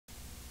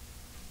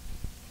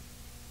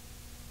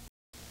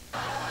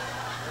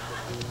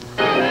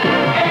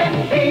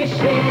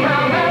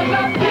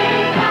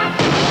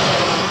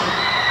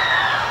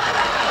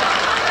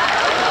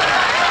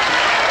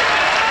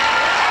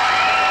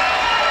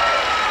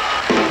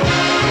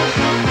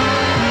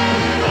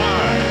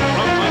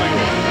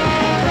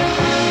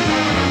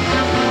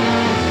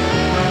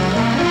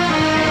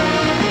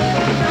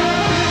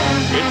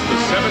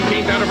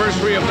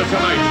of The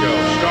Tonight Show,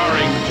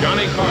 starring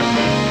Johnny Carson.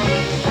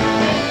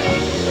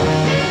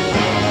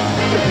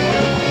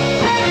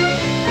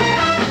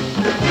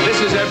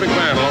 This is Ed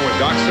McMahon, along with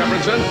Doc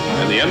Severinsen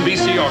and the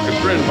NBC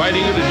Orchestra,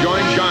 inviting you to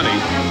join Johnny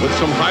with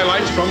some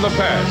highlights from the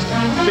past,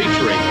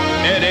 featuring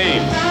Ed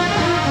Ames,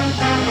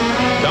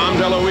 Dom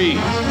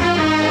DeLuise,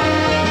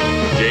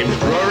 James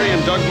Drury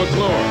and Doug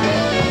McClure,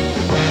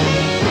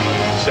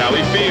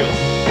 Sally Field,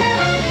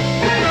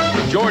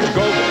 George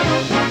Gobel,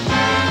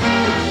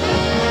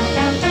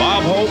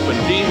 Bob Hope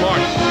and Dean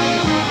Martin,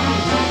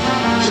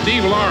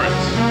 Steve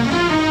Lawrence,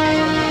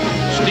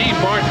 Steve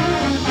Martin,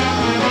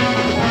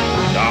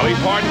 Dolly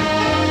Parton,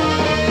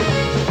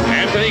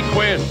 Anthony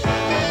Quinn,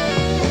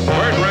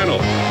 Burt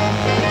Reynolds,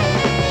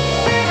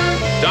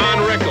 Don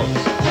Rickles,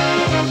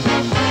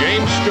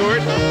 James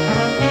Stewart,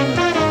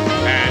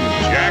 and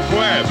Jack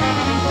Webb.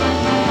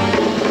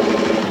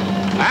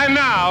 And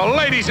now,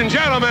 ladies and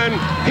gentlemen,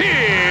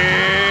 here's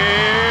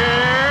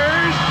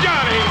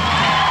Johnny.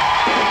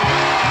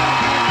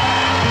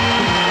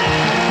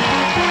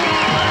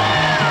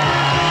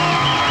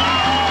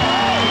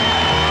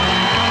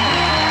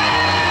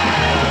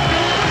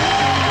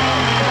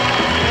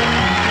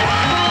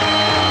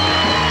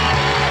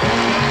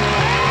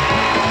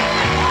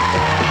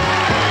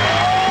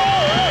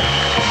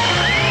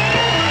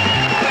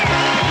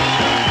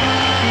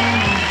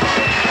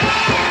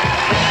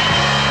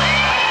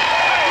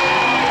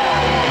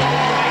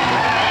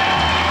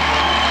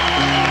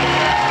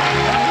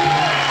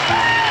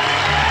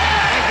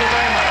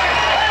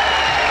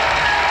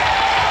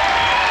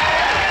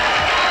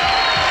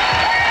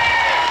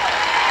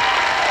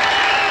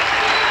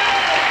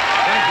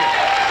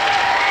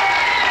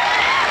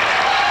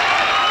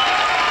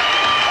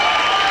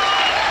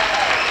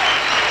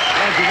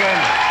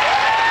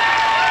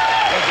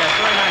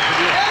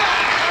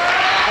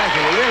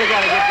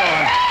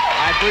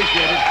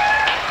 Appreciate it.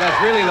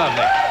 That's really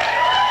lovely.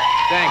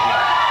 Thank you.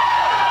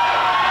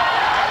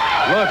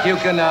 Look, you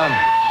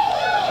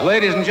can,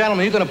 ladies and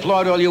gentlemen, you can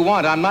applaud all you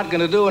want. I'm not going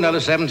to do another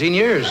 17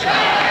 years.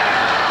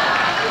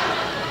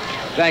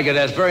 Thank you.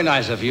 That's very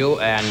nice of you.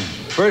 And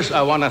first,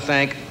 I want to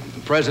thank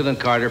President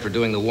Carter for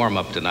doing the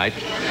warm-up tonight.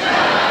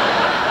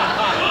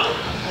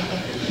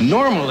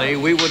 Normally,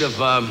 we would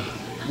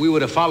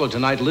have followed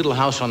tonight Little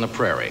House on the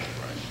Prairie.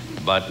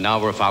 But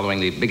now we're following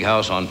the Big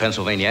House on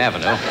Pennsylvania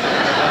Avenue.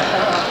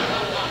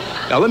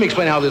 Now, let me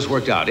explain how this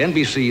worked out.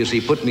 NBC, you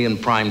see, put me in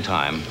prime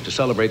time to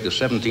celebrate the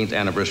 17th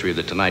anniversary of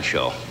The Tonight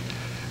Show.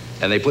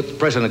 And they put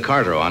President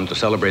Carter on to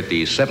celebrate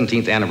the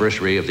 17th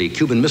anniversary of the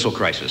Cuban Missile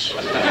Crisis. The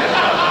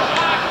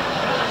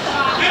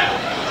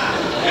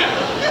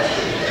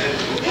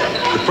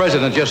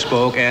president just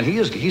spoke, and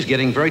he's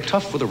getting very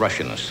tough with the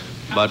Russians.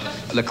 But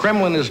the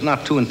Kremlin is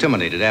not too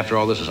intimidated. After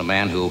all, this is a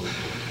man who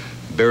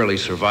barely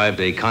survived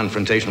a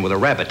confrontation with a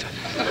rabbit.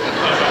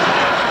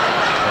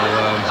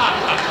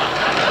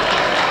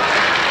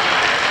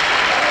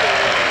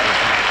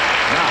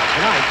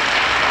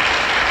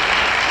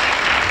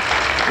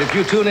 If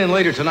you tune in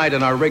later tonight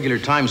in our regular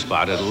time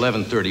spot at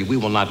 11:30, we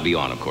will not be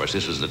on, of course.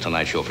 This is the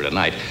Tonight Show for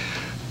tonight.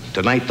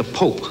 Tonight, the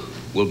Pope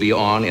will be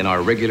on in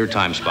our regular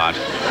time spot.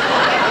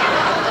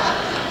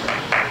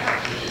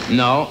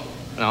 No,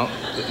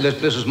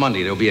 this is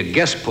Monday. There'll be a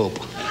guest Pope.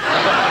 By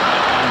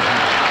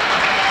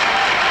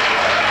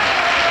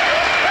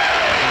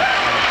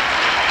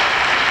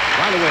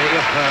the way,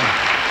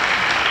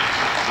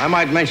 I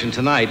might mention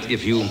tonight,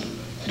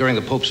 during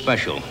the Pope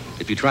special,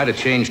 if you try to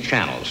change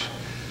channels,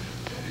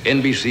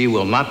 NBC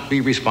will not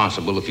be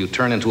responsible if you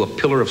turn into a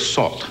pillar of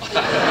salt.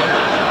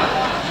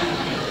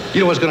 You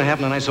know what's going to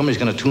happen tonight? Somebody's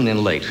going to tune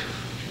in late,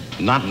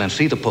 not and then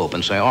see the Pope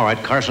and say, all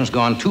right, Carson's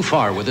gone too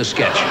far with this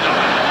sketch.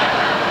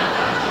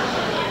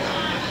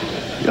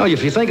 You know,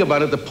 if you think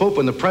about it, the Pope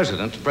and the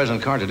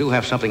President Carter, do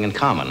have something in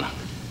common.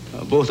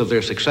 Both of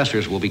their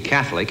successors will be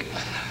Catholic.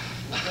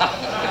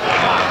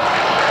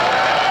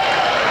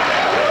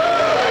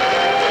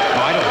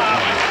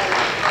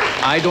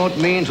 I don't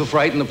mean to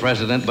frighten the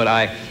president, but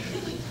I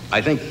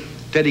think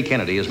Teddy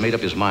Kennedy has made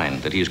up his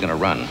mind that he's going to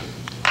run.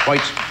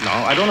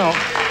 I don't know.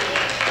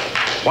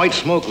 White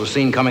smoke was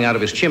seen coming out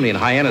of his chimney in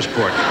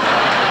Hyannisport.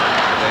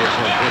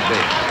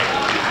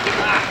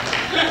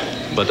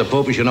 But the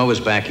Pope, as you know, is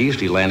back east.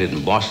 He landed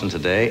in Boston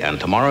today, and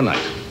tomorrow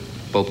night,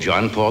 Pope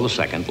John Paul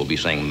II will be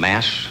saying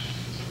Mass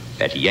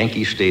at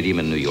Yankee Stadium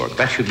in New York.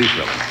 That should be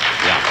thrilling.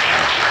 Yeah.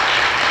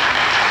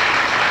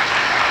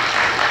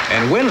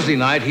 And Wednesday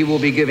night, he will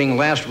be giving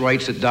last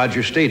rites at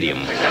Dodger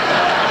Stadium.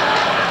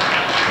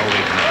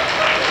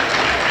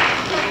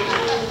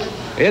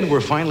 Ed, we're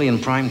finally in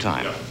prime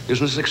time.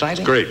 Isn't this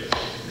exciting? It's great.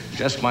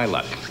 Just my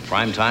luck.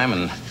 Prime time,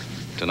 and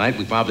tonight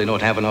we probably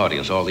don't have an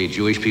audience. All the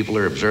Jewish people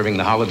are observing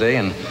the holiday,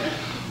 and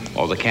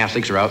all the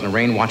Catholics are out in the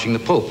rain watching the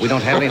Pope. We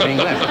don't have anything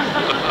left.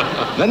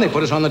 Then they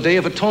put us on the Day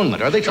of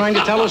Atonement. Are they trying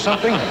to tell us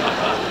something?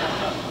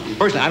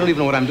 Personally, I don't even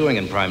know what I'm doing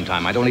in prime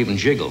time. I don't even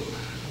jiggle.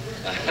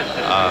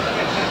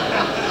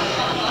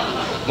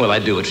 Well, I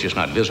do. It's just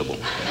not visible.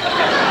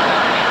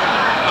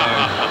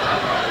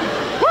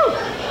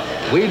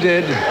 We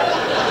did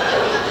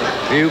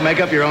You make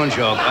up your own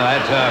joke.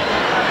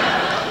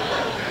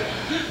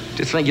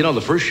 Just think, you know,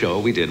 the first show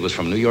we did was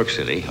from New York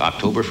City,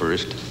 October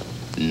 1st,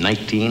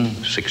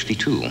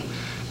 1962.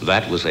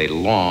 That was a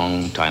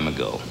long time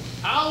ago.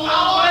 How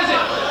was it?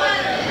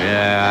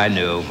 Yeah, I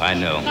know.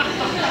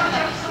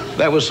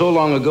 That was so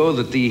long ago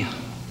that the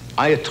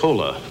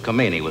Ayatollah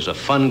Khomeini was a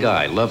fun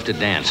guy, loved to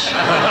dance.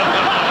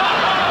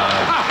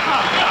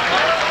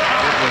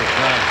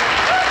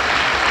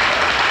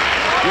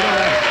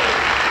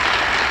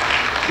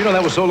 You know,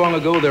 that was so long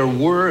ago there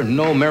were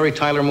no Mary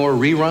Tyler Moore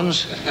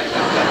reruns.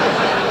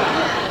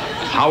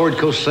 Howard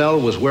Cosell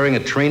was wearing a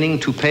training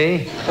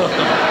toupee.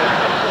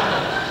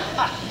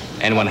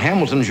 And when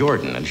Hamilton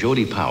Jordan and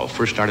Jody Powell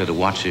first started to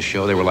watch this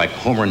show, they were like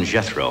Homer and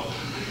Jethro.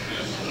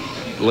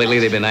 Lately,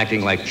 they've been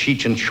acting like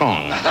Cheech and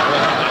Chong.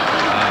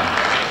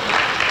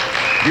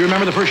 Do you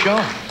remember the first show?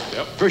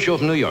 Yep. First show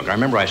from New York. I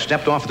remember I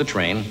stepped off the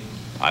train.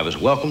 I was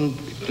welcomed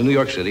to New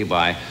York City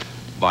by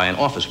an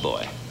office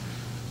boy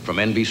from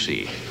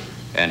NBC.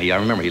 And I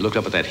remember he looked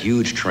up at that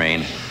huge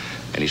train,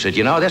 and he said,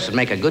 you know, this would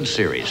make a good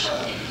series.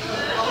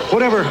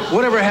 Whatever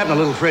happened to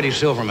little Freddie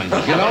Silverman?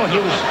 You know, he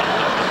was...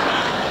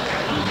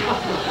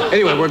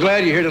 Anyway, we're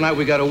glad you're here tonight.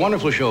 We got a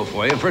wonderful show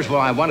for you. First of all,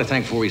 I want to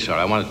thank, before we start,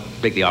 I want to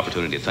take the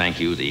opportunity to thank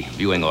you, the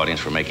viewing audience,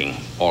 for making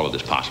all of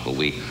this possible.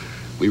 We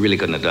really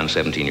couldn't have done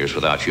 17 years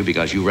without you,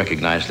 because you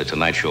recognized the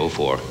Tonight Show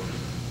for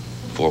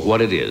what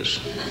it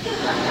is.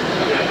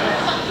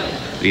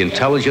 The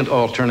intelligent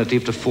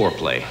alternative to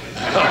foreplay.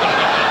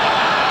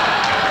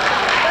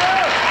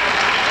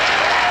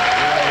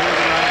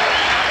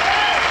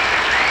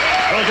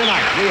 Well,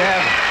 tonight we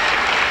have...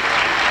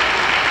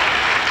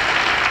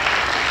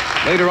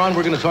 Later on,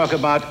 we're going to talk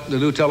about the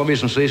new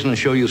television season and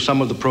show you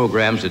some of the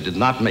programs that did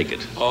not make it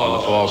on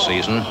the fall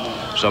season,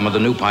 some of the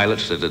new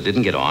pilots that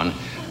didn't get on,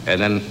 and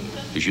then,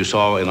 as you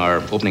saw in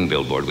our opening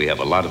billboard, we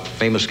have a lot of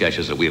famous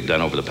sketches that we have done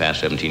over the past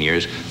 17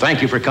 years.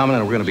 Thank you for coming,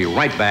 and we're going to be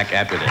right back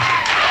after this.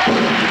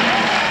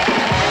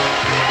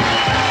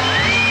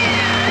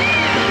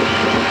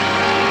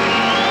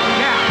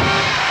 Yeah.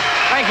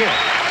 Thank you.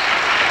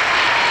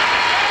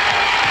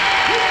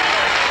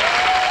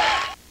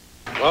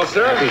 Well,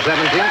 sir. Happy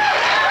 17th.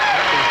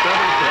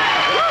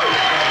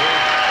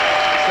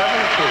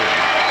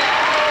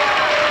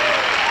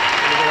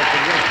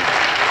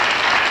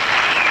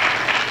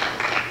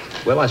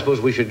 Well, I suppose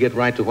we should get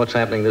right to what's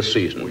happening this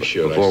season. We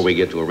should. Before we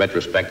get to a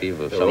retrospective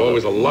of There are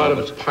always a lot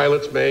of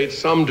pilots made.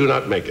 Some do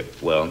not make it.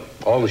 Well,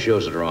 all the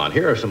shows that are on.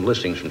 Here are some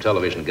listings from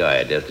Television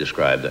Guide as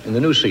described in the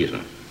new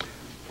season.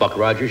 Buck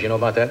Rogers, you know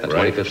about that? The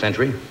Right. 25th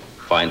century.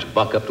 Finds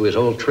Buck up to his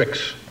old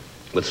tricks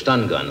with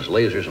stun guns,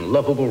 lasers, and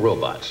lovable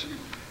robots.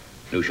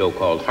 New show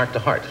called Heart to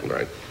Heart.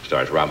 Right.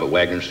 Stars Robert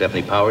Wagner and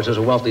Stephanie Powers as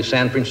a wealthy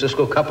San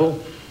Francisco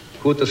couple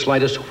who, at the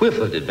slightest whiff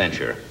of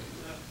adventure,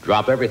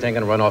 drop everything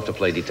and run off to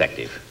play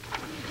detective.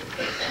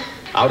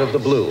 Out of the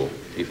Blue.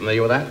 You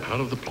familiar with that?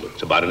 Out of the Blue.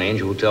 It's about an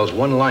angel who tells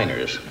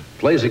one-liners,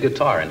 plays a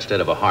guitar instead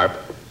of a harp,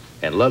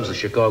 and loves the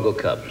Chicago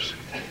Cubs.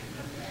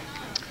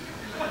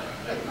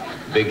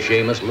 Big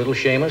Seamus, Little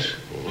Seamus.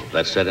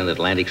 That's set in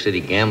Atlantic City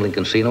gambling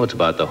casino. It's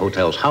about the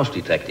hotel's house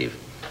detective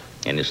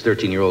and his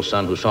 13-year-old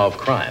son who solved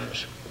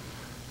crimes.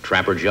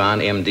 Trapper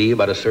John, M.D.,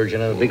 about a surgeon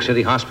in a big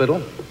city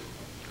hospital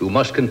who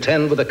must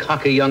contend with a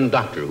cocky young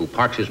doctor who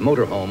parks his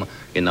motorhome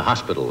in the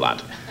hospital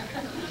lot.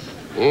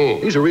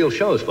 These are real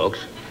shows, folks.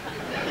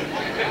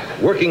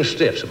 Working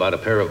Stiffs, about a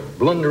pair of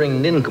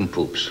blundering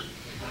nincompoops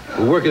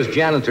who work as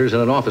janitors in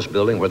an office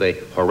building where they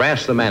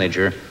harass the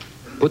manager,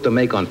 put the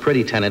make on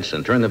pretty tenants,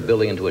 and turn the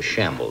building into a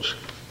shambles.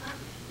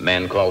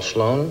 Man Called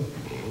Sloan.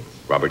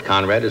 Robert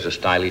Conrad is a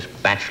stylish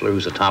bachelor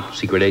who's a top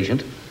secret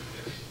agent.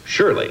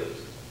 Shirley.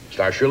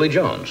 Stars Shirley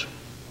Jones.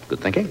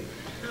 Good thinking.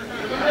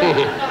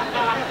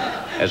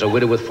 As a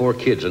widow with 4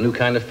 kids, a new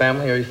kind of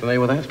family. Are you familiar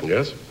with that?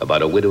 Yes.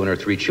 About a widow and her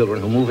 3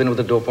 children who move in with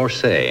a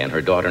divorcee and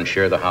her daughter and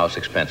share the house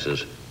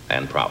expenses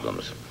and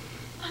problems.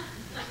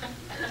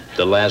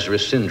 The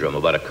Lazarus Syndrome,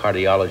 about a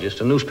cardiologist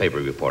and newspaper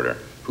reporter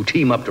who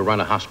team up to run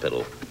a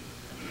hospital.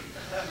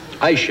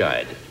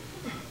 Eyeshide,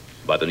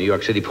 about the New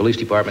York City Police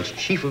Department's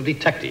chief of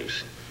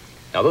detectives.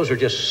 Now, those are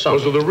just some.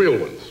 Those are the real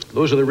ones.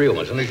 Those are the real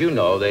ones. And as you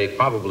know, they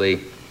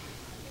probably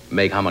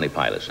make how many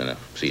pilots in a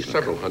season?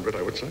 Several hundred,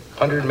 I would say.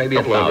 100, maybe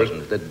Couple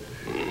 1,000.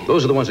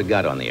 Those are the ones that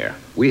got on the air.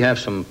 We have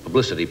some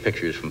publicity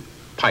pictures from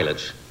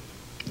pilots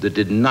that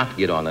did not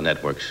get on the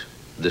networks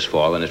this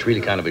fall, and it's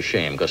really kind of a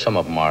shame because some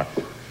of them are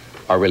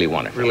really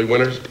wonderful. Really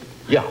winners?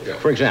 Yeah.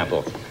 For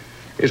example,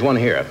 here's one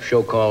here, a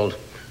show called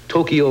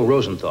Tokyo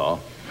Rosenthal.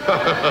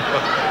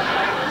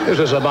 This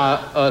is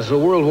about a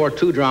World War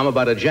II drama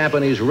about a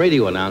Japanese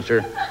radio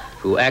announcer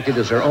who acted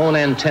as her own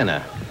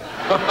antenna.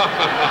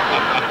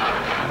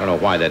 I don't know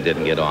why that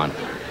didn't get on.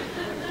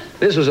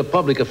 This is a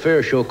public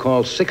affairs show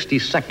called 60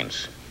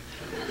 Seconds.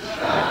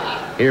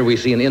 Here we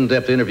see an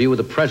in-depth interview with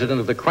the president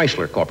of the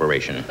Chrysler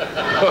Corporation.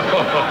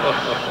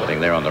 Sitting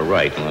there on the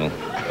right.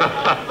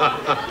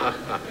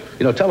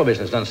 You know,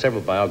 television has done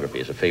several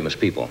biographies of famous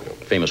people,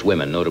 famous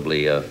women,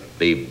 notably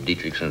Babe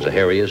Dietrichson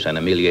Zaharias and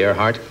Amelia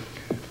Earhart.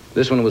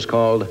 This one was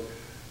called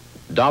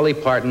Dolly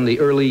Parton, The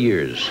Early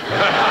Years.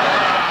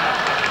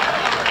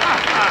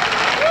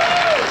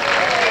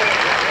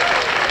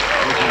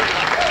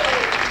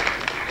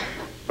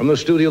 From the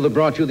studio that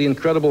brought you The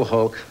Incredible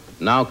Hulk,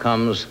 now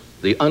comes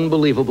The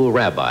Unbelievable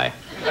Rabbi.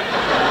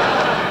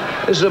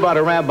 This is about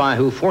a rabbi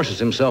who forces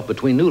himself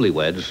between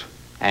newlyweds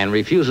and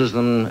refuses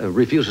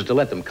to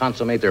let them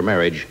consummate their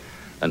marriage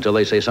until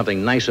they say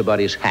something nice about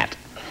his hat.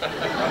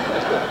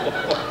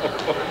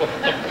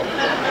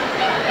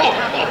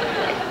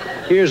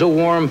 Here's a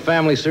warm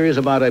family series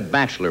about a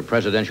bachelor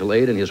presidential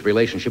aide and his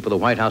relationship with the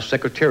White House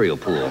secretarial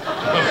pool.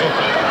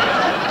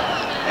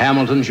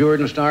 Hamilton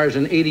Jordan stars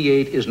in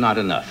 88 is Not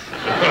Enough.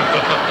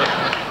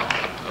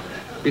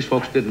 These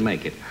folks didn't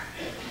make it.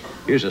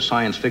 Here's a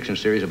science fiction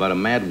series about a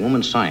mad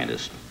woman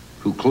scientist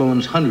who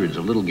clones hundreds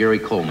of little Gary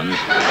Colemans.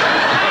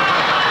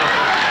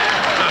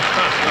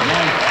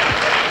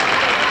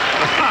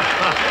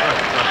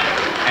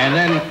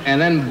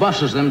 and then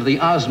buses them to the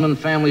Osmond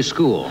Family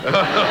School. Here's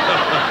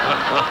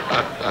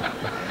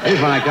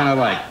one I kind of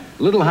like.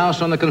 Little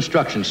House on the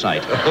Construction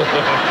Site.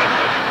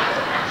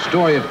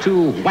 Story of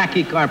two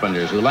wacky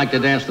carpenters who like to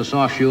dance the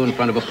soft shoe in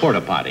front of a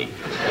porta potty.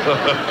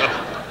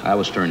 I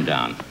was turned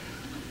down.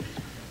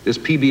 This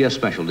PBS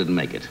special didn't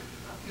make it.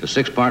 The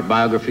 6-part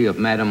biography of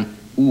Madame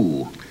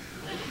Ooh,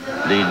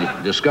 the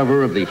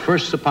discoverer of the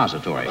first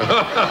suppository.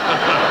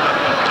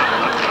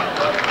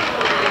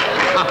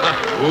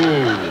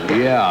 Ooh.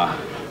 Yeah.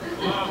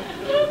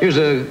 Here's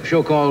a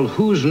show called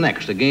Who's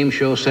Next, a game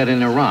show set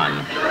in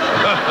Iran.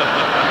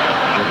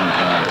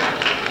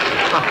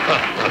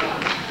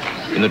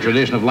 In the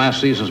tradition of last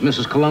season's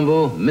Mrs.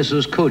 Columbo,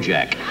 Mrs.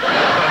 Kojak.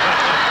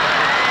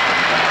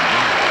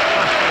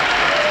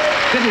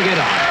 Didn't get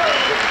on.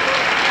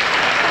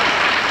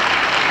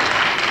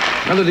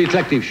 Another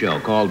detective show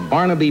called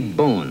Barnaby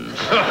Bones.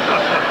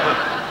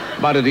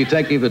 About a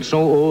detective that's so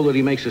old that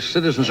he makes a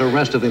citizen's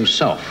arrest of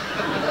himself.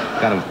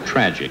 Kind of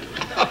tragic.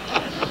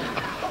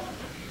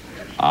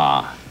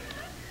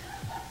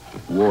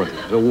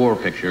 The war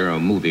picture, a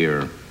movie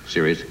or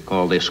series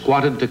called They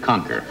Squatted to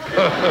Conquer.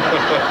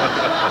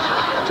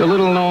 It's a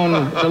little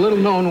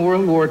known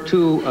World War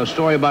II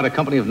story about a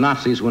company of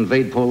Nazis who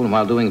invade Poland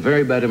while doing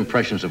very bad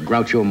impressions of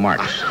Groucho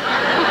Marx.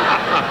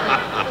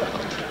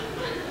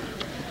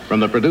 From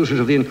the producers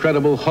of The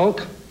Incredible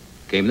Hulk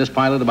came this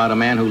pilot about a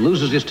man who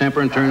loses his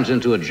temper and turns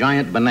into a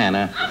giant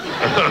banana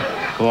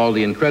called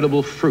The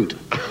Incredible Fruit.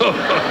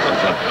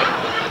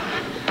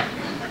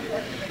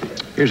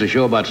 Here's a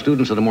show about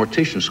students at a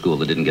mortician school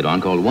that didn't get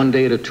on called One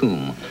Day at a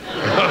Tomb.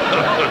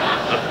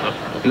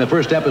 In the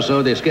first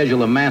episode, they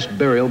scheduled a mass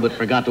burial but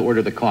forgot to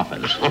order the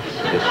coffins.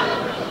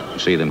 You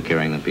see them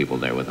carrying the people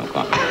there with no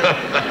coffin.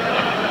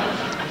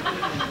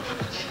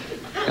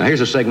 Now,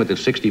 here's a segment that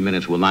 60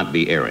 Minutes will not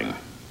be airing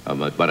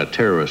about a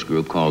terrorist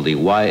group called the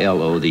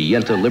YLO, the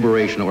Yenta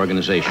Liberation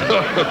Organization.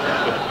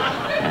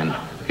 And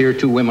here,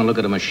 two women look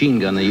at a machine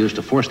gun they used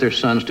to force their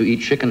sons to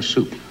eat chicken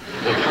soup.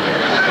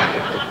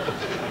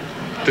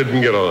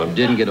 Didn't get on.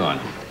 Didn't get on.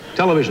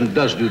 Television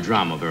does do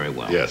drama very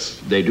well. Yes.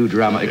 They do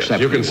drama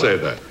exceptionally well. You can say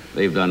that.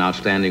 They've done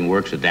outstanding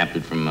works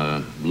adapted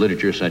from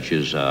literature such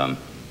as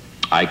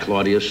I,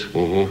 Claudius,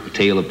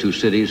 Tale of Two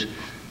Cities.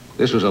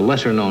 This was a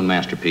lesser-known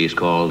masterpiece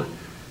called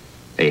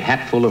A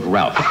Hatful of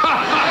Ralph.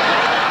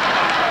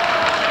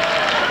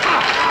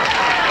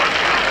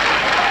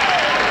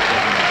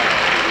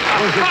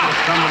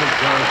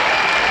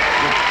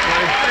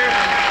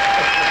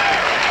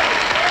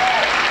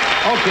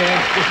 Okay.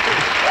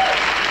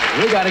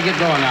 We got to get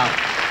going now.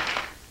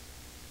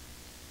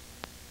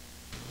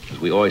 As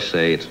we always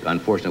say, it's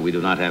unfortunate we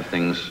do not have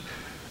things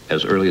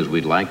as early as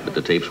we'd like, but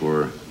the tapes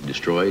were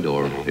destroyed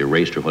or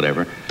erased or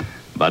whatever.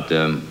 But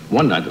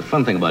one night, the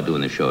fun thing about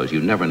doing this show is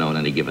you never know on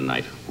any given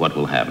night what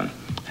will happen.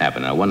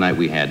 Now, one night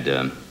we had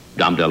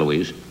Dom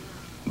DeLuise,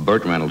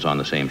 Burt Reynolds on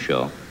the same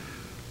show,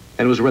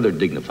 and it was a rather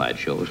dignified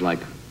show. It was like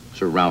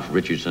Sir Ralph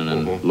Richardson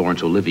and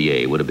Laurence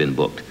Olivier would have been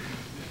booked.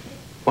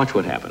 Watch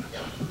what happened.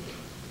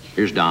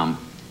 Here's Dom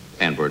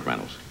and Burt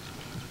Reynolds.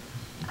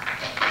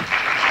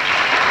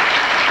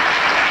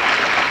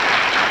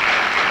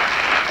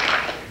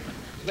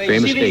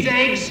 You see these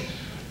eggs?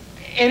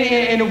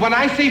 And when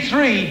I say 3,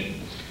 you're gonna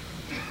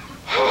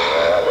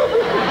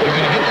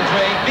hit the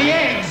tray. The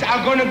eggs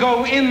are gonna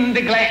go in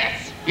the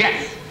glass.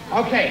 Yes.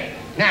 Okay.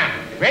 Now,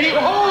 ready? Hold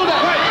on.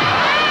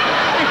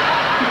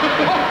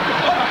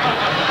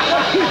 What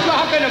are you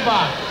talking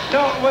about? No.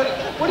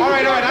 All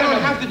right. I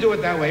don't have to do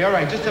it that way. All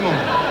right. Just a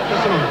moment.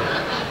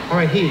 All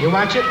right. Here. You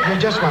watch it. You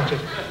just watch it.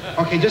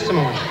 Okay. Just a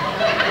moment.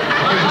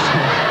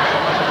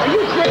 Are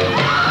you crazy?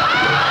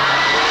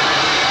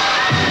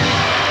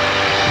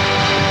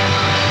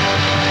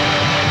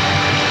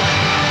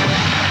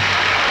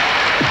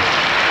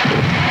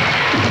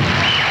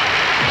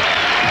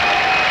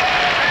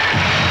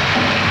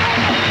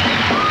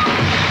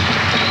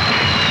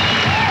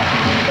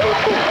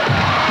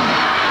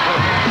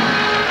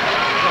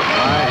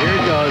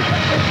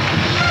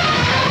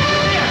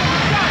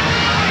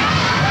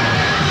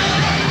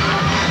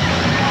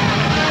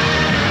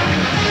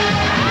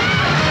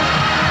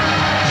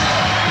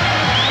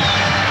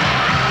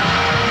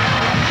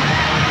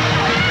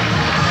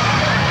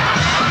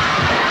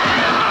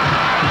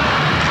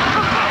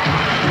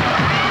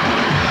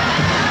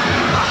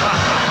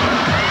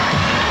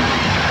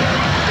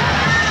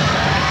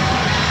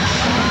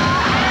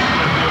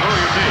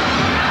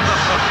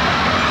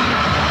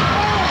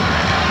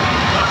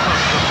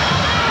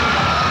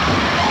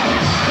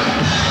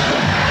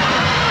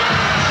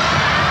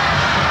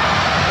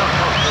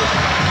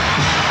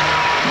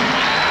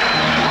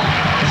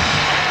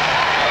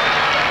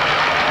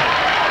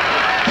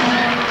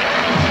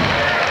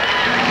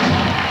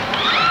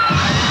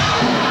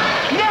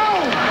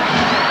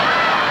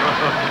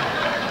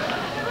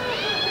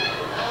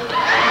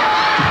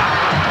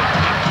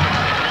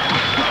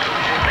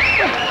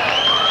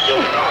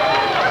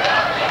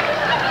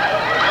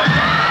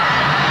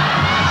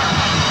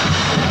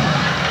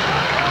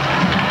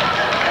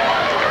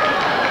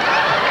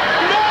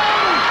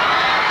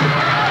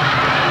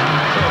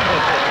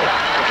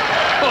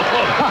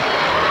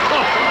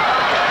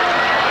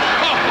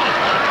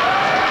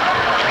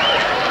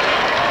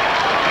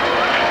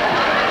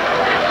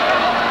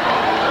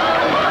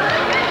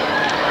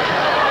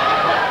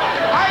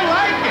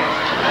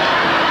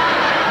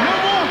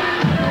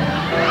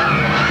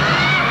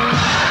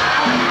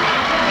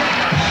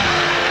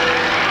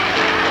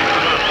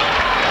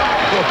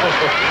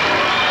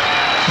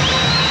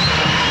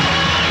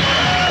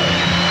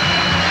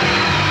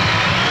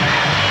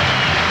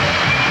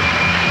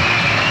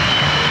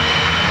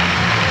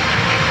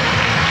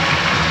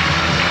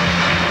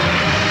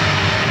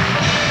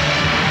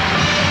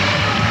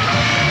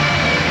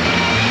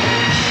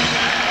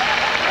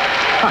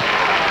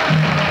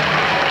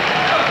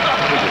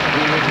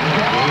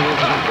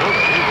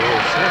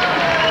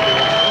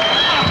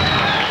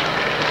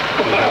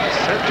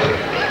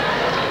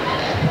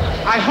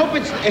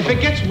 If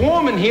it gets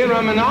warm in here,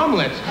 I'm an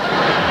omelet. Is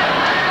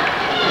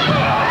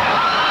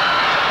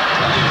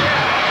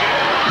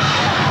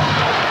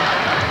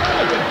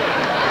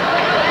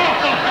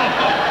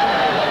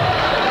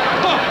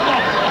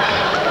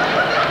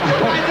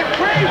it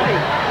crazy?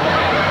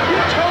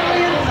 You're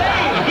totally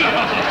insane.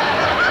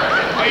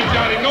 Hey,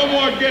 Johnny, no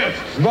more guests.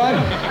 Bud?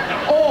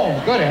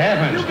 Oh, good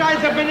heavens. You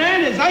guys are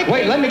bananas.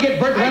 Wait, let me get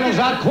Burt Reynolds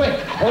out quick.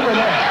 Over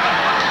there.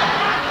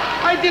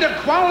 I did a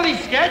quality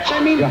sketch. I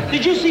mean,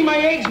 did you see my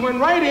eggs went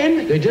right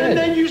in? They did. And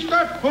then you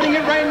start putting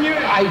it right in your...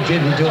 I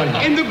didn't do it.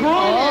 In the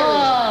groin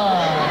area.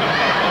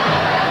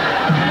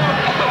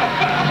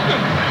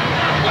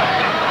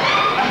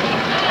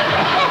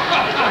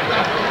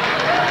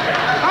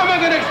 How am I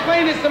going to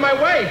explain this to my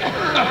wife?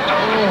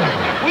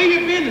 Where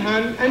you been,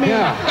 hon? I mean...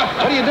 Yeah.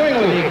 What are you doing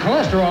with the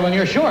cholesterol in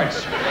your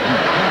shorts?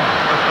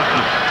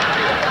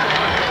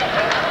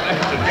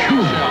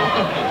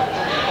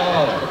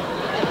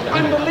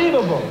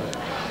 Unbelievable.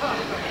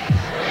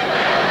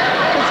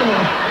 Just a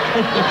minute.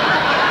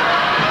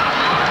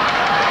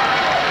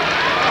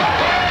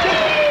 Just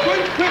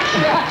one quick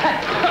shot.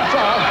 That's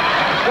all.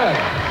 Good.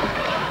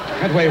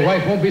 That way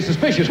wife won't be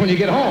suspicious when you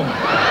get home.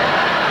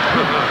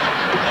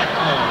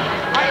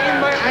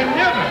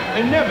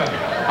 I never.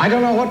 I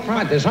don't know what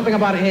part. There's something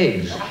about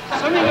eggs.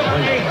 Something about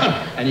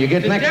eggs. And you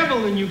get The next...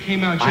 devil in you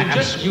came out.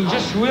 You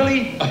just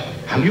really...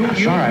 I'm You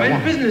sorry.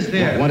 went business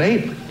there. What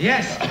ape?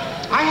 Yes.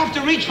 I have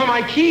to reach for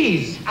my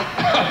keys.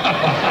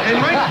 And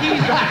my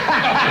keys are...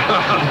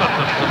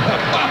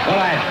 Well,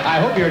 I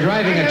hope you're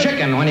driving a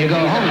chicken when you go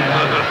home.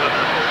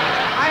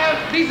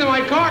 These are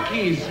my car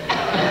keys.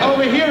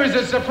 Over here is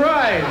a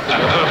surprise.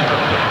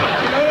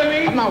 You know what I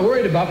mean? I'm not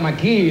worried about my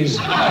keys.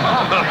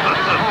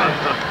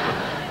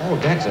 Oh,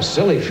 that's a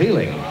silly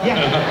feeling.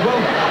 Yeah,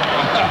 well...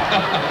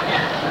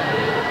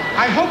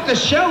 I hope the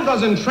shell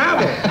doesn't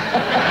travel.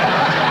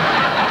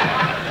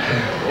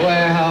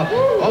 Well,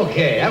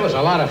 okay, that was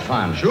a lot of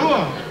fun.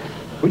 Sure.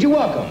 Would you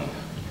welcome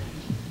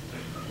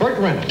Burt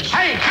Reynolds?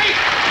 Hey!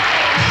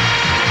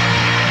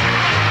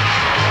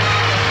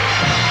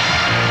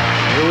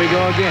 Here we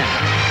go again.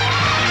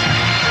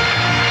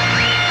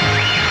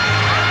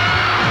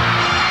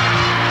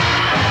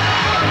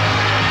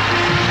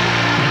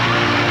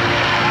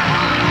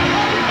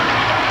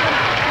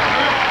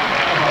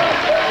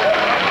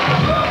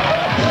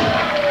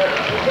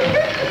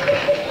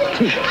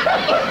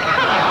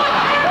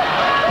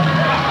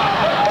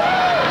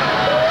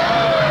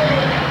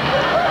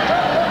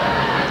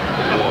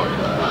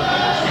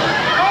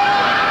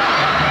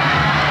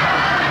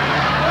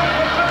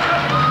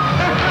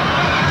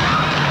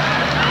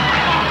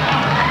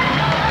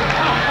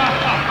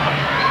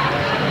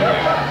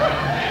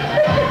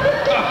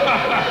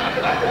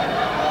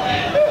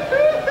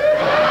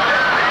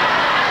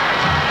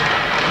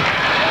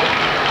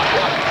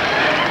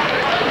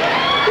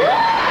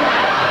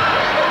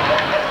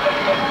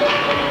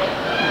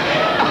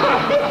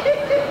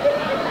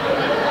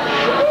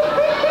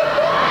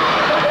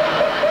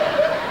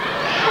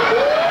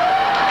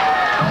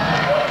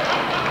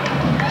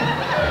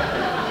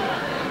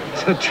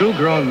 It's a true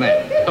grown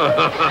man.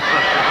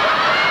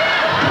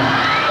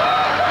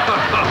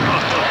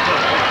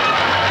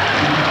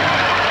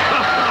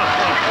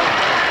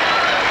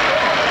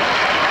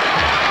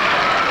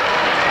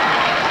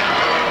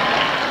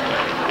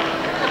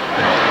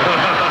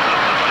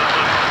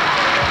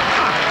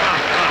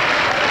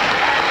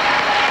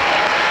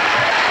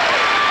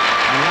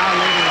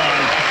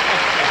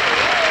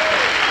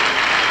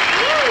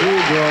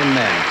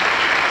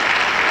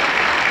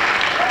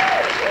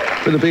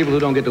 For the people who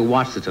don't get to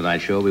watch the Tonight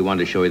Show, we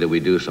wanted to show you that we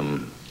do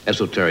some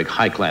esoteric,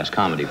 high-class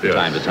comedy from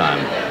time to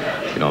time.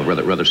 You know,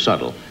 rather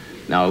subtle.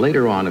 Now,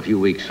 later on, a few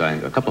weeks,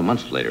 a couple of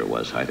months later it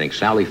was, I think,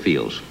 Sally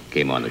Fields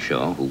came on the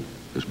show, who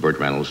is Burt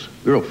Reynolds'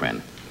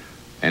 girlfriend.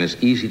 And it's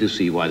easy to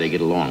see why they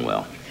get along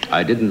well.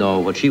 I didn't know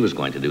what she was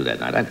going to do that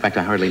night. In fact,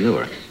 I hardly knew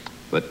her.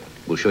 But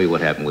we'll show you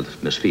what happened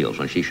with Miss Fields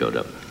when she showed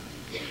up.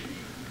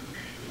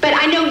 But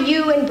I know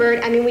you and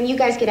Bert, I mean, when you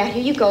guys get out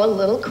here, you go a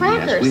little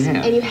crackers. Yes, we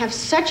have. And you have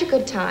such a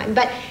good time.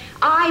 But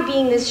I,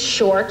 being this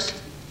short,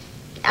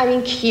 I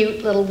mean,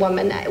 cute little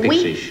woman.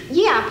 Pixie-ish.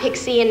 Yeah,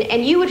 pixie.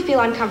 And you would feel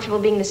uncomfortable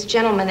being this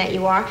gentleman that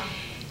you are,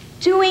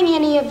 doing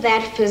any of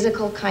that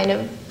physical kind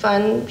of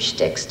fun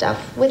shtick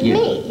stuff with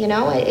me, you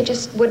know? It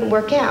just wouldn't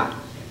work out.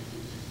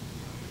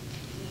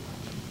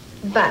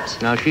 But...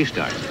 Now she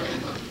starts.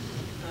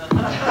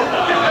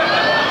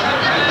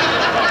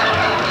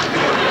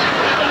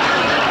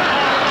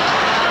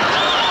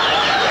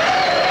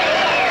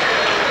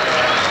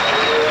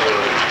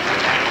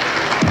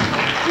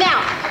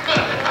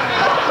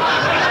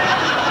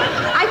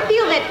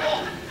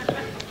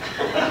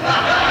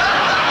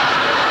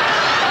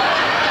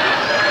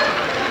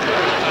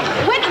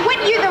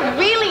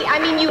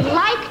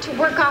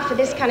 work off of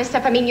this kind of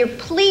stuff. I mean, you're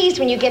pleased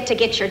when you get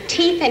your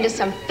teeth into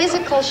some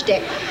physical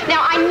shtick.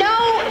 Now, I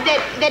know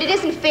that it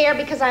isn't fair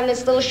because I'm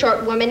this little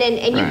short woman,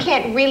 and you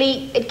can't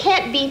really, it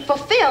can't be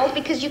fulfilled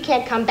because you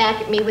can't come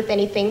back at me with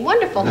anything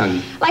wonderful.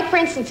 Like, for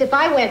instance, if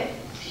I went...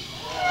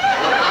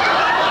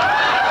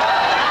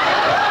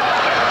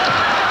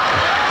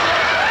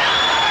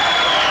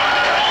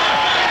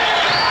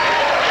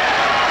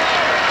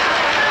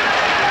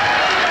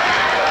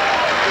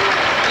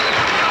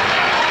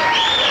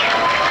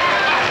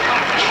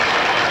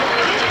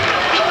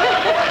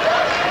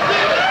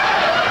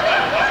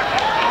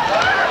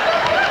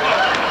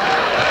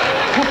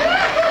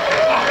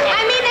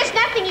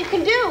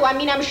 I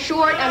mean, I'm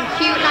short, I'm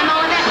cute, and I'm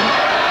all of that.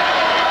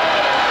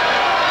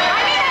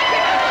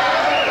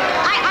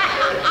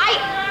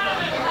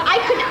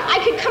 I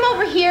could come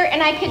over here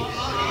and I could...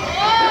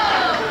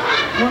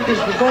 What is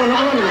going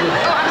on with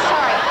this? Oh, I'm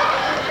sorry.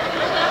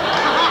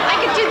 I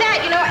could do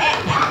that, you know,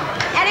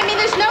 and I mean,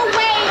 there's no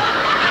way...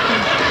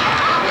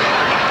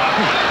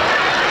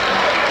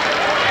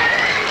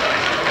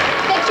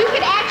 that you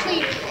could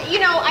actually, you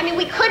know, I mean,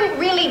 we couldn't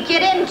really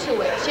get into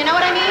it. You know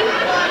what I mean?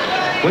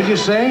 What'd you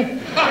say?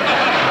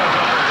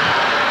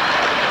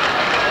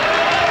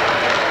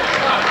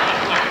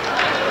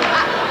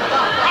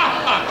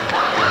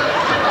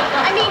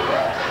 I mean,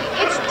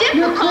 it's difficult.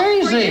 You're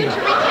crazy. For you to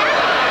recount.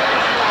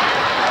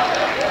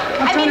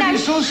 I'm trying to I'm be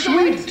so short.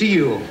 sweet to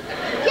you.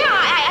 Yeah,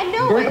 I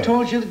know. Bert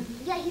told you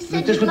Yeah, he said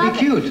that this you'd would be love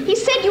cute. it. He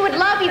said you would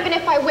love even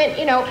if I went,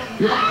 you know.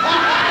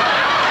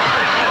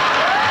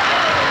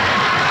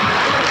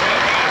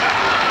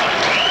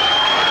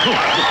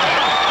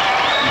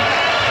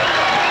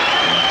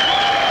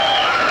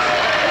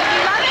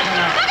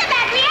 Look at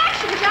that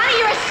reaction, Johnny.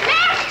 You're a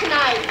smash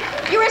tonight.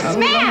 You're a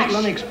smash.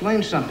 Let me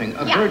explain something.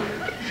 Yeah.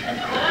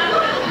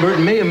 Bert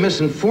may have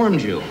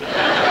misinformed you.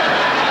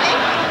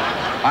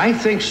 I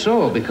think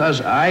so, because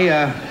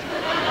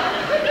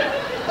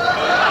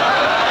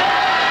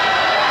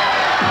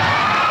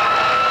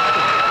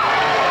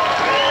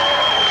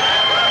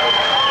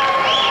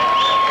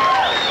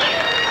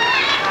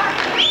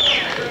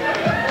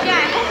Yeah,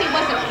 I hope he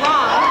wasn't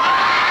wrong.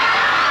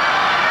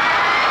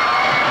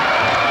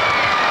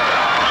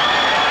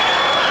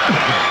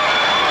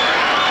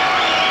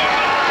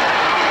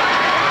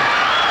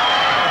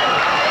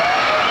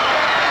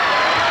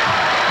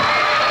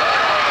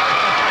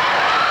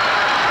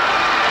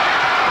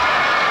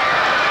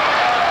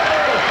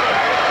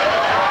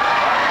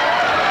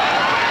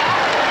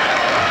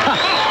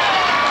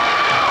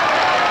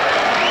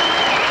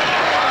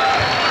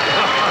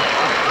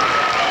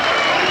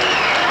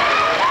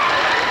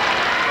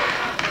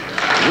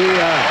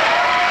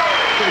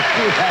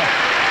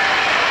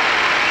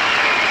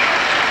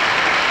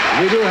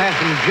 we do have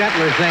some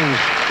gentler things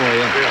for you.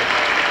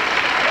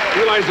 Yeah.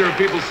 Realize there are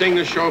people seeing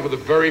this show for the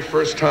very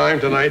first time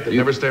tonight that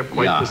never stay up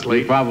quite this You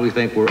late. probably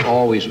think we're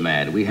always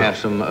mad. We have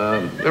some...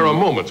 There are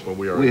moments when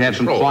we are We in have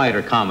some control.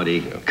 quieter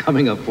comedy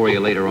coming up for you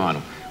later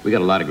on. We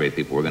got a lot of great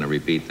people. We're going to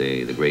repeat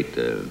the great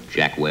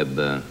Jack Webb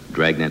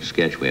Dragnet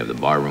sketch. We have the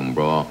Barroom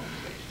Brawl.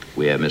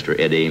 We have Mr.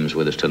 Ed Ames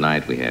with us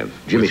tonight. We have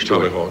Jimmy With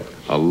Charlie Stewart. Hawk.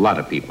 A lot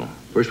of people.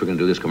 First, we're going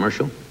to do this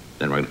commercial.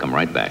 Then we're going to come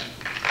right back.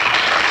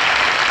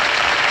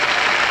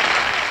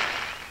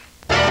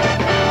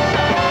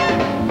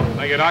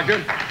 Thank you,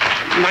 Doctor.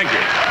 Thank you.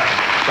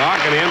 Doc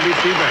and the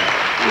NBC band.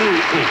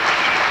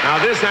 Now,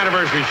 this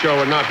anniversary show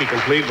would not be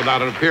complete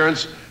without an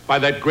appearance by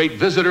that great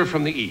visitor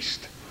from the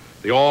East.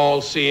 The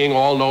all-seeing,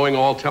 all-knowing,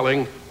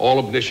 all-telling,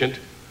 all-omniscient,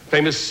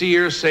 famous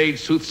seer, sage,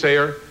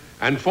 soothsayer,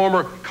 and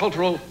former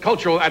cultural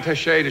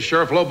attaché to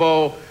Sheriff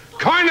Lobo,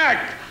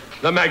 Karnak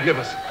the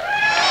Magnificent.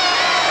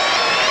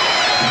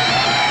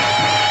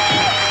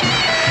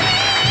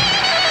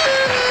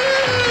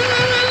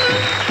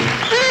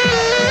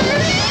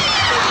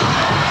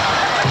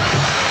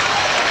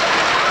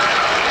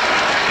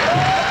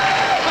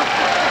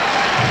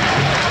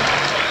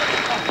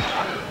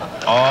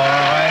 All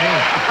righty.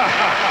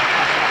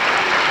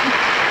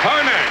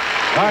 Karnak.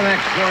 Karnak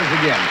scores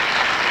again.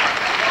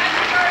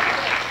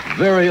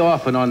 Very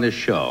often on this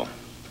show,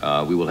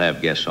 we will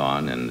have guests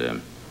on,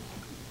 and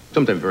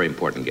sometimes very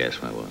important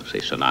guests. I will say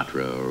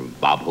Sinatra or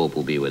Bob Hope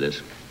will be with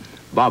us.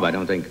 Bob, I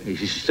don't think, he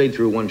stayed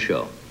through one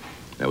show.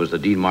 That was the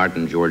Dean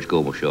Martin, George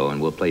Gobel show,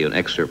 and we'll play you an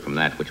excerpt from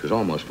that, which was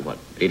almost,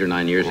 8 or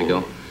 9 years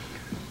ago?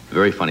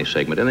 Very funny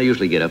segment. And they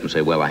usually get up and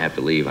say, well, I have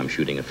to leave. I'm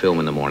shooting a film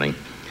in the morning.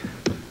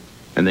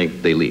 And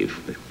they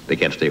leave. They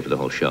can't stay for the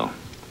whole show.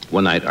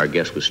 One night, our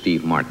guest was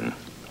Steve Martin.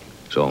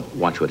 So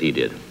watch what he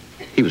did.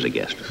 He was a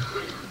guest.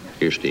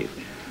 Here's Steve.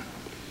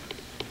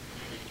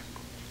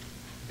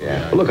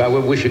 Yeah. Well, look, I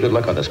wish you good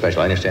luck on the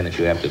special. I understand that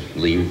you have to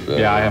leave.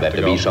 Yeah, I have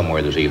to go. Be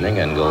somewhere this evening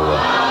and go.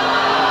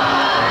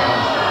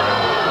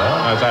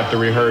 I have to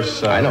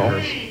rehearse. I know.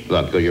 Rehearse.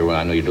 Look,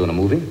 I know you're doing a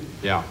movie.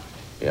 Yeah.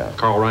 Yeah.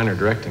 Carl Reiner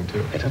directing,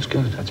 too. Hey, that's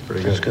good. That's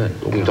pretty That's good.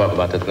 good. We can talk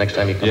about that the next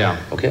time you come. Yeah.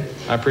 in. Okay?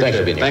 I appreciate Thanks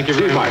for it. being here. Thank you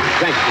very Steve much. Martin.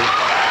 Thanks,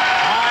 Steve.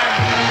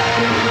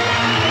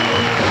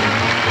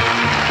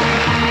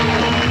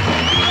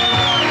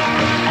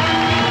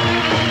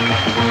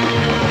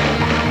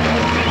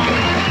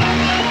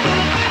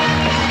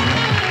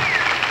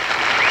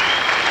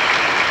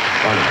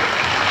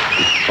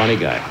 Funny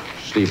guy,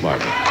 Steve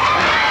Martin.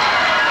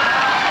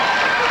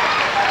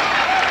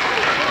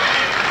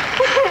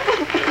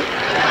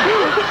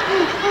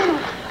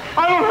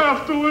 I don't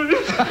have to leave.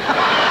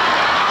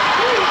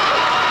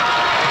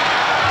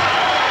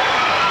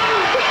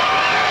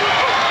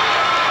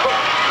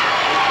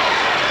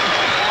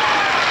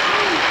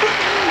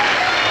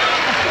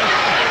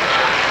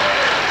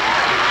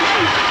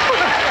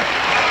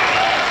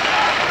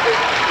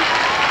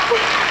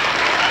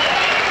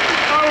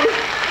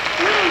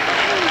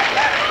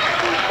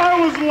 I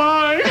was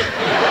lying.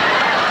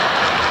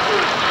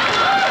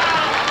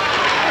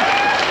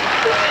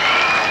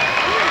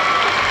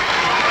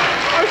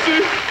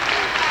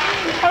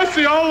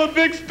 See, all the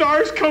big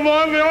stars come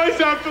on, they always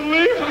have to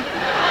leave.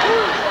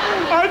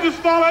 I just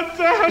thought I'd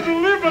say I had to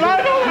leave, but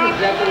I don't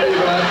have to leave.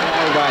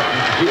 All right.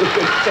 You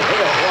can stay a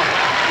while.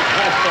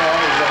 That's all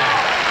right.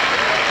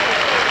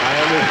 I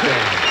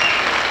understand.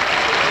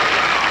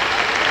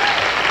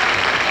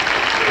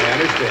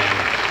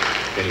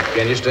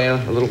 Can you stay a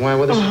little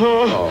while with us?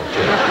 Oh,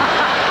 okay.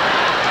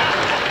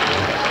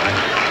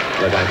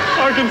 Look,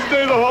 I can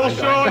stay the whole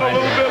show and a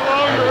little bit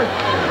longer.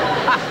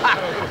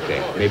 Okay,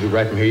 maybe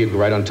right from here you can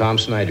write on Tom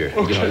Snyder.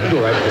 Okay. You know, you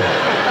go right there.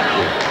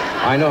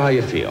 Yeah. I know how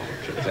you feel.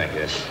 Thank you.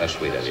 That's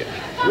sweet of you.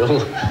 We'll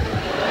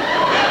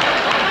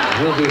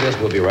do this.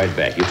 We'll be right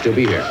back. You'll still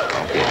be here.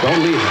 Okay.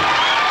 Don't leave me.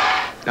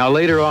 Now,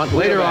 later on.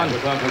 We're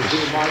talking to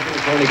Steve Martin,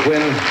 Tony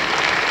Quinn.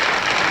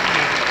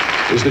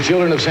 Is the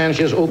Children of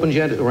Sanchez opened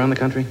yet around the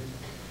country?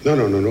 No.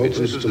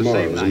 Opens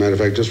tomorrow. As a matter of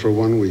fact, just for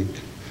 1 week.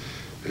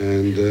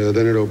 And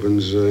then it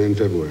opens in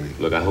February.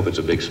 Look, I hope it's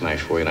a big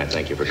smash for you, and I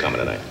thank you for coming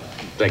tonight.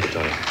 Thank you,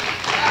 Tony.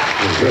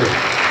 Tony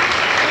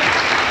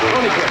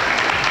Quinn.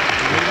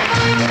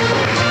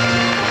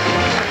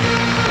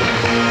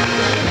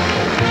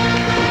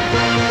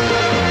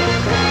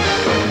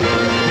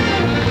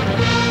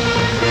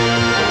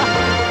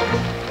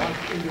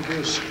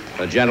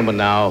 A gentleman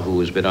now who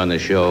has been on the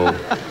show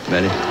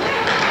many.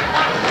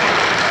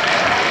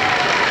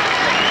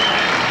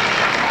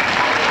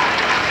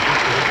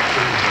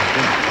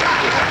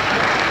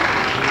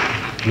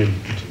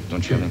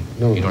 Don't you have any?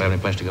 No. You don't have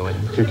any place to go with?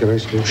 Can I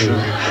speak? Sure.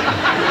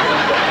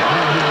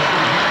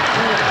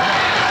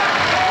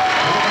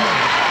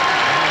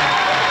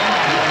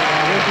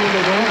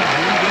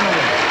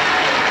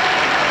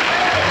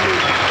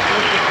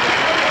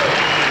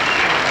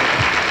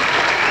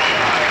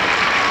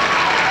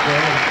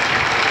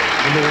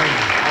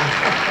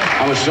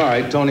 I was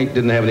sorry. Tony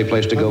didn't have any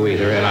place to go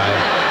either, and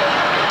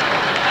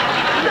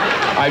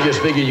I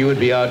just figured you would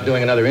be out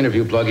doing another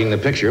interview plugging the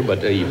picture, but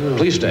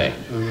please stay.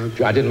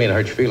 I didn't mean to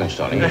hurt your feelings,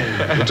 Tony.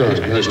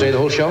 Can you stay the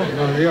whole show?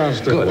 Yeah, I'll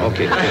stay. Good,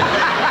 okay. I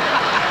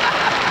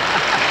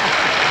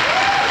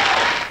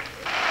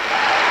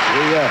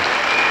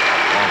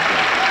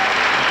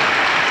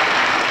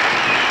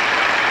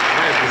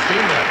hadn't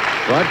seen that.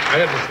 What?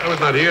 I was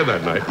not here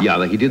that night.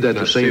 Yeah, he did that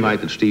the same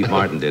night that. that Steve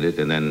Martin did it,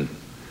 and then...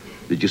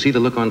 Did you see the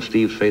look on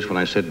Steve's face when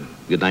I said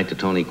goodnight to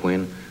Tony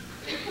Quinn?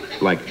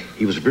 Like,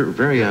 he was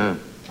very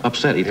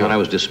upset. He thought I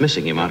was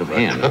dismissing him out of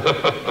hand.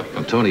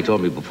 And Tony told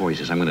me before, he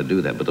says, I'm going to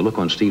do that. But the look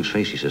on Steve's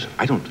face, he says,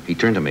 he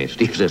turned to me, and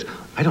Steve says,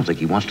 I don't think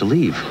he wants to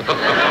leave.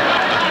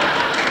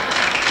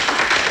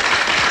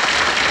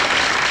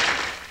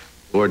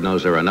 Lord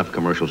knows there are enough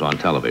commercials on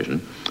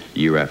television,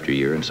 year after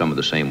year, and some of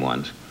the same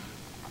ones.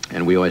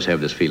 And we always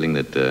have this feeling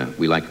that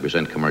we like to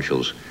present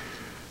commercials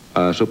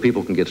so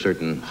people can get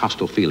certain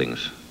hostile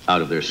feelings out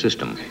of their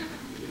system.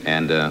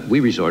 And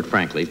we resort,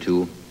 frankly,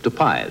 to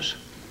pies,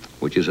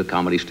 which is a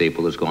comedy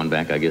staple that's gone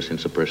back, I guess,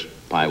 since the first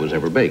pie was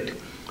ever baked.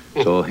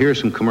 So here are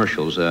some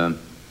commercials that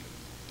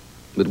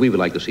we would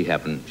like to see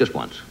happen just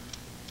once.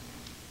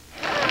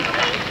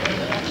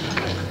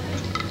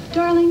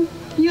 Darling,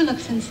 you look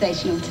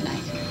sensational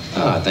tonight.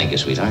 Ah, thank you,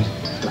 sweetheart.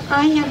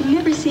 I have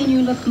never seen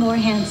you look more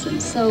handsome,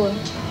 so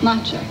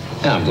macho.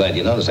 Yeah, I'm glad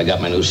you noticed. I got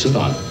my new suit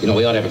on. You know,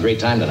 we ought to have a great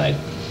time tonight.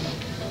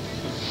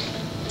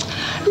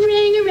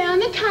 Ring around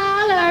the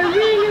collar,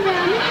 ring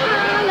around the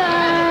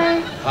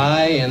collar.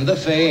 Pie in the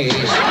face.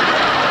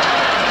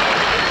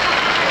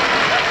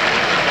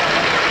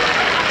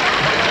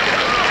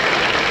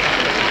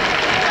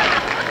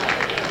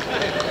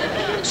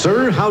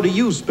 Sir, how do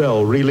you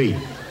spell relief?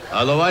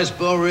 How do I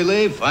spell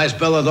relief? I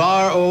spell it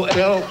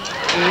R-O-L-E.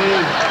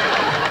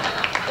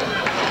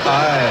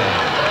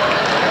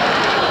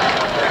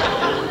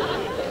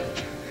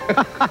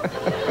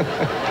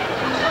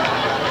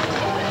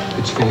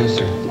 It's for you,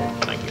 sir.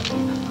 Thank you.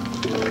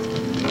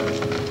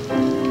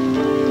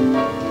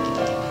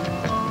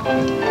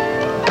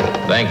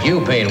 Thank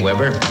you, Payne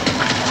Weber.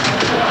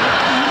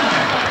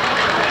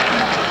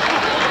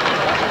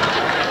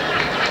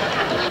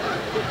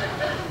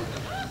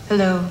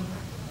 Hello,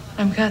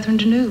 I'm Catherine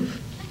Deneuve.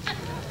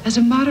 As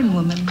a modern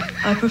woman,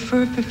 I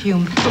prefer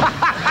perfume. Come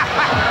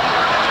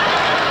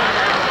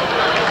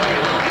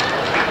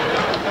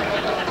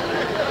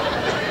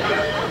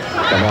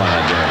on,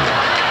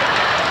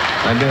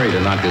 I dare you to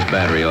knock this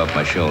battery off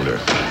my shoulder.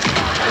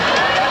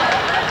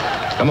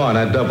 Come on,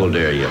 I double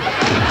dare you.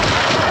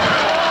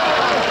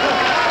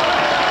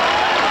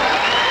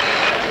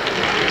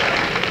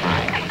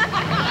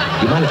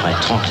 You mind if I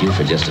talk to you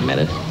for just a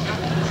minute?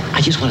 I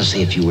just want to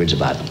say a few words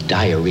about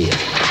diarrhea.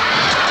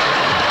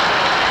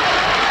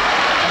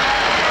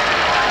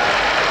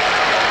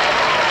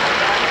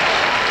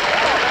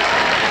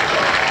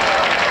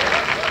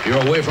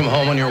 You're away from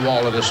home and your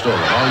wallet is stolen.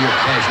 All your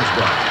cash is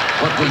gone.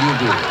 What will you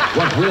do?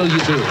 What will you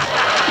do?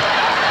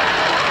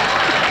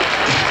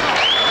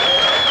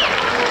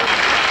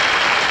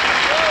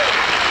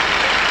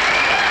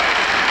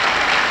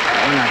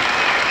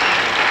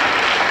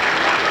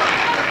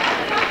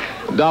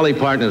 Dolly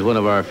Parton is one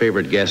of our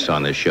favorite guests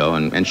on this show,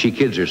 and she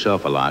kids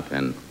herself a lot.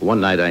 And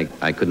one night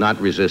I could not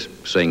resist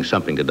saying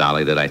something to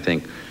Dolly that I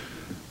think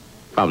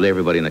probably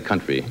everybody in the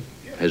country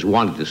has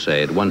wanted to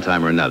say at one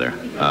time or another.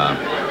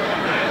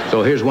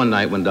 So here's one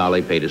night when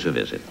Dolly paid us a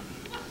visit.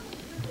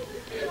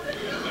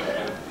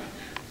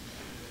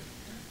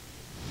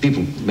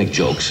 People make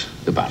jokes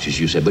about you, as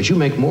you said, but you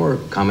make more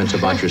comments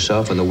about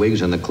yourself and the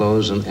wigs and the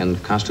clothes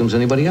and costumes than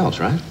anybody else,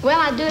 right? Well,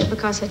 I do it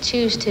because I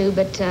choose to,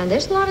 but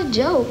there's a lot of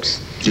jokes.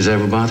 Does that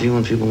ever bother you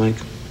when people make?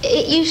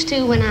 It used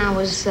to when I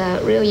was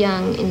real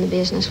young in the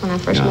business, when I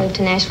first moved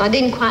to Nashville. I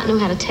didn't quite know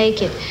how to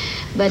take it,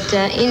 but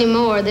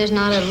anymore, there's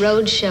not a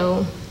road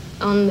show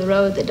on the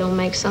road that don't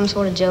make some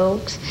sort of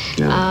jokes.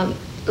 Yeah.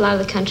 A lot of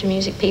the country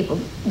music people,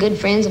 good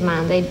friends of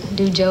mine, they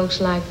do jokes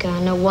like, I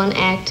know one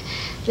act,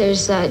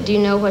 there's, do you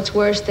know what's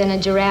worse than a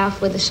giraffe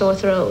with a sore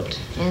throat?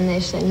 And they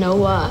say, no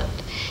what?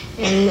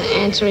 And the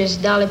answer is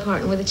Dolly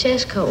Parton with a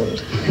chest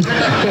cold. Yes,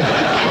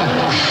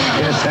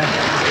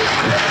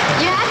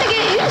 You have to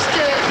get used to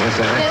it. Yes,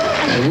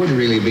 that would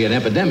really be an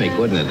epidemic,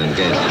 wouldn't it, in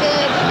case?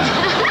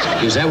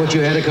 Is that what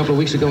you had a couple of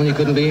weeks ago when you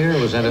couldn't be here?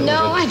 Was that a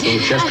I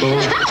didn't. Chest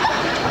cold?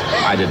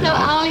 I didn't know.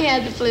 I only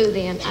had the flu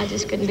then. I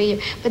just couldn't be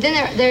here. But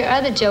then there are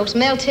other jokes.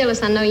 Mel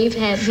Tillis, I know you've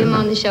had him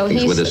on the show.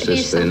 He's with us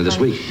this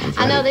week.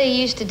 I know they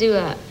used to do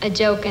a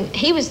joke, and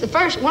he was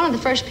one of the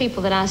first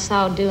people that I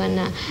saw doing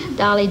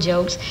Dolly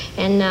jokes.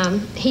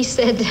 And he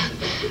said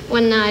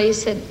one night, he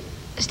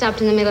stopped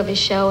in the middle of his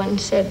show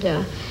and said,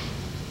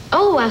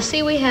 oh, I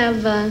see we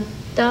have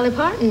Dolly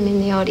Parton in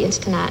the audience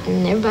tonight.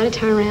 And everybody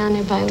turned around,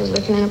 everybody was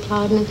looking and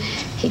applauding, and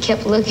he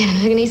kept looking and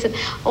looking. He said,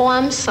 oh,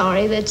 I'm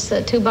sorry, that's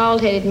two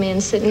bald-headed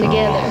men sitting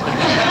together. But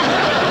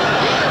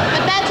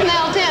that's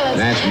Mel Tillis.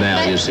 That's Mel,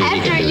 but you see.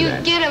 After you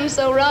get them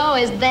so raw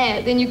as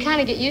that, then you kind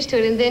of get used to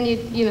it, and then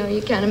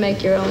you kind of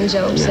make your own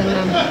jokes. Yeah.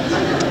 And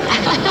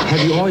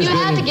have you always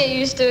have to get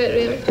used to it,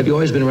 really. Have you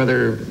always been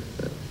rather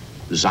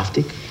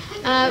zoftic?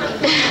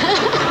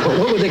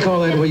 What would they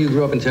call that where you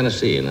grew up in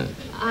Tennessee?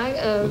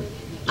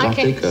 I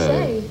can't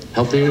say.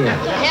 Healthy?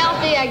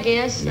 Healthy, I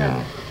guess.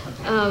 Yeah.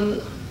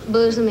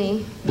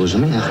 Bosomy.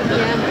 Bosomy?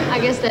 Yeah, I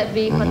guess that'd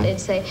be what they'd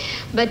say.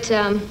 But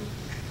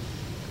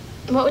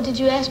what did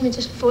you ask me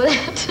just before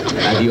that?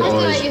 Have you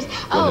always?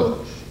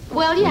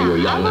 Well, yeah. When you were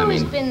young, I've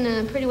always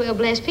been pretty well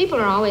blessed. People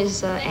are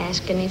always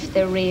asking if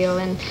they're real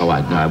and. Oh,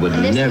 I would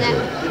never.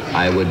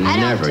 I would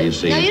never. You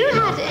see. No, you don't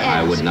have to ask.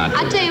 I would not.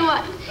 I tell you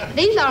what.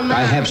 These are mine.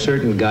 I have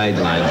certain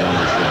guidelines on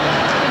the show.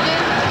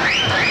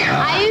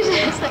 I usually.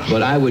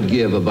 But I would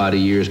give about a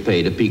year's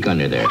pay to peek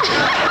under there.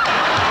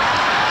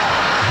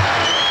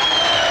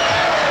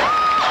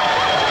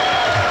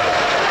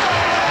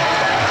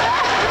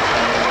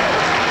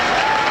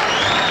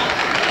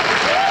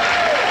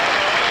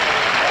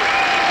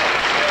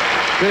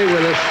 Stay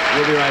with us.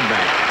 We'll be right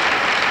back.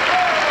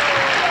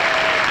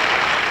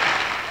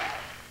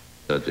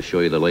 To show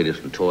you the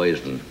latest in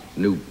toys and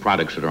new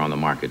products that are on the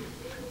market.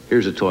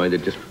 Here's a toy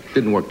that just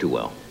didn't work too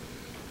well.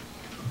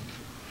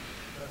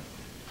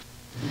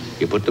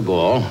 You put the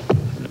ball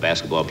in the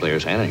basketball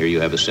player's hand, and here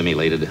you have a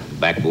simulated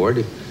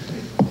backboard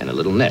and a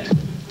little net.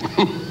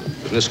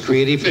 Isn't this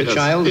creative for a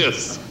child?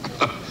 Yes.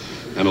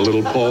 And a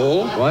little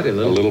pole. What? A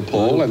little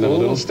pole and then a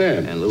little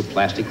stand. And a little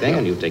plastic thing,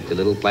 and you take the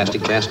little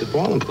plastic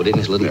basketball and put it in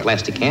his little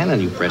plastic hand,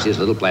 and you press his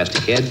little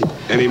plastic head.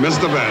 And he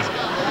missed the basket.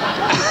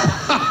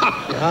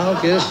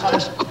 Well,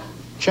 just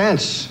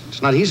chance.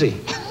 It's not easy.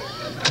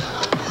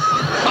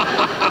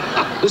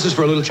 This is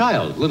for a little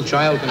child. Little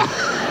child can...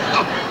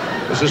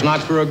 This is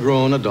not for a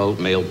grown adult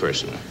male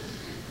person.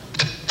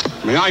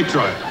 May I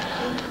try it?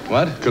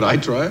 What? Could I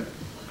try it?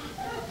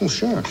 Oh,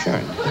 sure.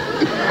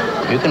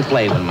 You can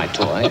play with my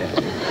toy.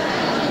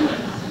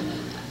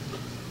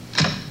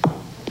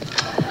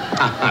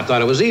 I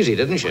thought it was easy,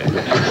 didn't you?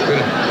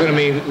 Gonna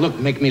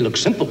make me look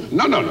simple.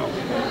 No.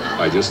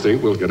 I just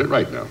think we'll get it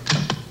right now.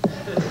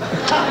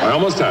 I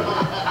almost have it.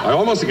 I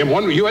almost again.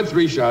 One. You had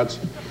 3 shots.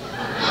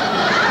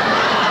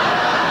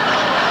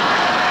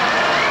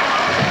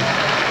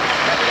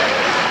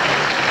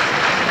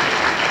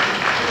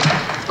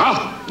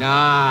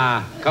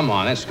 Nah, come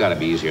on. That's got to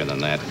be easier than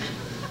that.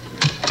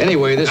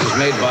 Anyway, this is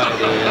made by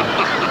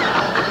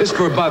this is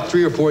for about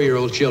 3 or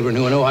 4-year-old children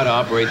who know how to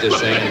operate this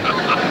thing.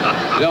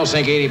 They'll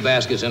sink 80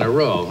 baskets in a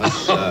row.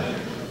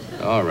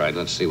 All right,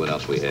 let's see what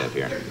else we have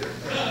here.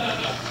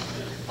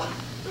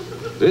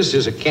 This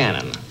is a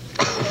cannon.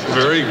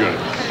 Very good.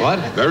 What?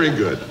 Very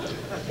good.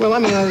 Well, I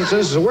mean, this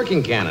is a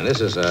working cannon.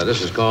 This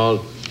is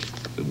called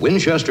the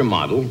Winchester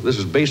model. This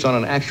is based on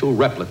an actual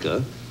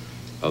replica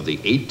of the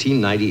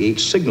 1898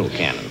 signal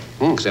cannon.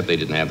 Except they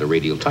didn't have the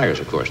radial tires,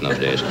 of course, in those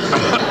days.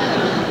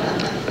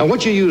 Now,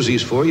 what you use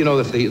these for, you know,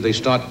 if they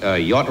start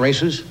yacht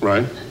races.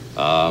 Right.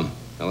 Now,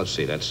 let's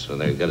see, it's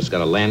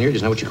got a lanyard.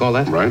 Isn't that what you call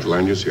that? Right,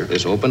 lanyard's here.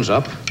 This opens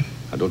up.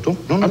 Don't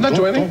I'm not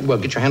doing anything. Well,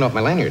 get your hand off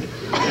my lanyard.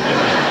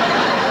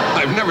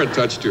 I've never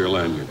touched your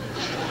lanyard.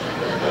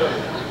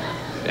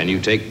 And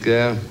you take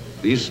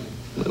these,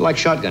 like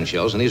shotgun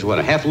shells, and these are what,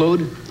 a half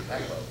load?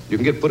 You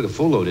can put a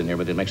full load in there,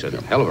 but it makes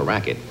a hell of a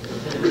racket.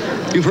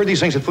 You've heard these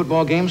things at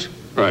football games?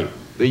 Right.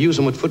 They use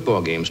them with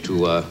football games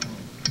to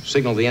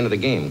signal the end of the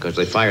game because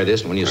they fire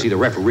this, and when you see the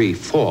referee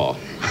fall,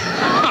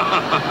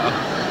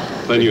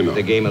 then you know.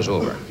 The game is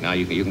over. Now,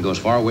 you can go as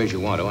far away as you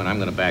want to, and I'm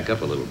going to back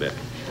up a little bit.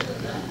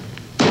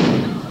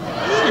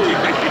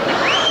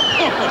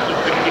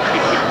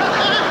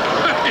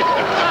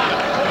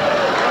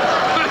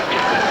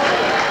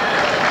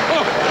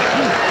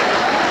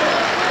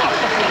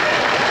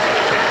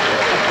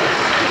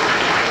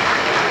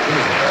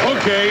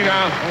 Okay,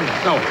 now,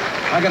 no.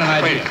 I got an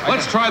idea. Wait,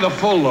 let's try the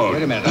full load.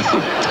 Wait a minute.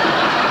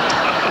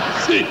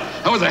 See,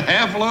 that was a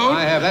half load?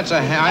 I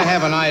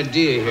have an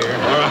idea here.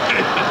 All right.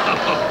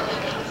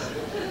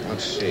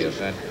 Let's see if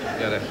that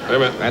got it. Wait a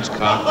minute. That's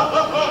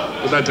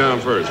cocked. Put that down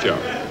first, Joe.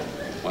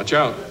 Watch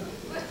out.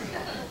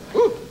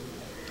 Woo.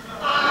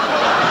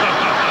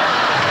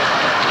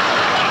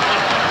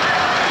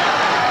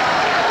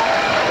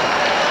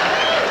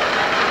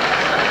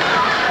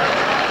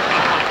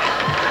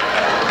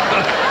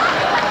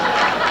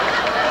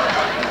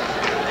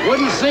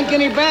 Wouldn't sink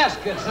any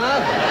baskets, huh?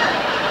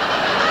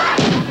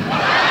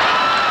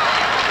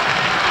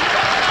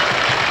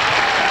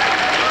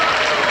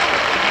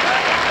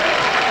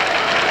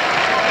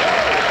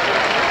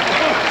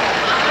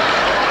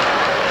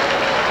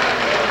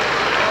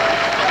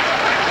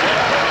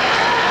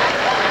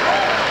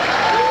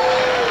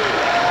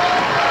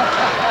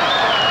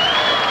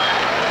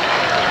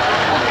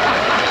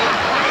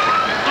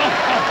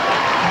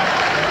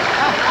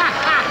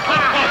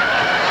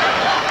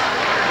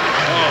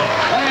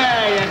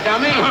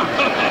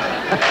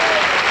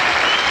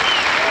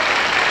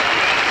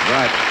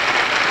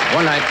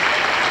 One night.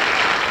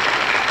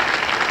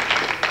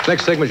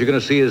 Next segment you're going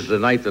to see is the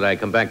night that I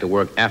come back to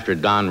work after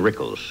Don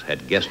Rickles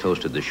had guest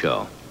hosted the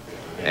show.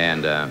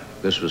 And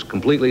this was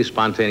completely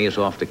spontaneous,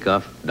 off the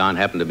cuff. Don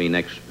happened to be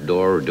next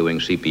door doing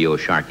CPO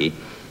Sharkey,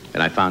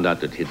 and I found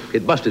out that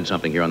he'd busted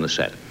something here on the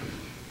set.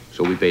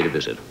 So we paid a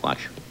visit.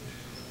 Watch.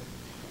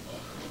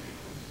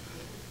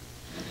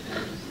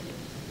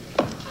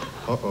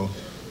 Uh-oh.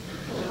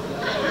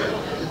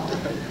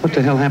 What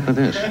the hell happened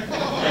to this?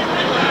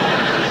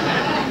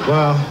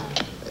 Well,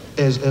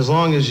 as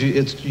long as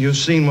you've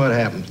seen what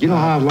happened. You know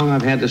how long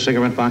I've had this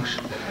cigarette box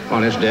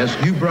on this desk?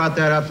 You brought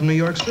that out from New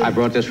York City? I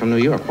brought this from New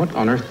York. What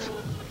on earth?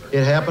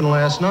 It happened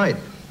last night.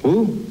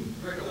 Who?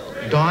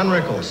 Don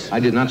Rickles. I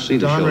did not see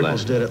the show last night. Don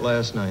Rickles did it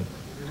last night.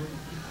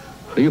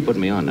 Are you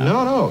putting me on now?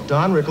 No.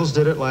 Don Rickles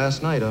did it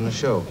last night on the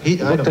show.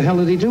 What the hell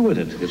did he do with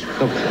it?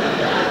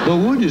 The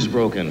wood is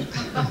broken.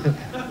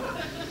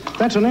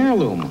 That's an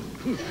heirloom.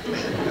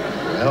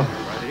 Well...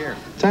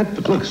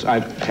 Look,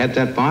 I've had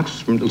that box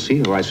from,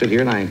 see, where I sit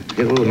here and I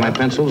hit it with my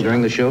pencils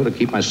during the show to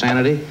keep my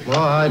sanity. Well,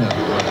 I know.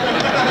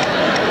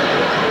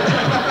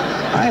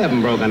 I haven't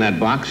broken that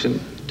box.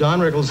 And Don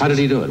Rickles... How did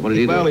he do it? What did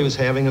he do? Well, he was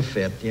having a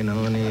fit, you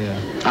know, and he...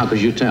 How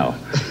could you tell?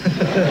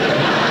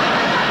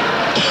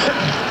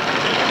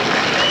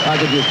 How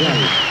could you tell?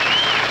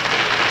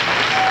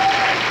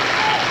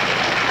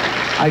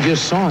 I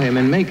just saw him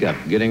in makeup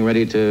getting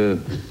ready to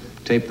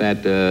tape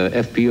that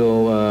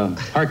FPO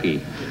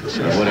Harkey.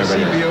 Whatever.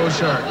 CPO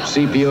Shark.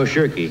 CPO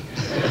Shirky.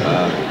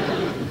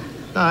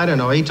 I don't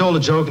know. He told a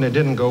joke and it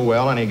didn't go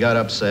well, and he got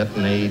upset,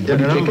 and he did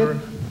a number.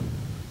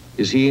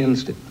 Is he in?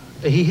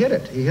 He hit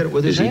it. He hit it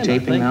with his hand. Is he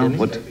taping now?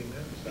 What?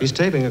 He's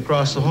taping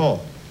across the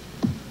hall.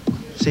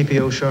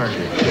 CPO Sharky.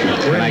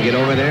 Can I get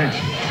over there?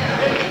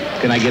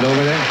 Can I get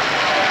over there?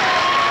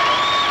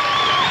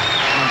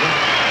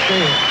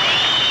 Stay here.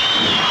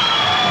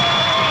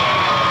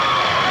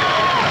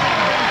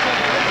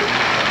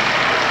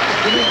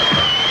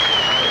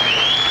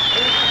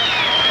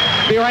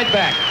 Be right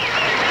back.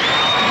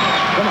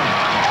 Come on.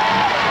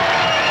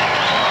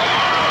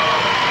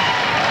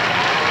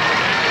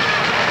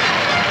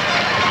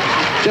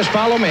 Just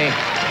follow me.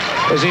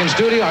 Is he in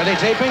studio? Are they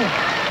taping?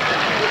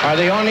 Are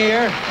they on the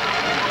air?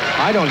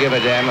 I don't give a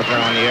damn if they're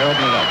on the air.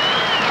 Open it up.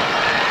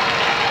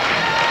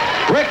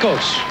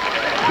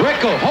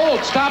 Rickles,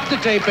 hold. Stop the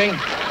taping.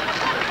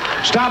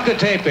 Stop the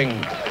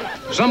taping.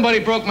 Somebody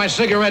broke my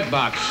cigarette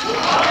box.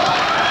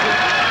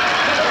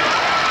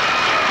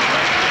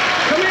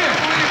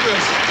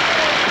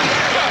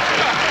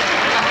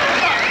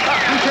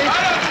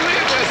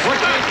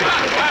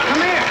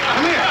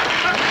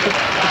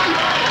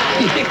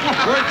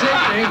 We're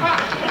taping.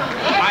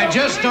 I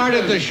just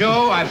started the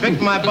show. I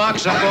picked my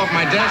box up off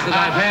my desk that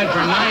I've had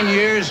for 9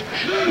 years.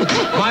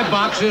 My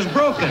box is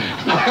broken.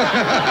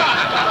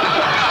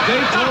 They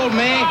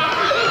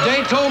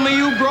told me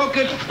you broke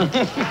it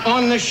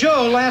on the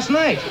show last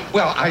night.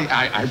 Well,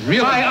 I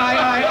really...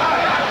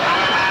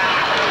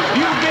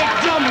 You big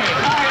dummy.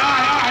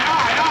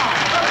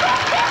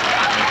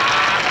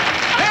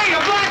 Hey,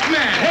 a black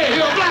man. Hey,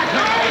 you're a black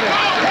man.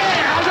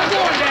 Hey, how's it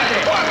going,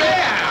 Daddy?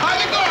 Yeah, how's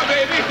it going,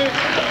 baby?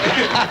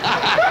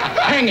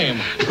 Hang him.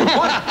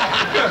 What?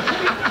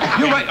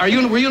 You're right.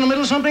 Were you in the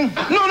middle of something?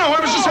 No, I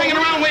was just hanging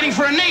around waiting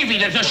for a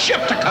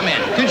ship to come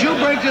in. Did you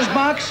break this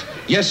box?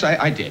 Yes,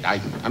 I did.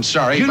 I'm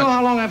sorry. You know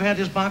how long I've had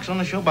this box on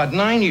the show? About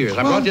 9 years.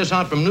 I brought this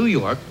out from New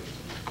York.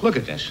 Look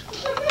at this.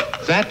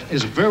 That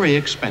is very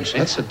expensive.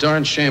 That's a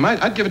darn shame.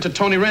 I'd give it to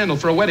Tony Randall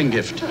for a wedding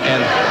gift.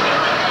 And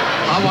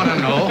I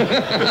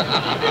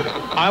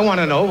want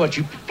to know what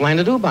you plan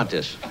to do about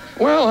this.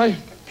 Well, I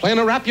plan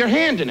to wrap your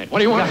hand in it. What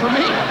do you want from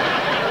me?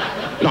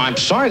 No, I'm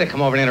sorry to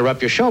come over and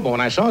interrupt your show, but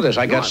when I saw this,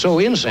 I got so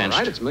incensed.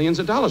 All right, it's millions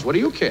of dollars. What do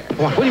you care?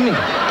 What do you mean?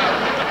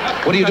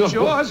 What are you doing?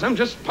 Yours. I'm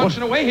just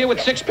punching away here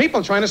with 6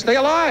 people trying to stay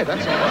alive.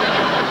 That's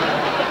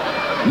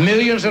all.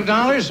 Millions of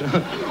dollars?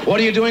 What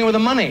are you doing with the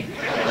money?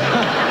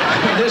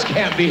 This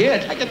can't be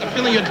it. I get the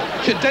feeling you're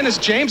Dennis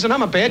James and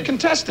I'm a bad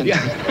contestant. Yeah.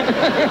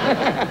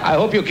 I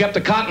hope you kept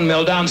the cotton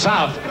mill down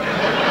south.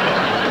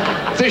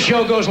 If this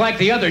show goes like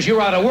the others, you're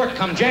out of work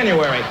come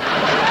January.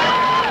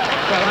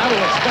 Well, I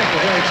will expect a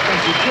very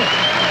expensive gift.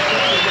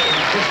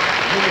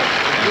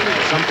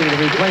 Something to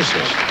replace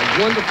this.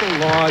 A wonderful,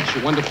 large,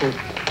 wonderful,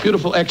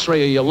 beautiful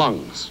X-ray of your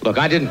lungs. Look,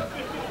 I didn't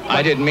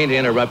mean to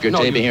interrupt your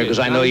taping here because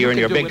I know you're in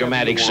your big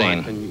dramatic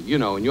scene. And, you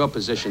know, in your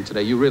position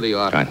today, you really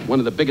are one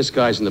of the biggest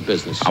guys in the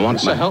business.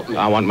 Help me.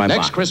 I want my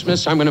Next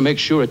Christmas, I'm going to make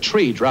sure a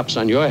tree drops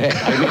on your head.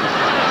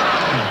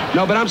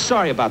 No, but I'm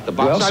sorry about the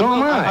box. Well, so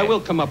am I. I will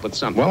come up with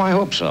something. Well, I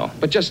hope so.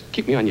 But just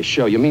keep me on your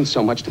show. You mean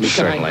so much to me.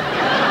 Certainly.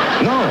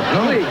 No.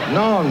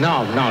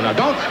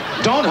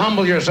 Don't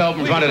humble yourself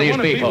in front of these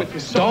people.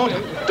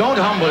 Don't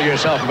humble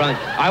yourself in front of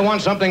them. I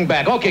want something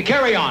back. Okay,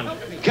 carry on.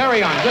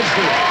 Carry on. Good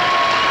for you.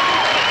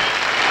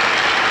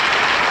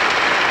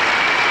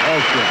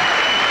 Okay.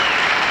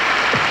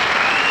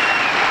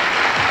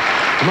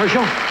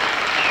 Commercial?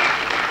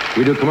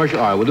 We do a commercial?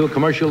 All right, we'll do a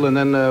commercial, and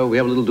then we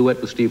have a little duet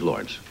with Steve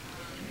Lawrence.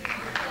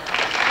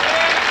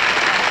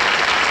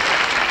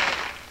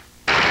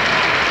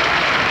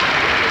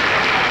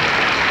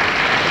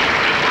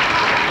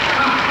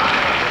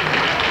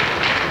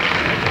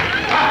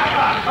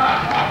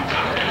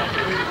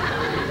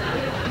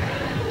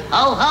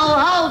 Ho, ho,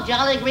 ho,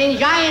 Jolly Green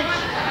Giants.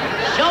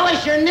 Show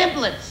us your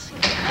niblets.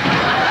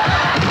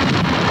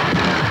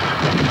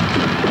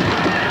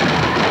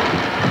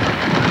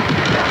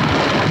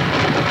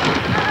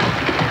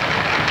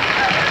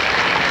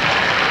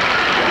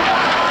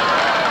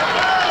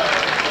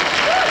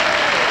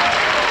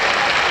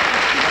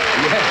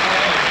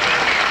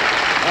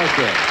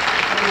 Okay.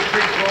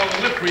 For all the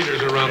lip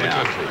readers around the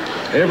country.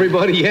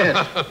 Everybody,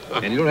 yes.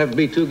 And you don't have to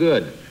be too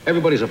good.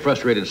 Everybody's a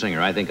frustrated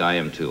singer. I think I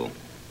am, too.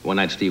 One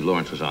night, Steve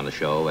Lawrence was on the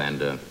show, and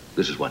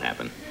this is what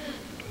happened.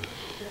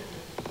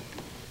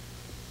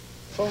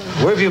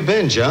 Where have you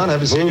been, John? I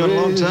haven't seen you in a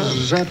long time.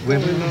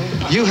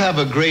 You have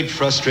a great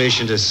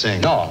frustration to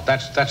sing. No,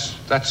 that's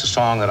a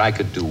song that I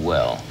could do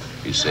well,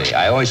 you see.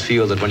 I always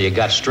feel that when you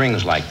got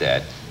strings like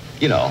that,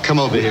 you know. Come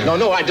over here.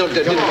 No, I don't.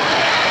 Come on.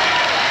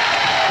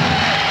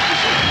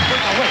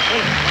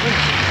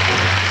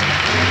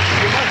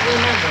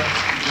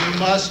 You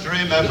must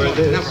remember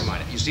this. Never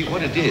mind. You see,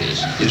 what it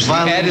is the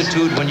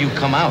attitude when you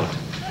come out.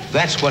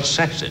 That's what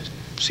sets it.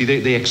 See,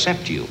 they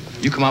accept you.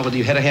 You come out with,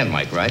 you had a hand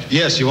mic, right?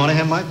 Yes, you want a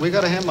hand mic? We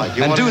got a hand mic.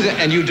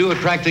 And you do it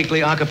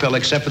practically a cappella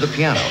except for the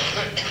piano.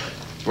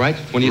 Right?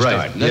 When you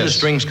start. Then the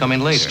strings come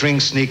in later.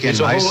 Strings sneak in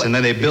nice, and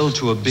then they build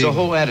to a big... It's a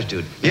whole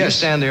attitude. Yes. You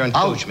stand there and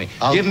coach me.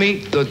 Give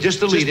me just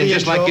the lead in,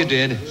 just like you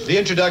did. The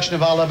introduction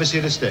of Our Love Is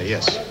Here to Stay,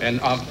 yes.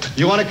 And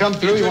you want to come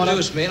through? You want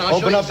to me and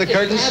open up the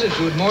curtains?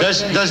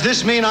 Does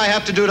this mean I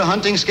have to do the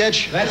hunting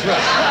sketch? That's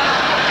right.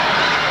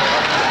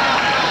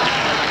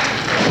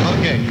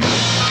 Okay.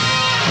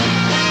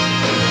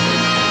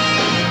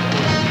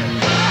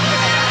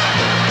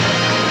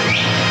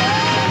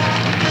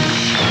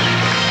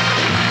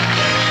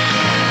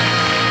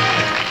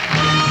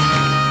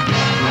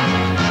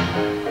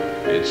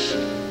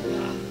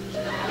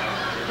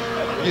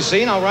 You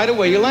see, now right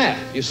away you laugh,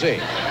 you see.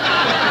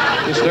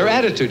 It's their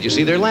attitude, you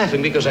see. They're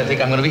laughing because I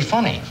think I'm going to be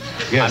funny.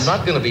 Yes. I'm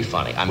not going to be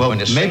funny. I'm going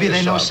to sing maybe the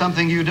they song. know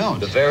something you don't.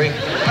 The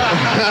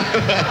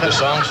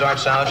song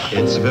starts out.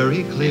 It's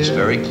very clear. It's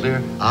very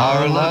clear.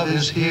 Our love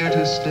is here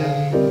to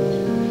stay.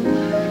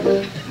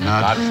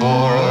 Not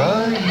for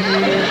a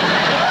year.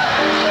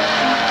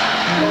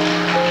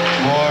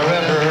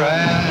 Forever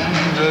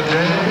and a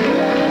day.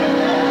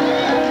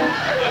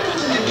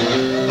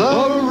 The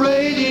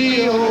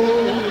radio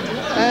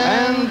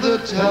and the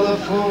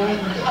telephone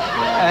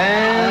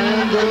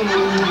and the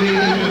movie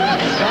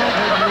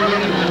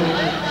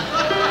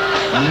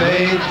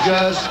may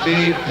just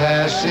be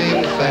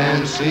passing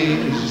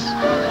fancies,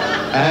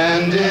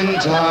 and in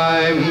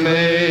time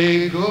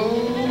may go.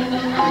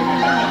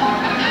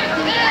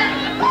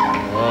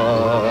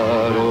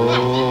 But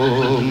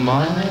oh,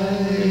 my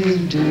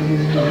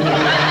dear,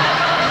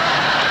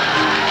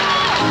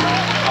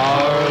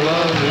 our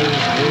love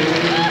is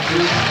here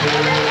to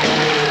stay.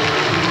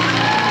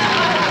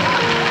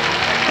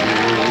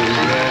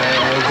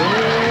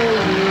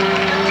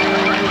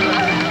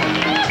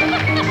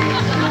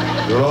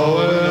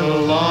 Growing a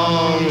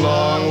long,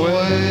 long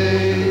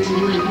way.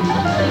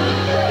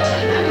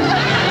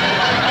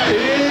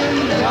 In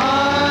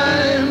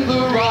time,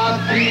 the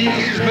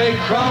Rockies may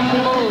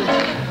crumble,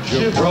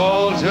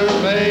 Gibraltar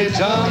may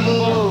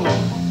tumble.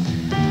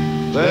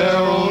 They're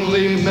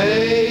only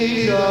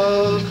made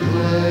of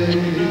clay.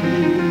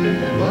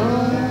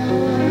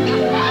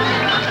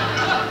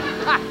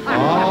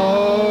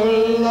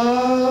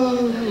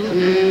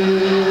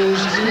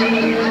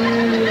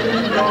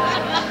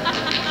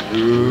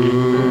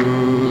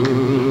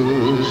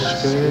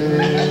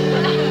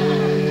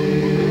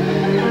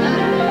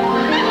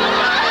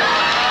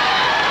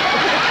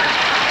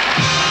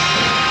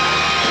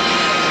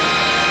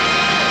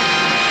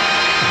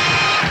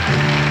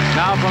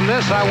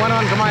 this, I went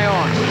on to my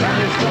own.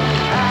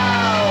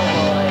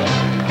 Cowboy,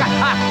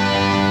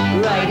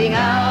 riding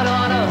out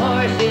on a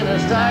horse in a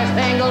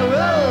star-spangled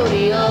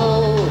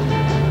rodeo.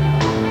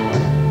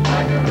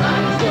 Like a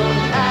rhinestone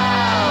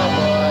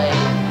cowboy,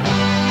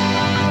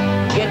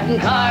 getting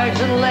cards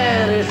and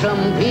letters from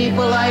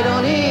people I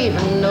don't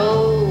even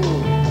know.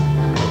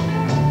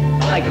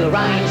 Like a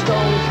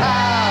rhinestone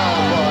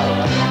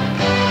cowboy,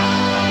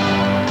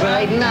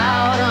 riding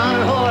out on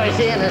a horse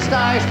in a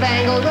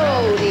star-spangled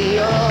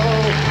rodeo.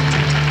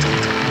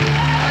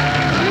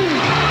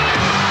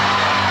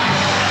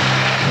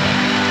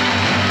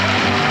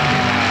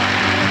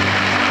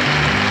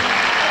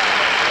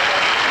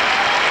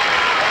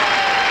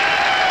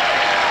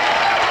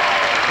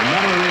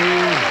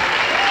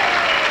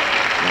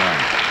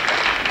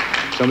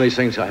 Some of these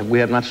things we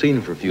have not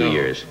seen for a few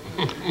years.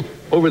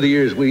 Over the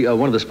years,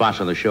 one of the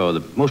spots on the show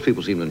that most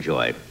people seem to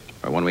enjoy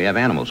are when we have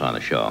animals on the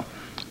show.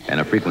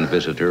 And a frequent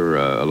visitor,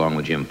 along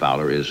with Jim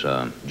Fowler, is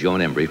Joan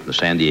Embry from the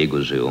San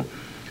Diego Zoo.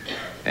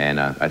 And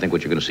I think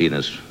what you're going to see in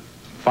this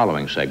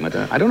following segment,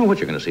 I don't know what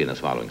you're going to see in this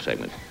following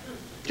segment.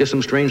 Just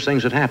some strange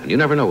things that happen. You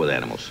never know with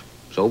animals.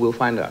 So we'll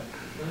find out.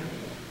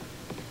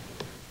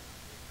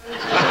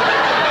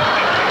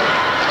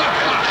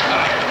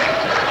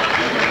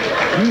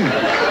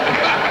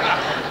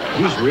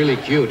 He's really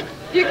cute.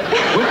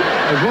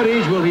 At what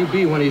age will he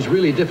be when he's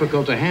really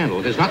difficult to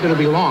handle? It's not going to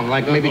be long,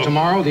 like maybe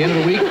tomorrow, the end of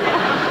the week.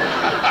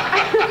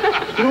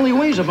 He only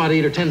weighs about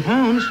 8 or 10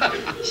 pounds.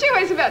 She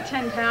weighs about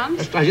 10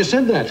 pounds. I just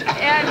said that.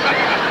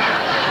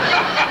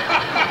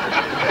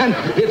 And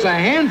it's a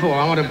handful.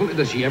 I want to believe.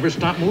 Does she ever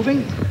stop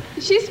moving?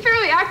 She's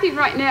fairly active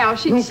right now.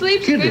 She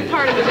sleeps a good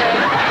part of the day.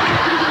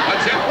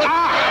 That's it.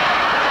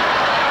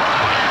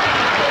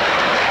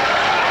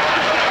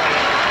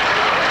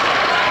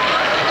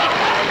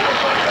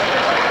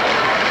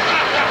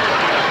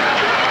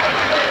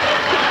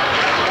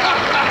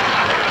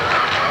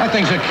 That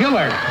thing's a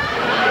killer.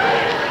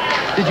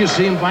 Did you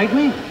see him bite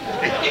me?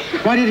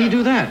 Why did he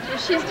do that?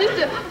 She's just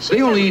a...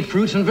 They only eat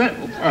fruits and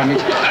vegetables. I mean...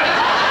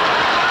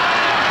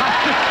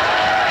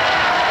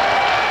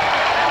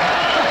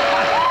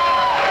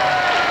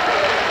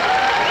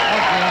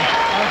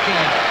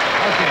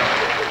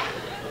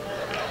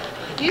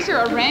 Okay. These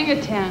are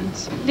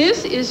orangutans.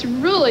 This is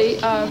really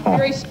a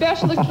very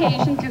special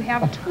occasion to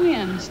have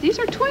twins. These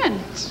are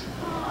twins.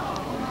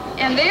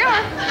 And they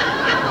are...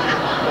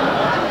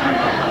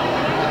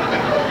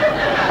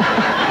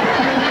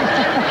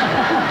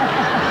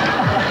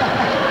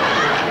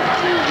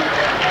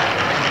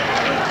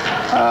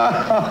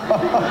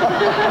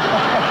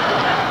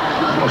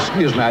 Oh,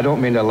 excuse me, I don't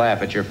mean to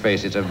laugh at your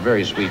face. It's a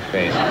very sweet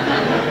face.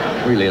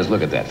 It really is.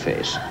 Look at that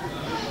face.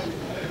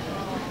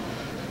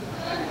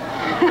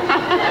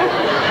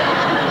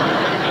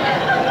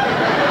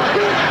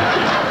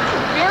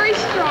 Very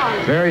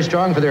strong. Very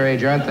strong for their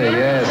age, aren't they?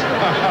 Yes.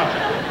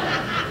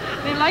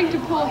 They like to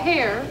pull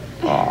hair.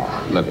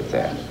 Oh, look at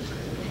that.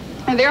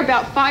 And they're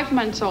about 5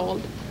 months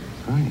old.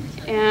 Right.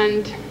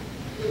 And...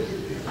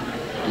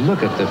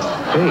 Look at the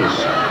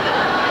face.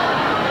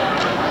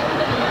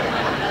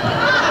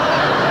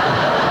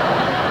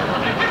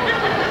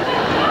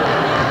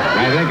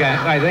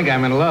 I think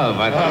I'm in love.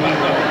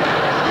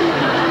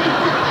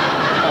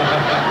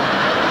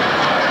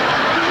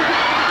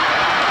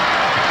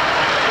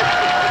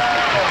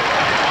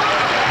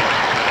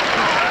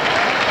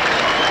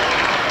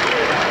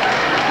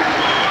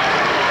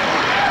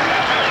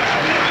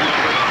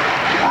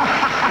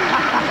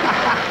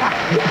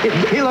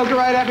 He looked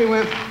right at me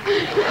with...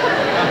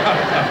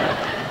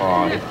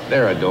 Oh,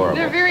 they're adorable.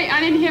 They're very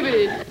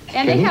uninhibited.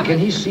 And Can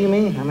he see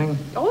me? I mean...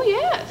 Oh,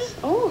 yes.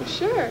 Oh,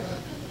 sure.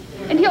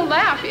 And he'll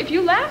laugh. If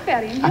you laugh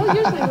at him, he'll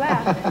usually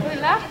laugh. Will he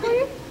laugh for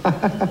you?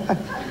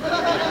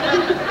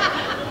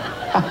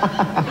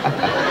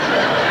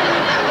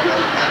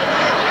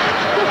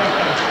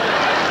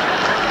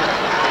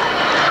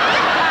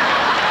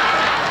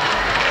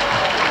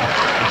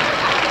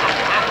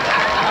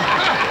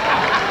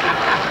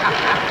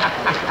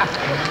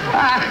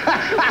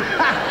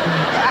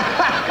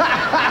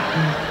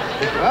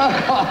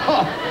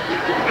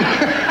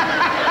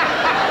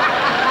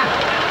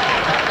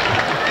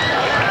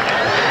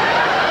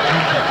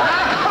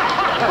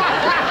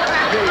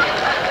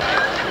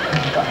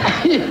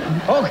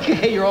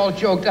 Okay, you're all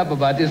choked up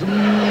about this.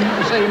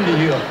 Same to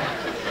you.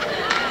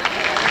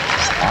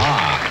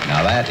 Ah,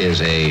 now that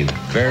is a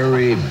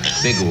very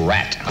big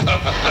rat.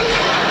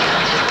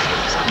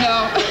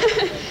 No.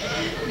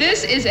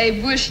 This is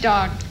a bush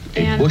dog.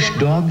 A bush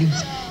dog?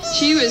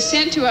 She was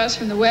sent to us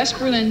from the West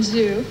Berlin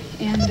Zoo,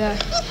 and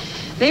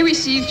they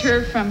received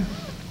her from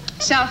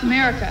South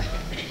America.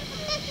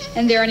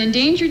 And they're an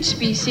endangered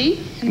species.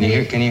 Can you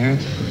hear?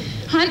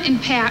 Hunt in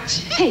packs.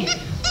 Hey,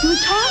 you would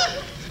talk?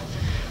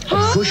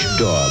 A bush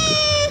dog.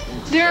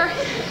 They're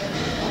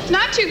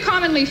not too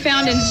commonly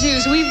found in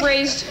zoos. We've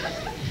raised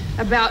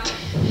about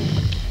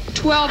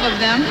 12 of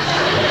them.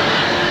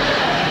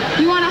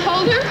 You want to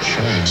hold her?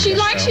 Sure. She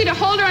likes you to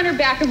hold her on her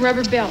back and rub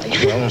her belly.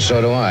 Well, so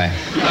do I.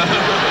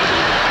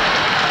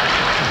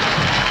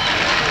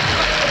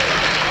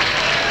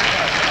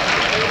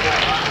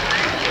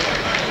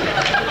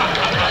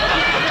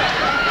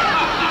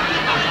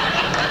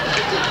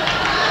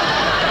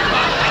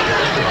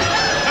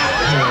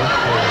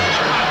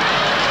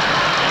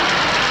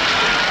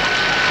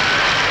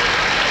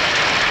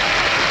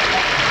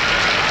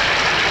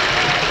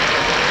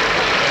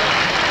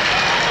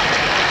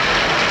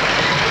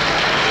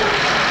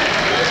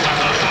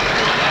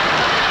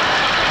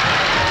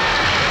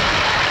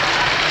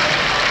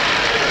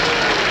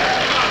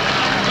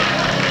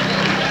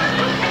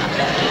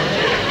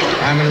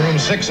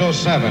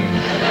 607.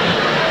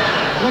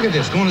 Look at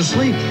this, going to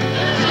sleep.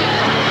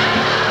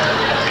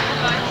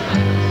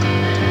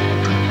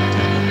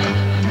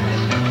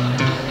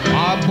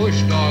 My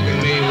bush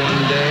dogging me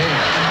one day,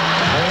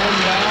 going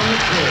down the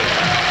trail.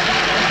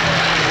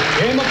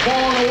 Came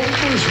upon an old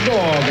bush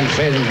dog and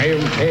said,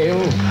 "Hail,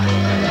 hail."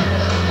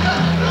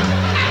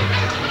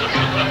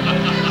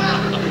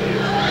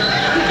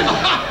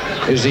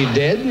 Is he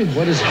dead?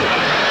 What is he?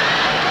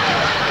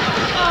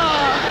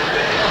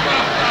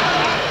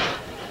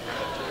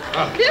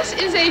 This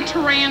is a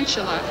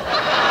tarantula.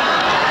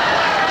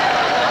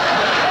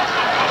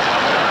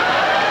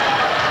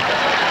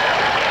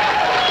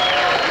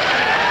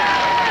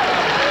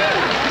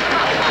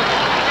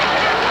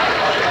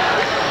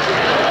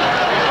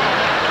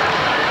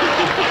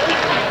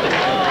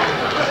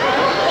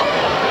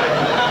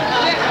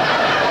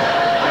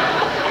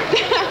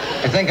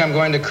 I think I'm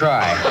going to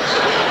cry.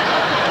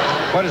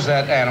 What is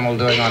that animal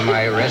doing on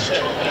my wrist?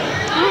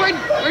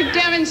 We're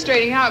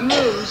demonstrating how it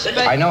moves,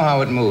 but... I know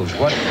how it moves.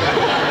 What?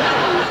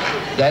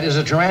 That is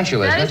a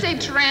tarantula, That isn't is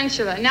it? a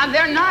tarantula. Now,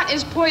 they're not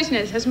as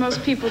poisonous as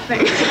most people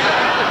think.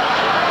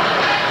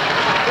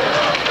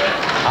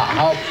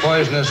 How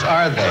poisonous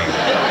are they?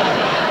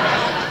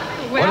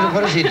 Well,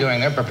 What is he doing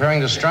there?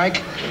 Preparing to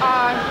strike?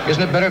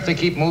 Isn't it better if they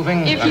keep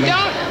moving? If you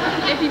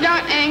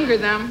don't anger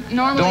them,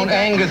 normally... Don't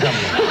anger them.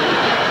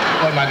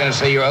 What, am I going to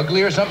say you're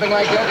ugly or something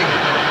like that?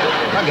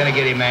 I'm not going to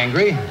get him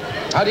angry.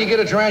 How do you get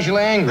a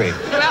tarantula angry?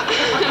 Well,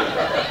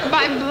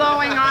 by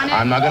blowing on it.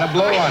 I'm not going to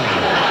blow on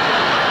him.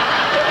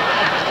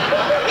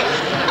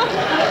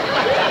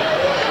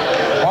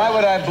 Why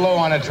would I blow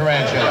on a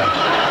tarantula?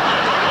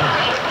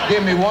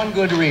 Give me one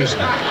good reason.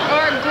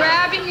 Or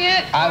grabbing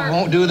it. I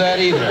won't do that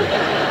either.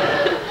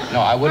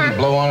 No, I wouldn't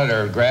blow on it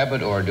or grab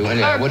it or do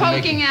anything. I Or wouldn't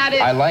poking at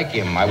it. I like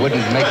him. I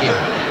wouldn't make him.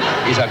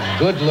 He's a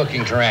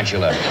good-looking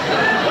tarantula.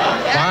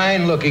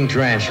 Fine-looking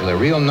tarantula.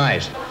 Real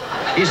nice.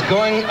 He's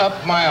going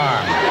up my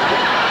arm. He's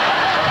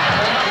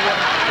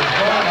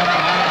going up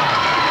my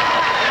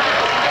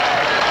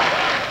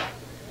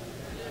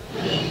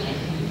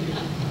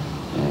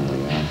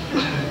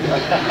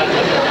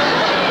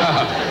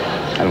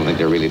I don't think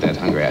they're really that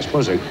hungry. I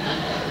suppose they're...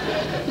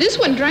 This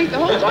one drank the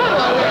whole bottle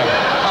already.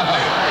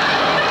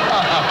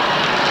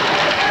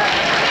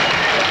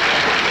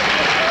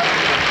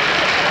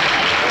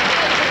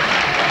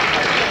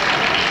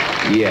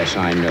 Yes,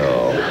 I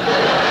know.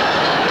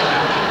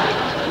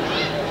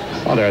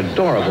 Oh, they're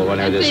adorable when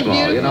they're this Aren't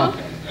they small, you know?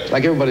 beautiful?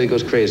 Like everybody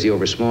goes crazy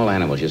over small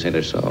animals. You say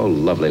they're so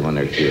lovely when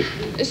they're cute.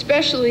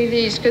 Especially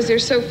these, because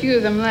there's so few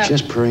of them left.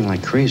 Just purring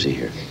like crazy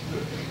here.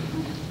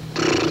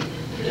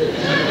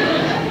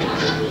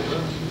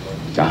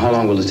 Now, how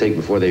long will it take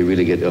before they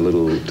really get a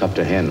little tough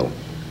to handle?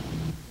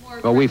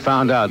 Well, we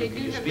found out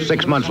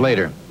 6 months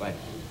later.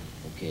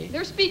 Okay.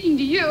 They're speaking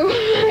to you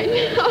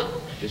right now.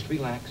 Just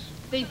relax.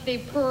 They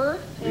purr.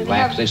 and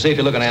Relax. They have- say if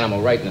you look an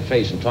animal right in the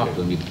face and talk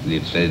to them,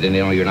 then they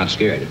know you're not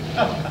scared.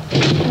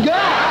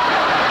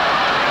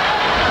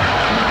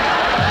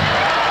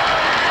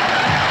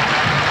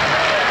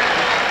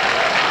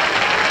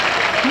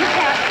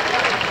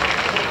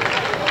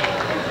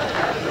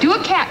 Do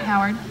a cat,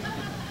 Howard.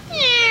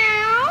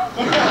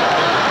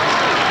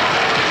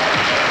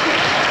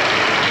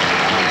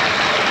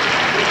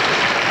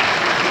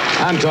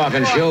 I'm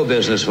talking show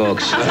business,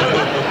 folks.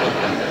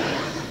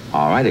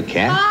 All right, a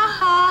cat?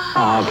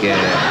 Okay.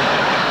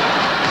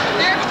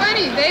 They're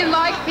funny.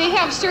 They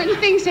have certain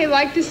things they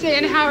like to say,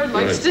 and Howard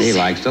likes to He say.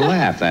 likes to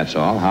laugh, that's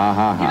all. Ha,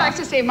 ha, He ha. likes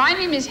to say, "My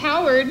name is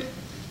Howard.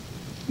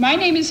 My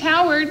name is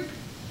Howard.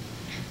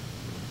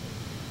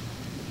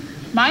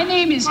 My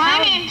name is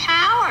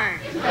Howard."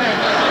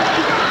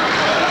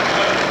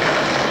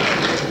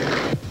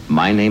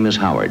 My name is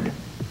Howard.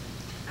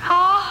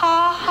 Ha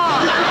ha ha.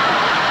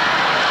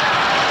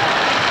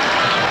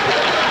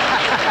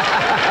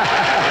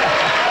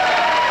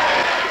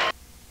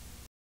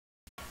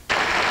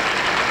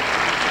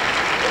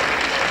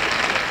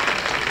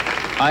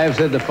 I have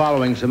said the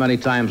following so many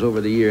times over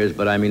the years,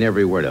 but I mean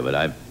every word of it.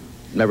 I've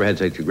never had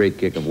such a great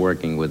kick of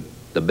working with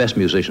the best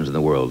musicians in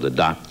the world that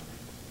Doc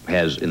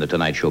has in the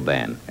Tonight Show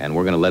band. And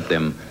we're going to let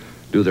them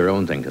do their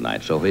own thing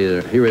tonight. So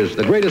here is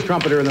the greatest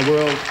trumpeter in the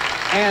world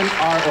and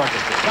our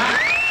orchestra.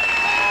 Doc.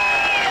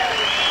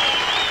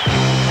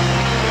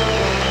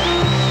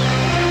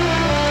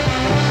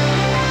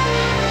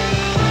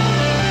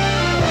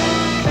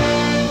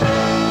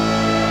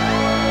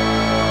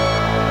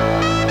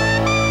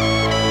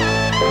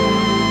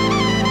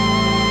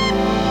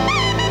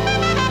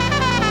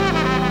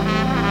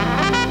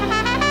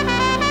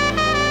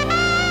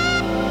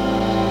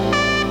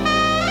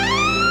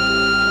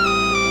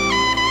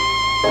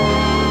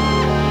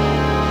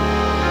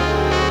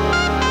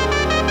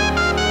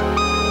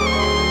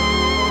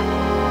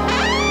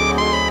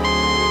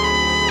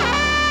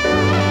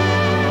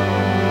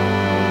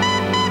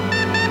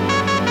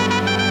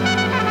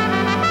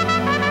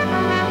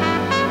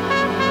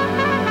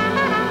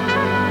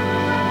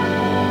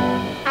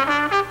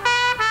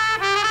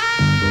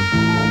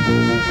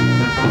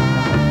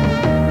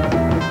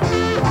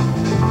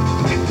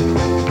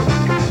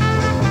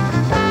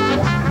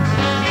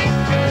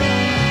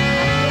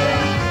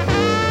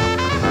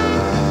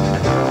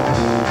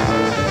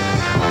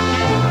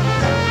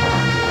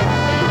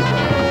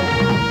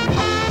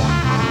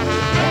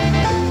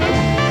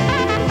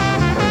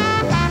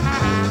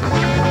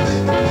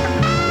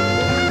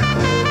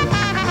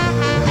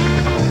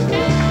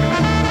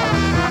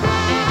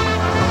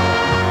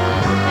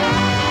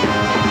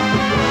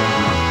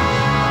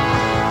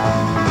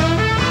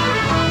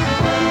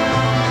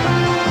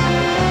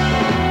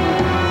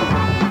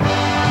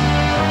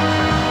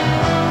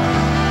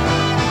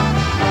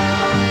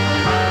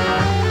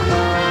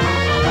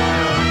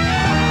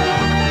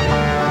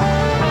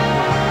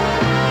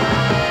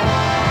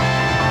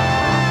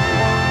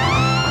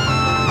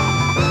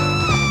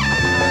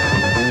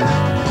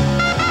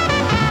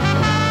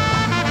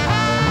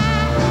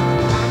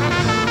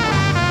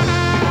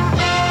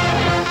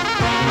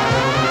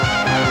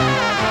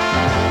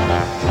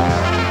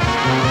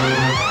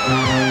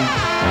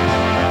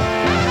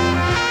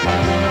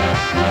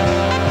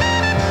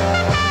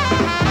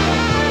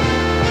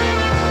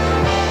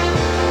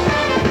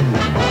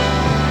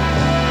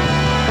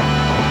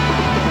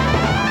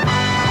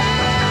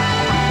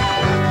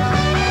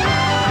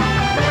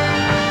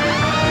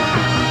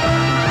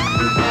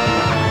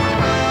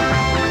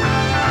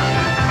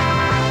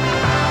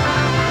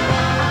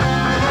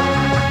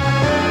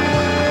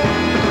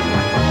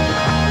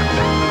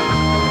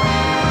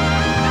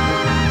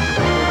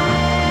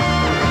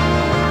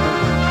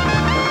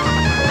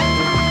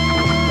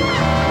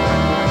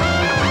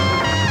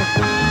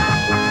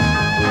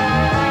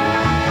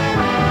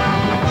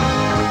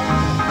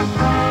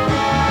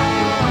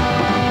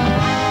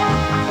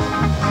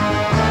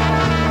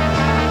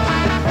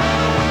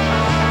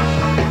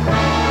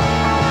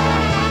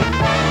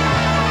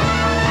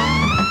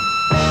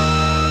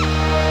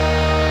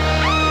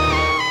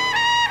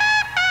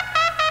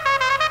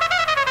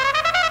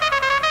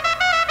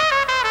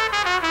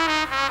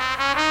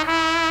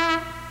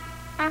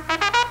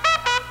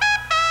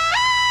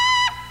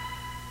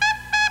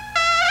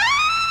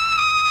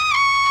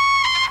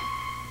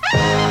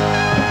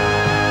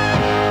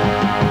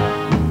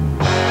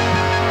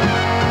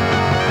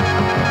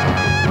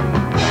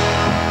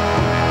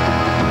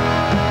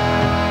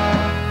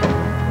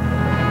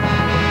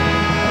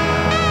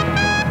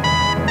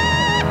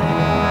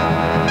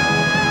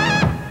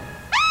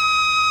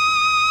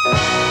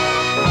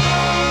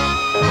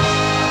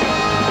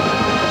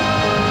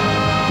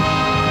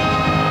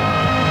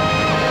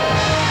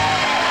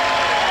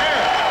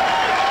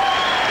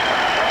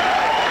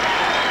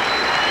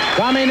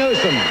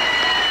 Wilson.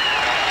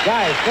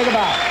 Guys, take a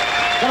bow.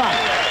 Come on.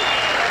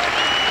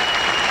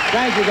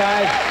 Thank you,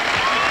 guys.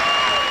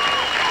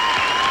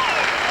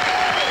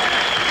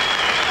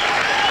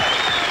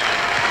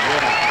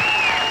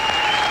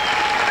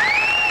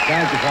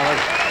 Thank you,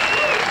 fellas.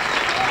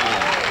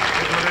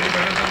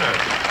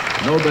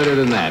 No better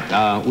than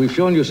that. We've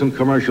shown you some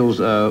commercials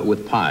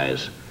with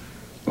pies.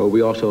 Well,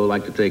 we also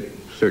like to take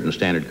certain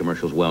standard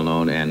commercials,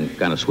 well-known, and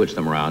kind of switch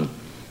them around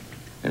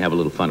and have a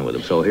little fun with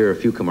them. So here are a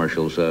few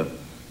commercials, a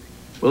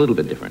little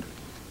bit different.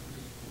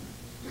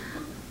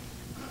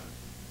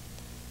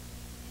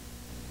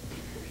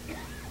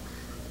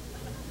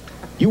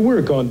 You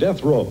work on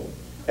death row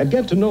and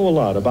get to know a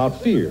lot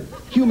about fear,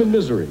 human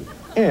misery,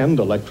 and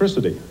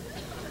electricity.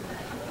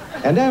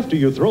 And after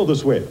you throw the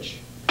switch,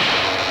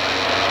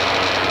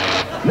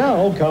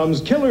 now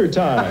comes killer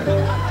time.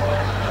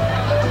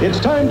 It's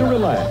time to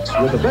relax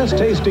with the best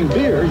tasting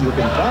beer you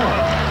can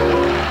find.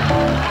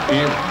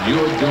 If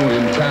you're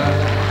doing time,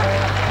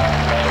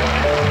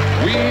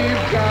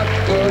 we've got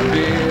the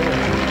beer,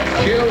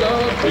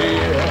 killer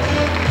beer.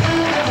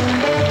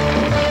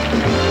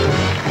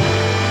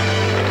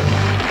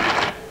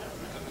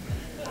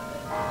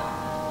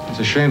 It's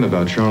a shame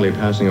about Charlie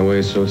passing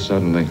away so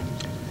suddenly.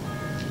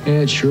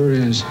 Yeah, it sure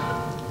is.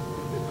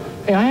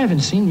 Hey, I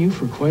haven't seen you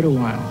for quite a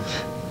while.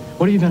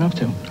 What have you been up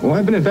to? Well,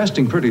 I've been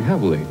investing pretty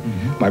heavily.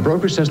 My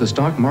broker says the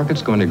stock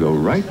market's going to go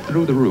right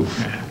through the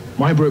roof.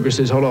 My broker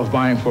says hold off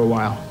buying for a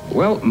while.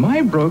 Well,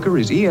 my broker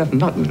is E.F.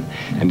 Nutton,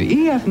 and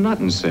E.F.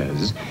 Nutton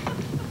says...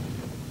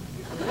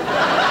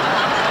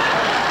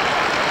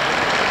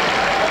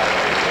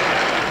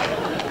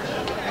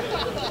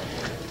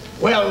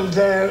 Well,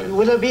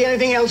 will there be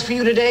anything else for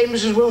you today,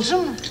 Mrs.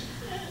 Wilson?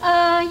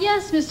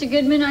 Yes, Mr.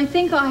 Goodman. I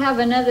think I'll have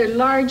another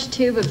large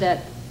tube of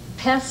that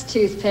Pest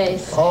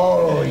toothpaste.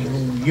 Oh,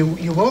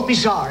 you won't be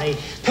sorry.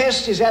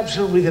 Pest is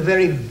absolutely the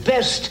very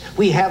best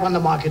we have on the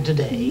market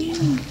today.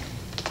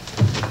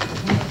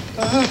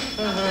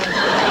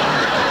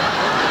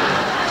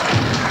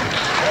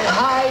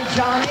 Hi,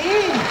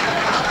 Johnny.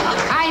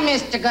 Hi,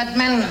 Mr.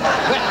 Goodman.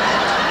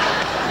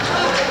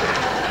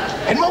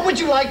 And what would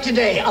you like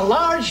today? A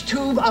large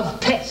tube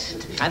of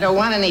Pest. I don't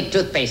want any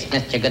toothpaste,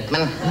 Mr.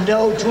 Goodman.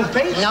 No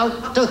toothpaste? No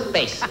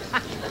toothpaste.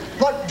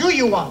 What do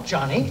you want,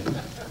 Johnny?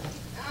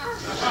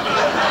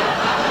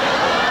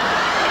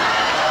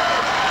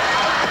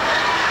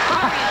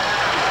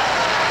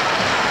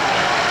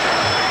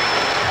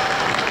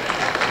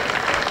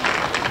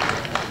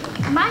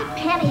 My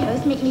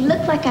pantyhose make me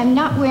look like I'm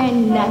not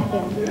wearing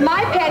nothing.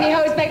 My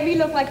pantyhose make me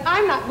look like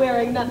I'm not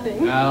wearing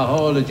nothing. Now,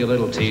 hold it, you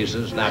little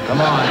teasers. Now, come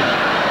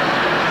on.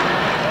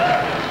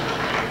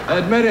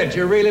 Admit it,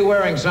 you're really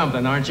wearing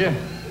something, aren't you?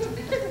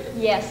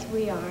 Yes,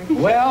 we are.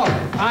 Well,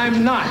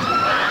 I'm not.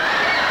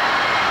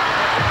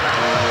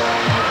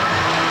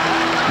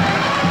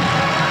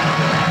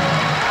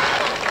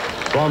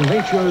 From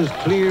nature's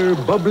clear,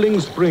 bubbling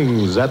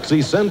springs at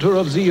the center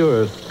of the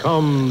earth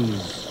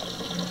comes...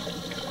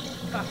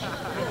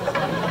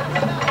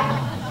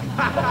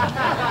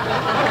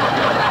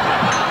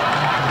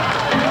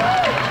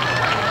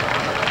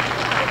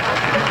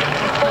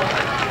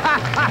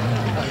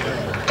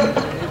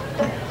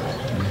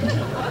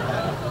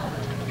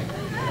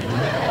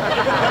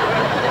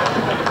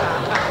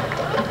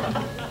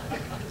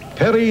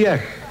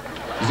 Perrier,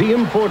 the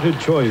imported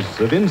choice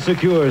of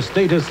insecure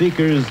status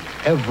seekers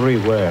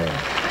everywhere.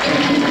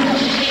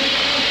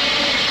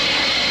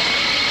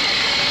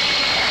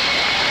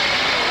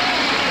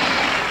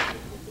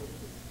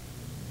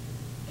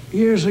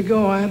 Years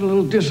ago, I had a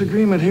little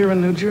disagreement here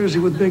in New Jersey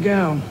with Big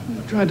Al.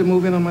 He tried to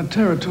move in on my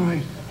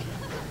territory.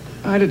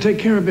 I had to take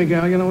care of Big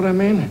Al, you know what I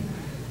mean?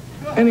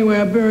 Anyway,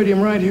 I buried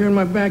him right here in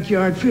my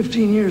backyard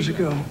 15 years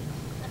ago.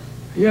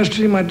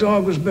 Yesterday, my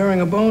dog was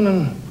bearing a bone,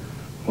 and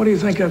what do you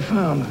think I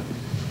found?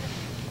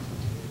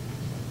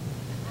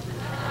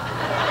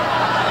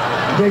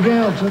 Big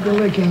Al took a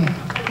licking,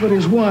 but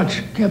his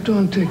watch kept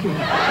on ticking.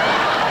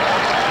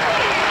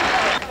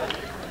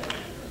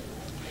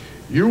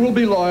 You will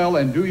be loyal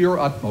and do your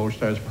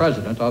utmost as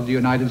President of the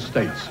United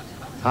States.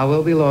 I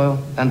will be loyal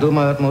and do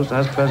my utmost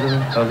as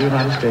President of the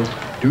United States.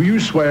 Do you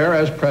swear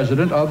as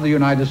President of the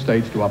United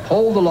States to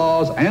uphold the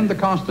laws and the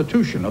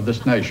Constitution of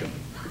this nation?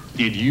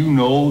 Did you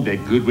know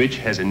that Goodrich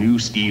has a new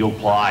steel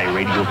ply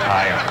radial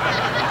tire?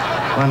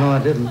 Well, no,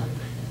 I didn't.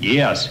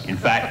 Yes. In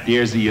fact,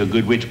 there's the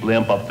Goodrich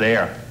blimp up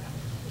there.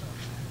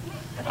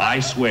 I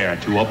swear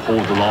to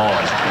uphold the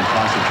laws and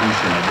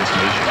Constitution of this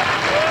nation.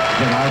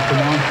 Then I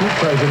pronounce you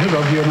President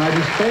of the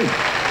United States.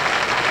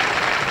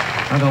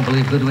 I don't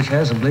believe Goodrich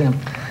has a blimp.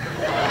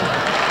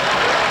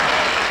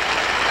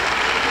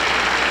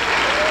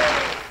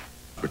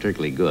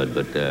 Particularly good,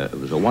 but it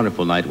was a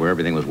wonderful night where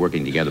everything was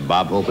working together.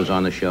 Bob Hope was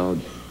on the show,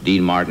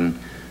 Dean Martin.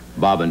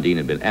 Bob and Dean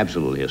had been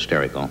absolutely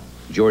hysterical.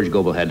 George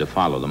Goebel had to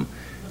follow them.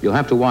 You'll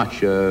have to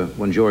watch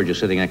when George is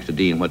sitting next to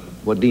Dean,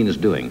 what Dean is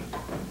doing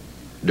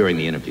during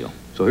the interview.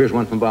 So here's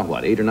one from about,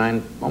 what, 8 or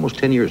 9, almost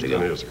 10 years ago.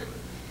 10 years ago.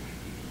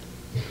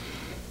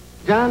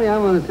 Johnny, I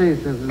want to tell you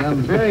something.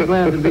 I'm very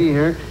glad to be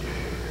here.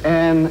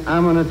 And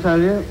I'm going to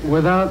tell you,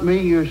 without me,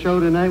 your show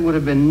tonight would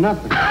have been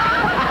nothing.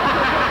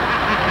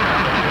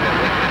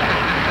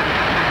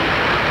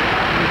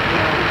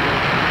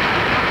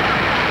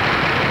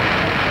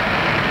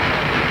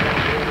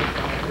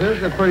 This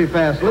is a pretty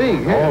fast league.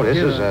 Here, Oh, this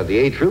is, the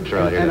A troops are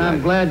out here And tonight.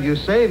 I'm glad you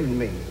saved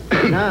me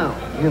now,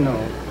 you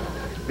know,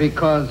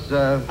 because,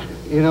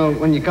 you know,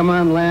 when you come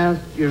on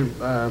last, you're,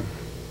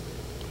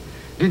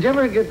 did you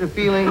ever get the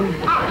feeling,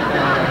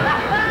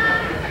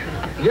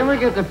 did you ever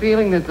get the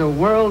feeling that the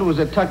world was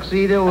a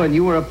tuxedo and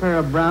you were a pair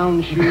of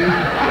brown shoes?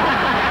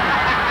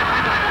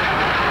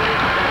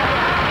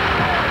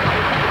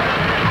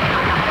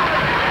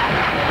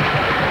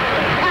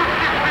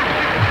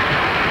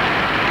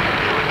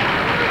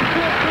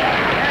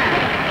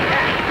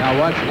 Now,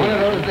 watch one of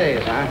those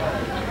days, huh?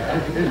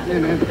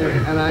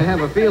 And I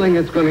have a feeling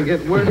it's going to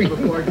get worse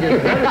before it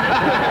gets better.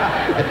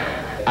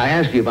 I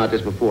asked you about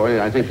this before.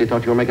 I think they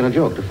thought you were making a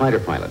joke, the fighter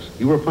pilots.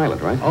 You were a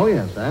pilot, right? Oh,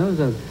 yes. I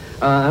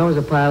was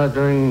a pilot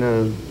during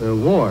the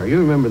war. You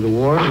remember the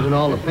war? It was in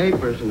all the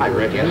papers. And I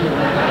read, yes.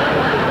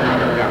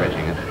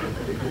 Encouraging it.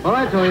 Well,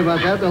 I told you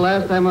about that the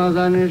last time I was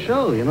on your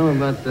show, you know,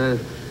 but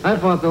I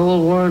fought the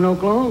whole war in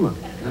Oklahoma.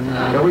 And, Is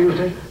that what you were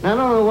saying? I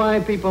don't know why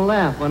people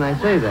laugh when I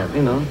say that,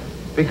 you know,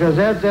 because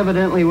that's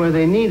evidently where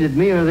they needed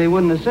me or they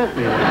wouldn't have sent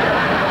me there.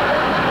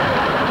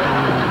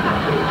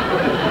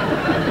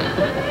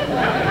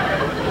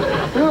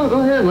 No, go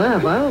ahead and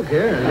laugh. I don't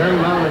care. It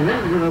doesn't bother me,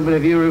 you know, but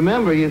if you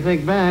remember, you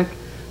think back.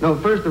 No,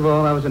 first of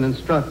all, I was an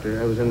instructor.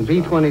 I was in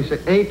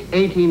B-26,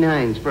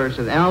 89s first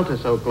at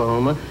Altus,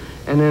 Oklahoma,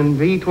 and then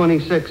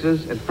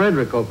B-26s at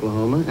Frederick,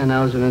 Oklahoma, and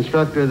I was an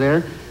instructor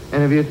there.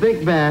 And if you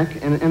think back,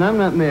 and I'm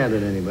not mad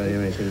at anybody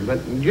or anything,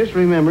 but just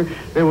remember,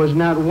 there was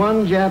not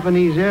one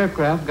Japanese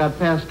aircraft got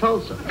past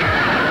Tulsa.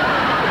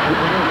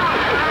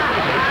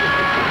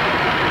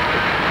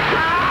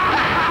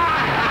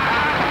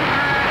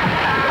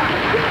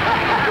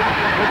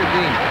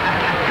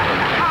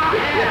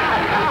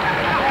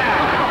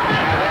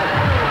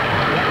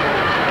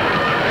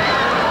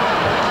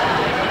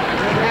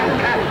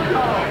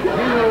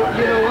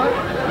 You know what?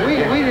 We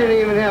didn't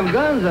even have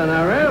guns on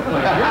our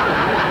airplane.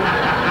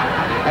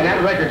 And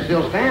that record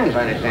still stands,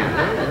 I understand.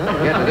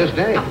 Yeah, to this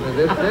day. To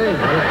this day.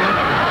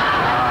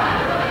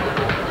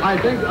 I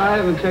think I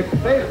haven't checked the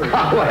papers.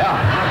 Oh, well.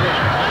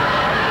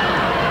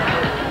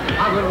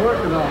 I've been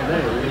working all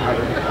day.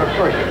 Of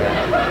course you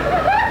have.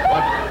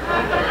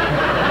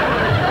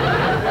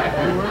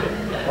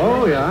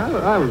 Oh, yeah,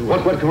 I was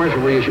working. What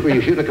commercial? Were you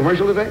shooting a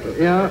commercial today?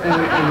 Yeah,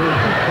 and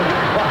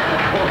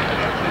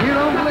you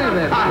don't believe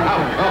that.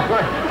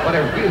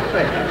 Whatever you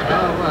say.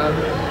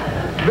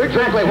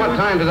 Exactly what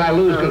time did I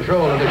lose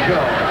control of the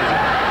show?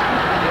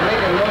 You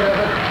make a note of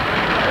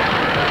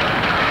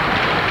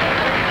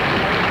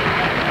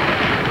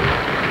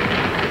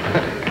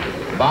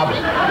it? Bob's.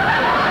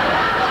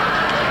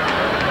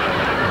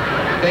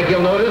 Think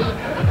you'll notice?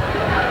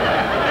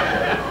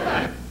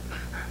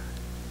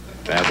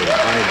 That was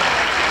funny.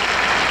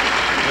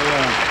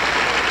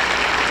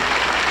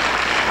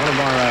 One of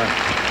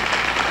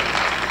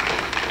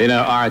our, in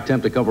our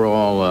attempt to cover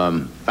all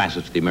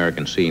facets of the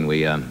American scene,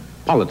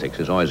 politics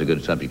is always a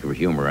good subject for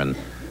humor, and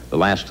the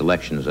last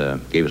elections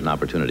gave us an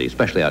opportunity,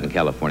 especially out in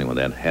California when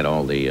they had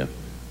all the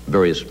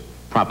various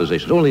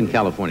propositions. Only in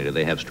California do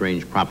they have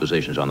strange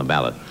propositions on the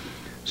ballot.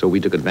 So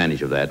we took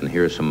advantage of that, and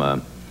here's some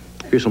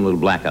little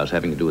blackouts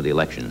having to do with the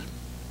elections.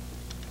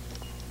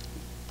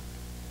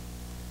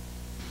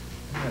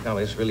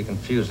 Golly, it's really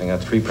confusing. I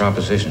got 3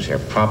 propositions here.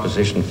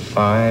 Proposition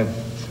 5,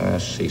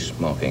 cease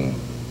smoking.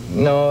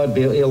 No, it'd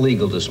be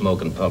illegal to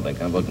smoke in public.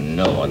 I vote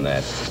no on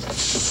that.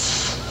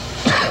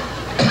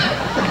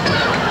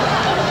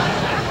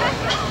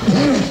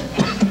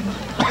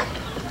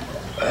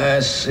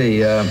 Let's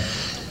see,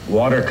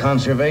 water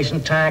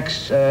conservation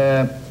tax,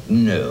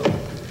 no.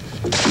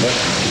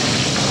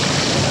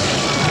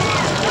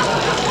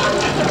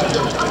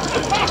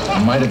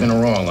 Might have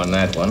been wrong on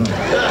that one.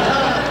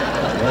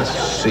 Let's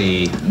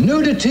see,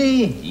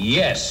 nudity,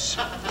 yes.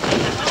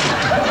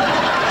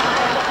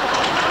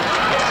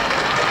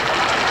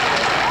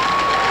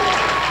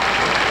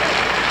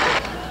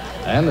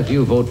 And if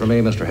you vote for me,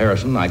 Mr.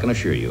 Harrison, I can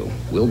assure you,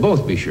 we'll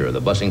both be sure the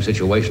busing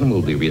situation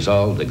will be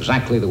resolved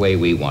exactly the way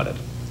we want it.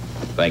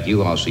 Thank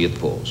you. I'll see you at the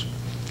polls.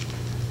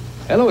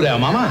 Hello there,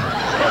 Mama.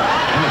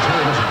 Let me tell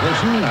you, Mrs.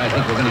 Wilson, I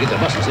think we're going to get the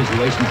busing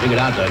situation figured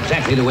out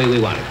exactly the way we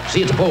want it. See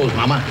you at the polls,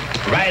 Mama.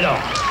 Right on.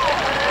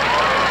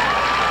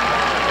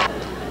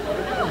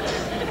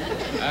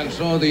 And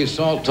so the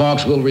SALT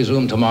talks will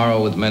resume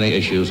tomorrow with many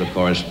issues, of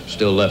course,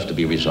 still left to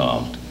be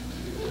resolved.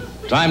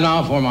 Time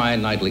now for my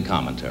nightly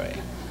commentary.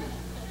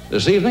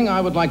 This evening, I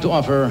would like to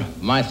offer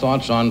my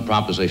thoughts on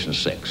Proposition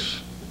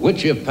 6,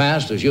 which, if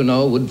passed, as you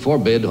know, would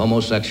forbid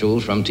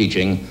homosexuals from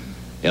teaching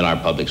in our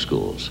public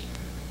schools.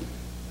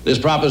 This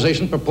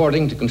proposition,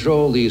 purporting to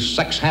control the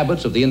sex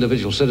habits of the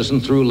individual citizen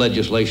through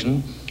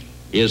legislation,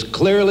 is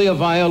clearly a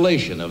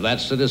violation of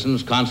that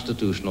citizen's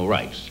constitutional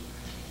rights.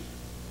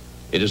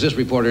 It is this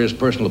reporter's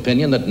personal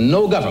opinion that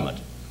no government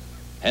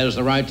has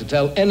the right to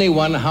tell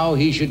anyone how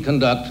he should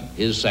conduct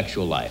his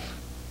sexual life.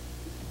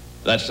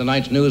 That's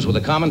tonight's news with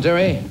a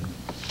commentary.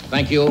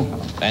 Thank you,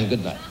 and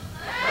good night.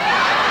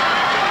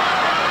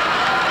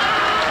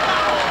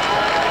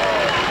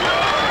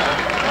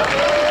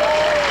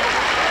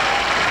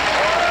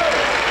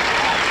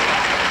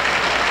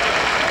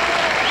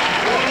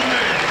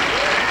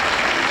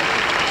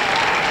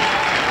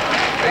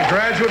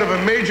 Graduate of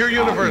a major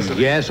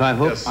university. Yes, I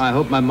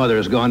hope my mother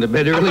has gone to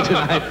bed early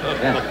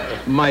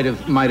tonight. Might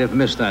have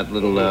missed that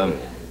little.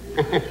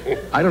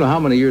 I don't know how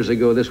many years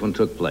ago this one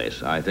took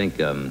place. I think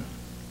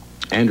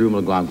Andrew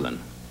McLaughlin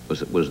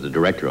was the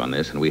director on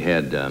this, and we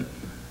had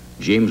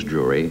James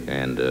Drury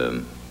and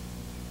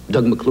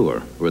Doug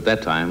McClure, who at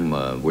that time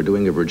were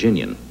doing a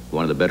Virginian,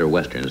 one of the better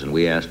westerns, and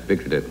we asked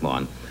Victor to come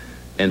on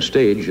and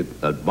stage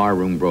a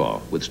barroom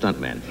brawl with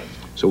stuntmen.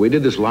 So we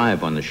did this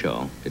live on the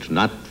show. It's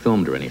not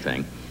filmed or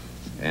anything.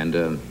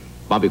 And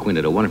Bobby Quinn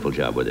did a wonderful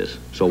job with this.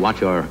 So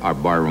watch our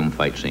barroom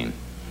fight scene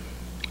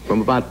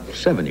from about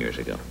 7 years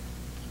ago.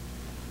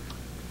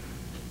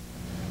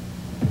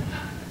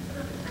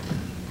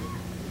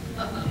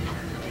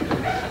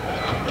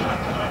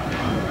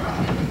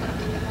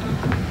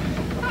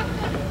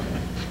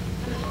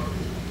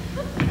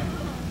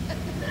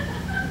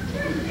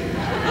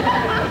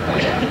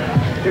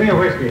 Give me a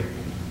whiskey.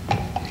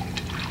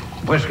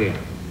 Whiskey.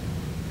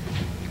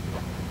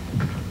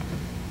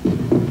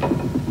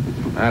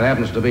 That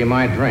happens to be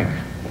my drink.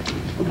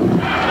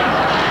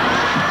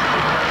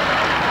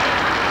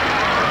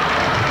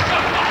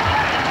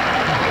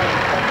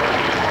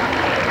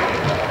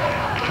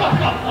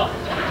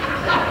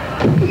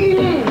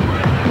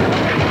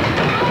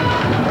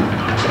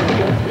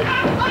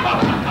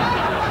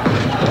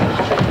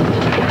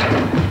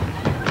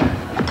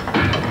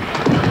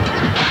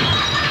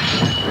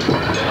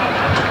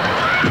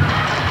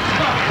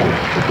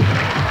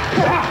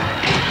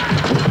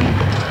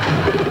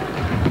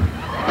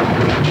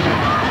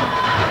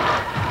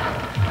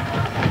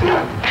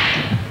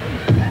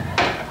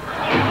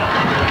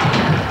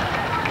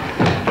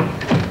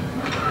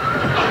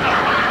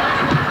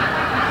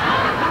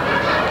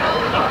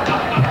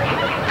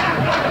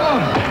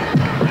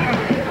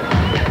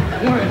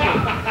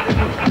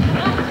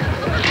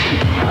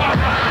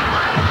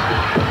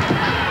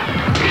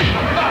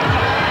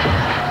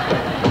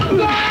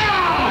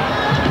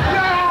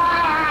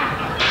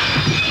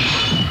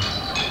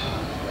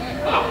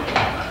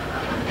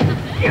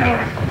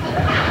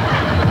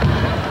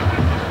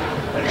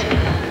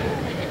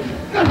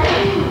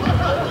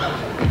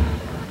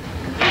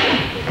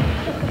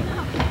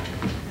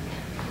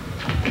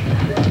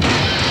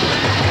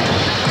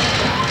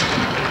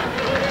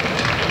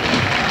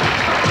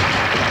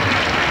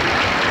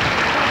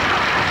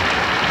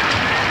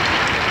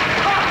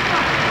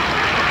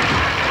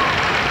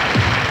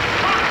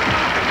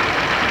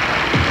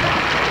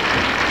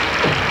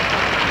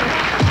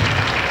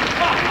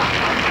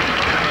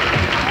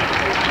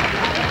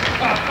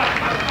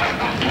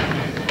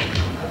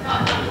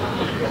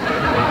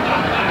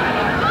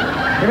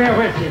 Give me a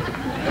whiskey. Give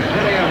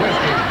me a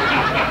whiskey.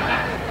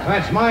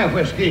 That's my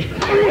whiskey.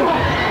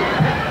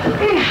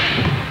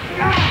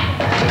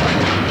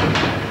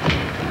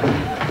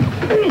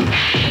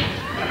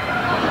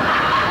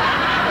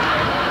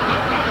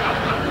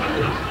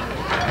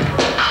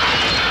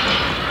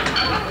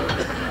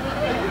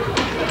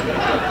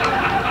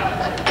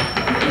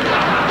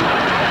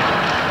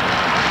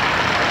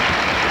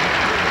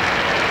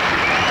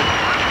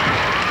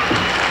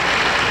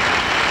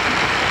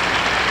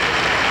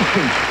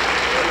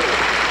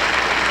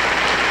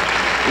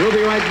 We'll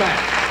be right back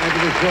after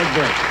this short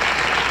break.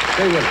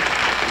 Stay with us.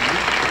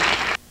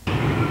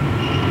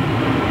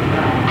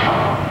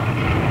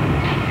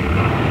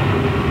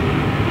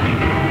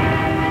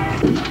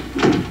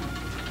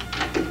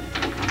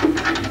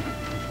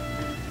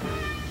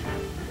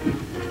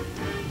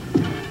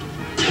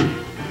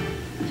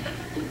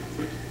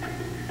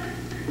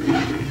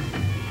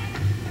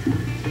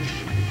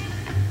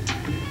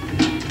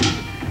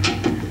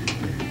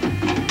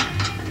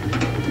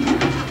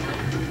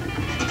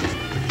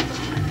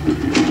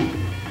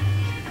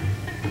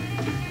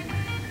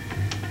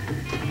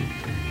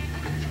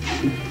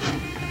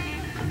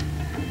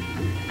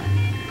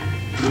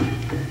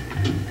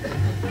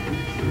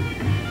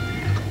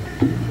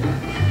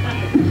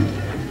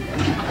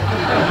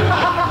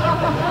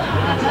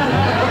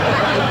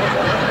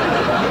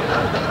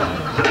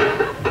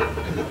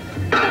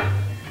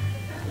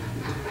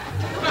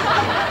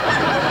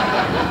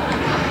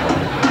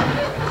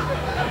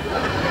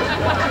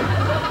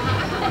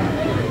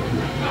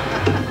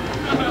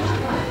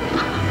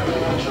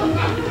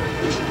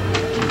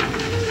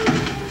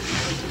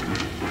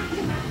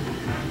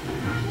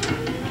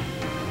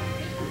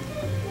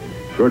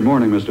 Good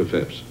morning, Mr.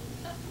 Phipps.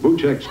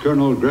 Buchek's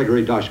Colonel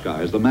Gregory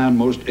Dashka is the man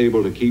most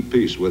able to keep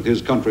peace with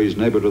his country's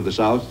neighbor to the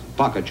south,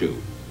 Pakachu.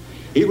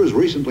 He was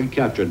recently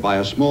captured by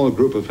a small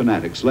group of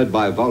fanatics led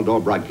by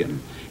Valdor Bradkin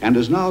and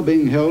is now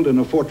being held in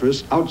a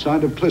fortress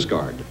outside of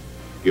Klisgard.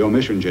 Your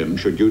mission, Jim,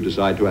 should you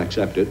decide to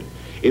accept it,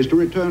 is to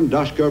return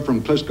Dashka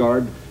from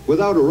Klisgard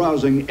without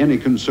arousing any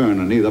concern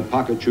in either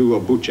Pakachu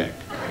or Buchek.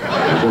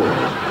 As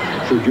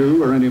always, should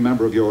you or any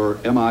member of your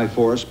MI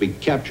force be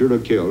captured or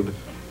killed,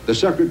 the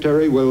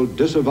Secretary will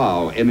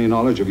disavow any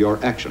knowledge of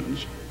your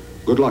actions.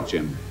 Good luck,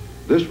 Jim.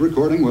 This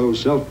recording will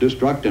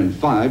self-destruct in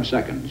 5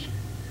 seconds.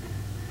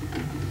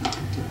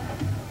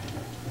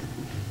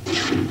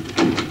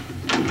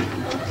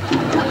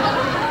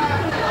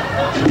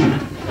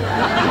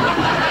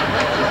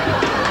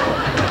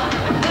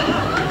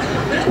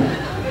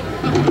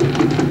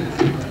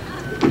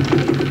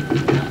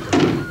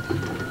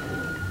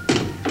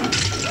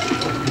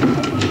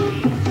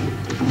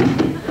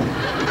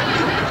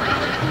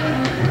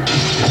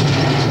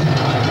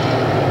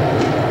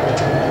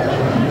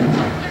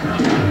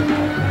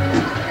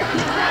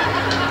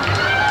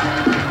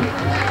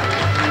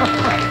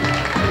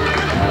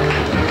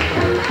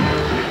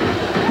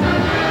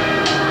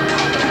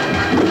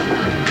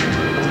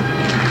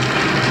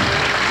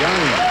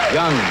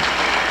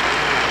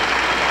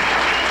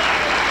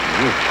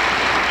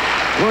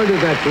 Where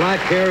did that black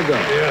hair go?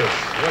 Yes.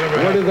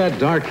 Where did that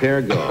dark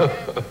hair go?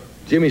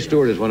 Jimmy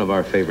Stewart is one of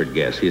our favorite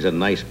guests. He's a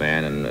nice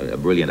man and a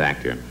brilliant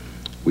actor.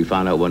 We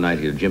found out one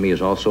night that Jimmy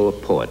is also a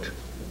poet,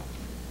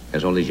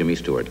 as only Jimmy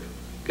Stewart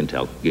can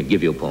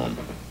give you a poem.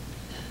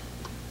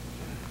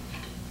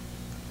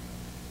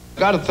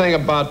 Got a thing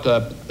about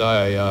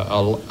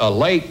a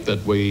lake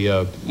that we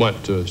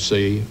went to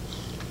see.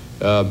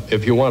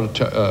 If you want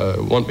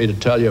me to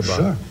tell you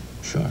about it.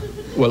 Sure.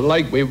 Well,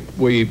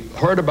 we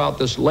heard about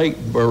this Lake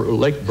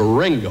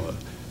Baringa,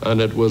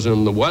 and it was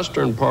in the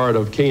western part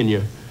of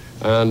Kenya,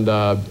 and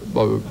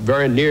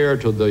very near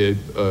to the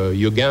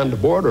Uganda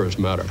border, as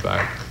a matter of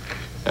fact.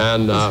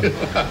 And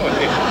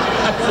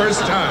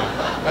First time.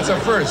 That's a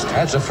first.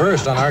 That's a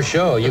first on our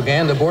show.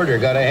 Uganda border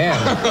got a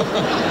hand.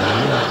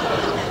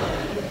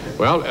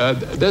 well,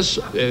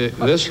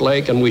 this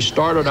lake, and we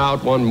started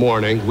out one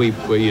morning. We'd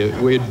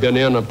been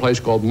in a place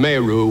called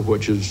Meru,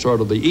 which is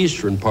sort of the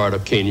eastern part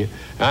of Kenya,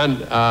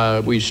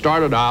 and we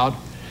started out,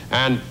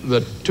 and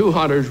the 2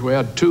 hunters, we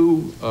had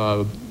 2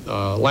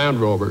 Land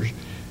Rovers,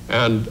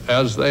 and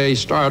as they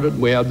started,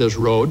 we had this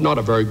road, not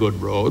a very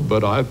good road,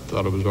 but I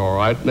thought it was all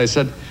right, and they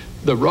said,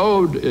 the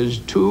road is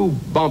too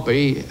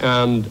bumpy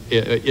and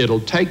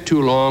it'll take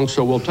too long,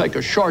 so we'll take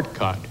a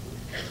shortcut.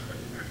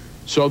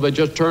 So they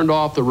just turned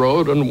off the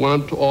road and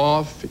went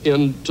off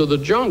into the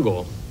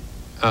jungle.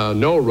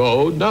 No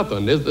road,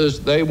 nothing.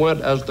 They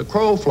went as the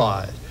crow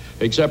flies,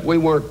 except we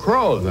weren't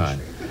crows. Right.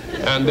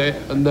 And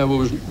there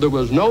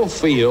was no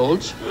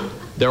fields.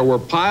 There were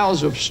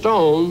piles of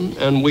stone,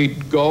 and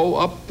we'd go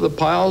up the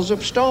piles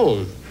of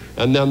stone.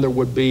 And then there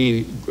would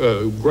be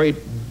great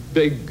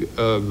big,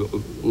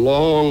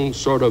 long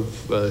sort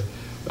of,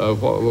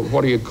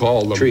 what do you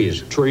call them?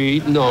 Trees.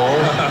 No.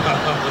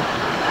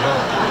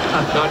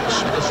 Not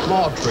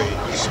small trees.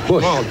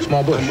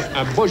 Small bush.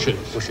 And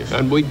bushes.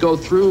 And we'd go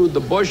through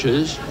the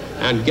bushes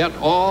and get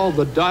all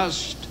the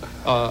dust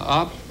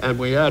up, and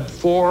we had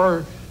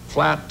 4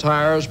 flat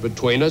tires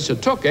between us.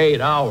 It took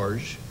 8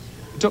 hours.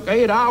 It took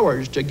 8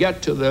 hours to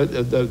get to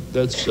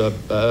this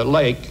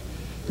lake,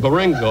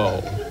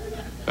 Baringo.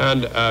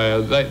 And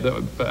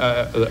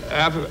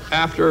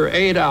after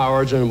 8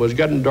 hours, and it was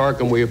getting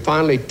dark, and we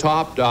finally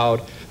topped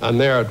out, and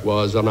there it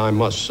was, and I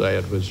must say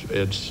it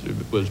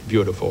was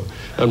beautiful.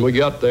 And we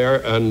got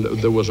there, and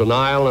there was an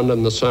island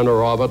in the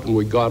center of it, and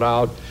we got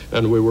out,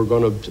 and we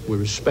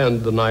would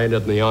spend the night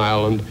at the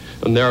island,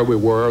 and there we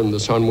were, and the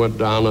sun went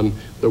down, and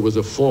there was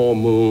a full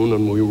moon,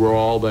 and we were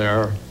all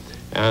there,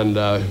 and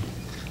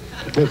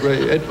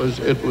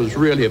it was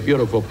really a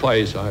beautiful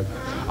place.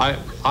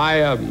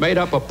 I made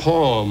up a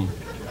poem.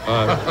 In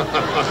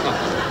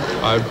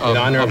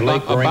honor of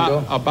Lake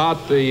Baringo?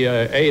 About the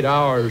 8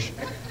 hours,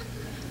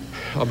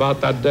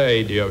 about that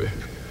day. Do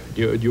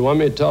you want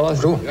me to tell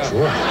us? Sure.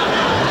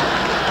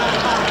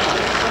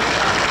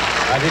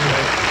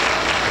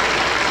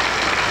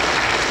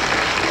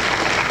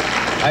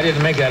 I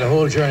didn't make that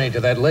whole journey to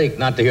that lake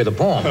not to hear the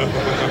poem.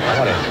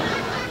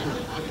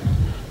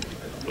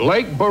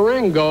 Lake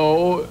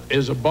Baringo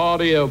is a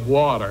body of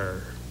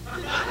water.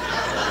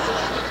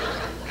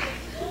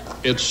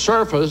 Its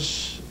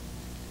surface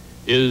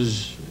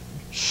is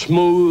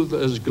smooth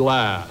as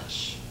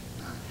glass.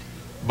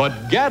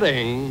 But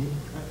getting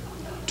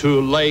to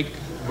Lake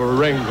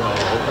Baringo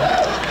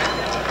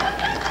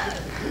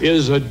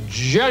is a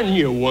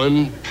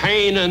genuine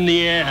pain in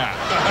the ass.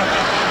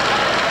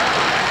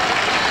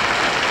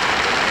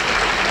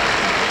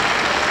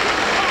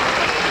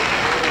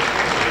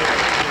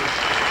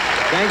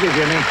 Thank you,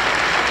 Jimmy.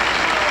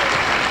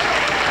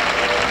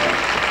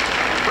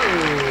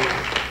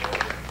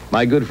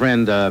 My good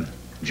friend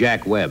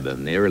Jack Webb,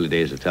 in the early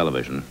days of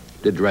television,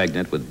 did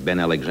Dragnet with Ben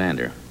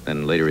Alexander.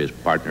 Then later his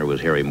partner was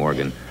Harry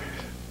Morgan.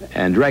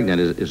 And Dragnet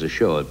is a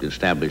show that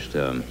established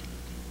kind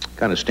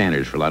of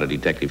standards for a lot of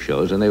detective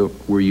shows, and they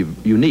were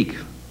unique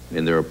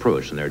in their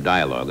approach and their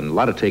dialogue. And a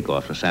lot of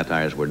takeoffs and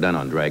satires were done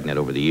on Dragnet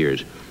over the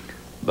years.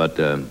 But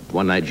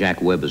one night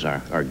Jack Webb is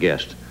our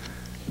guest.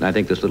 And I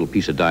think this little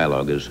piece of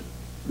dialogue is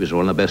was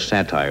one of the best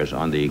satires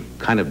on the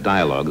kind of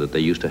dialogue that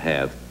they used to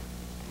have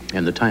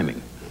and the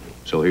timing.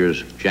 So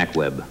here's Jack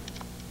Webb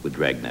with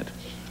Dragnet.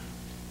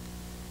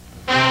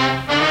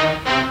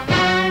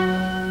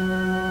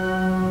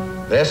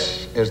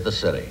 This is the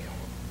city.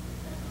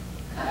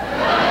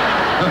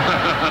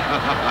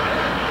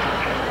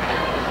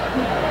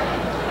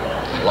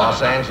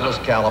 Los Angeles,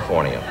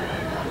 California.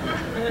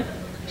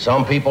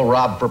 Some people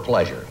rob for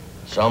pleasure.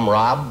 Some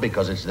rob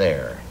because it's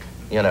there.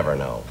 You never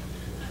know.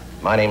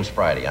 My name's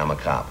Friday. I'm a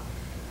cop.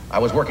 I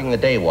was working the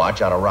day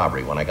watch out of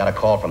robbery when I got a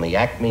call from the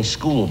Acme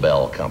School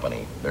Bell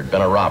Company. There'd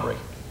been a robbery.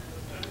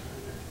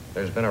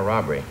 There's been a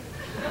robbery.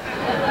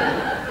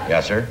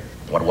 Yes, sir.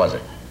 What was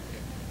it?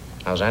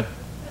 How's that?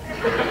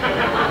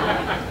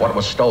 What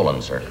was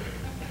stolen, sir?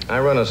 I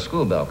run a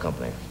school bell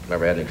company.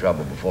 Never had any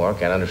trouble before.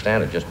 Can't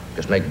understand it.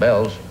 Just make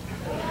bells.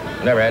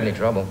 Never had any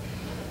trouble.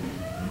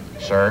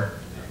 Sir?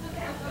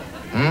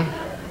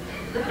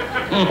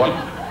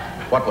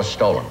 What was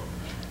stolen?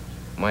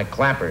 My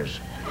clappers.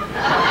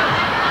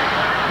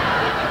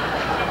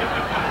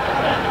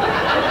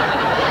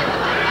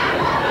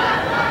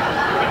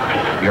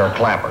 Your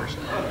clappers?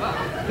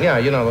 Yeah,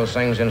 you know those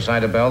things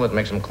inside a bell that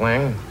makes them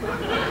clang?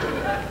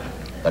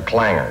 The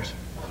clangers.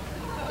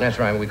 That's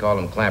right, we call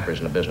them clappers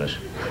in the business.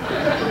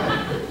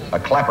 A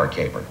clapper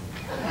caper.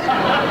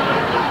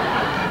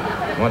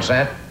 What's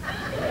that?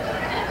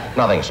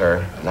 Nothing,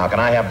 sir. Now,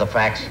 can I have the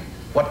facts?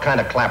 What kind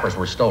of clappers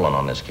were stolen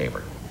on this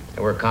caper?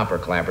 They were copper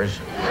clappers.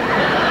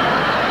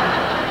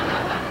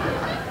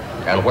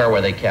 And where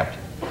were they kept?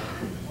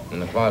 In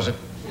the closet.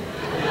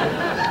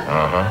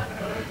 Uh-huh.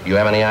 You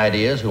have any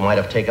ideas who might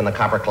have taken the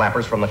copper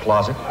clappers from the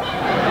closet?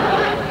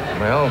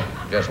 Well,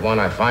 just one.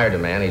 I fired a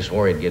man. He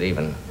swore he'd get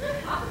even.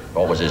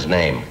 What was his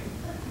name?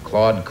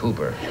 Claude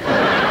Cooper.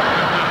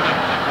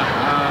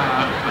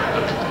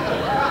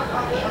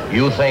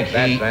 You think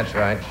he... That's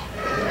right.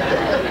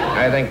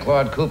 I think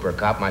Claude Cooper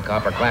copped my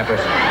copper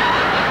clappers.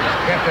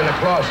 Kept in the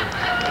closet.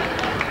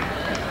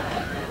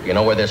 You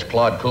know where this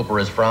Claude Cooper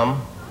is from?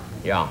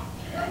 Yeah.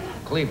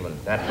 Cleveland.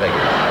 That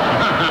figures.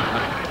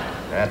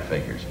 That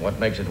figures. What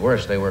makes it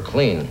worse, they were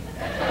clean.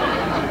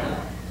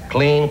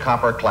 Clean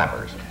copper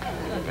clappers.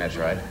 That's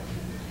right.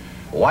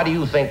 Why do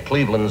you think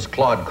Cleveland's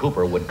Claude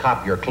Cooper would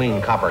cop your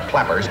clean copper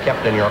clappers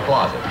kept in your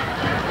closet?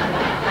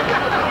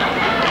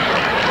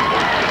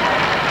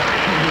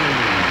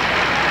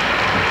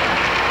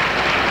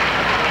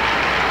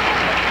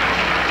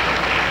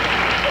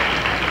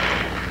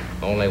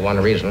 Only one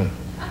reason.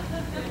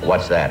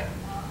 What's that?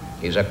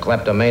 He's a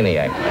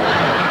kleptomaniac.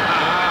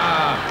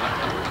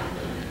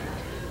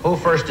 Who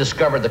first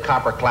discovered the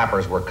copper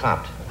clappers were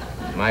copped?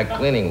 My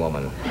cleaning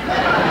woman,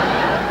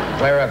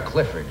 Clara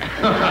Clifford.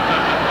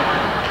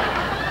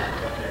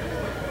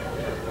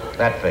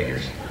 That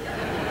figures.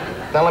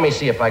 Now let me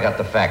see if I got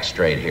the facts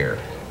straight here.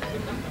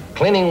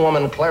 Cleaning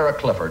woman Clara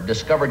Clifford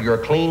discovered your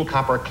clean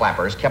copper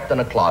clappers kept in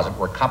a closet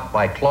were copped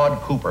by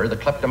Claude Cooper, the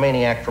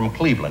kleptomaniac from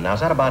Cleveland. Now,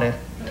 is that about it?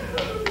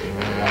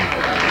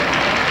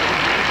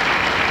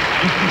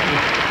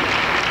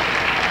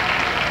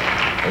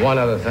 One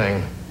other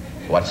thing.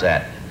 What's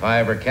that? If I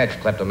ever catch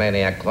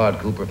kleptomaniac Claude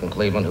Cooper from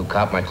Cleveland who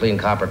copped my clean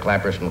copper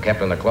clappers from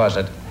kept in the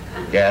closet.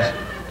 Yes?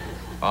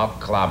 I'll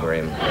clobber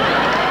him.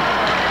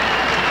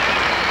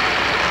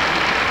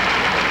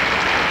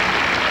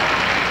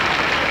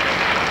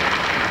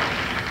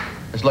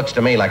 This looks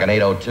to me like an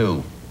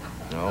 802.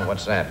 No,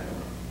 what's that?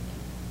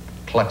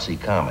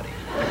 Klutzy comedy.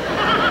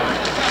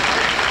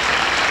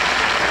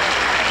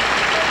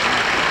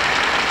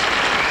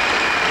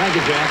 Thank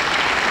you, Jack.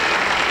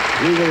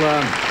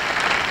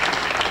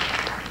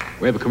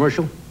 We have a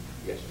commercial?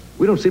 Yes.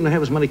 We don't seem to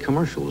have as many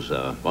commercials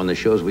on the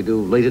shows we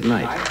do late at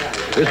night.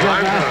 It's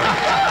Prime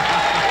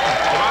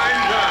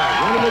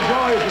one of the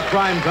joys of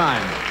prime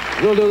time.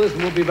 We'll do this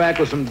and we'll be back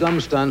with some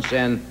dumb stunts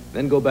and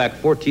then go back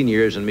 14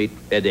 years and meet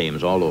Ed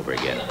Ames all over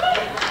again.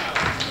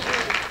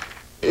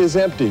 Is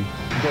empty.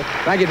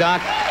 Thank you,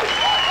 Doc.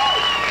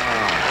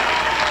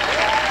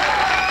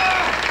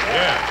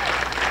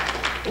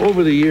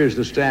 Over the years,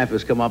 the staff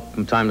has come up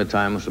from time to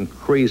time with some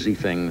crazy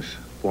things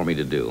for me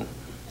to do.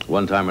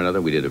 One time or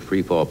another, we did a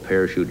free-fall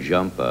parachute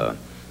jump.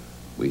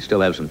 We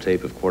still have some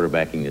tape of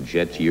quarterbacking the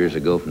Jets years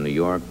ago from New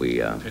York.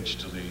 We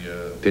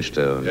pitched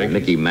to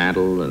Mickey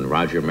Mantle and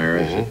Roger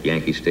Maris at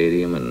Yankee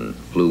Stadium and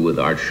flew with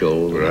Art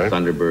Scholl and the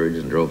Thunderbirds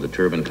and drove the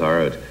turbine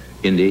car at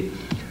Indy.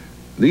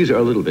 These are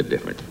a little bit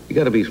different. You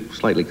got to be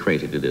slightly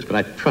crazy to this, but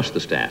I trust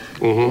the staff.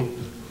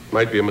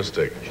 Might be a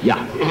mistake.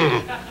 Yeah.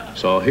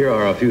 So here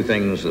are a few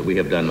things that we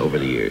have done over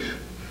the years.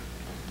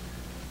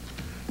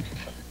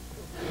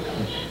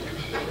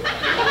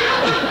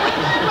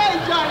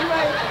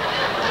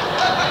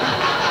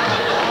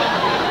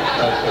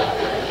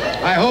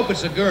 I hope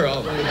it's a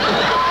girl.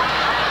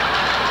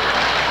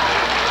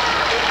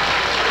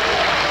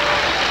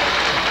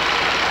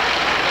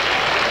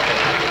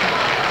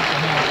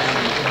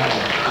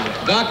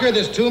 Doctor,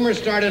 this tumor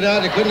started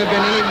out, it couldn't have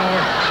been any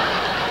more.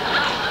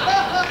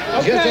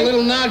 Just a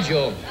little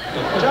nodule.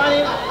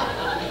 Johnny,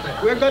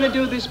 we're going to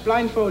do this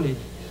blindfolded.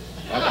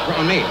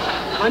 On me?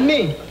 On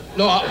me.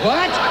 No,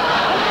 what?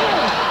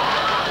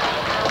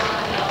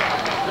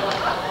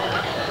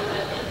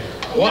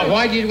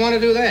 Why do you want to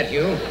do that,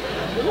 Hugh?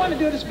 I want to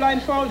do this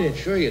blindfolded.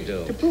 Sure you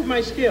do. To prove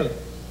my skill.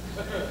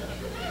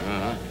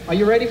 Uh-huh. Are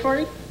you ready for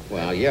it?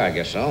 Well, yeah, I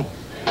guess so.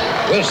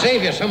 We'll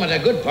save you some of the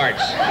good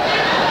parts.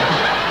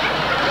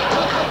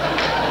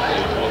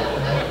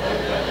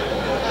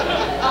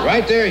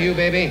 Right there, Hugh,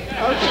 baby.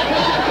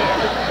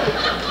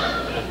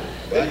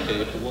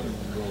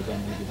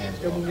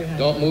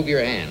 Don't move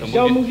your hands.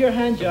 Don't move your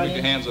hand, Johnny. Don't move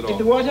your hands at If all.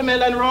 the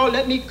watermelon roll,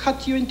 let me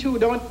cut you in two.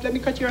 Don't let me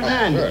cut your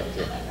hand. Sure.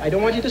 I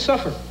don't want you to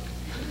suffer.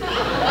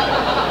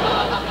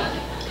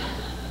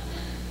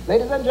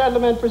 Ladies and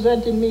gentlemen,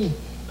 presenting me.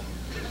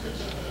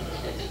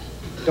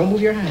 Don't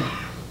move your hand.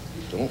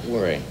 Don't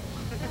worry.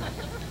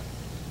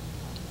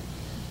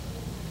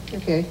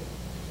 Okay.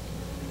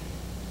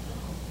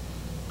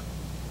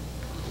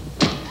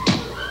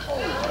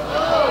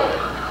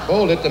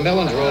 Hold it, the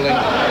melon's rolling.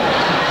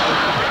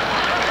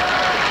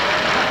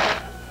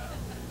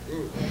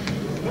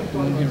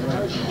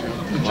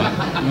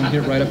 You want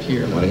to hit right up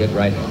here. I want to hit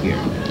right here.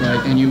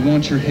 Right, and you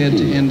want your head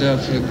to end up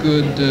a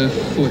good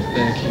foot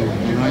back here.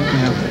 All right,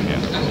 now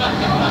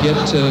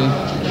get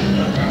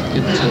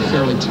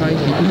fairly tight.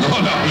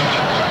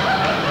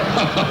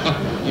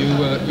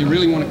 You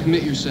really want to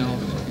commit yourself,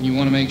 and you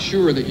want to make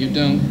sure that you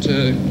don't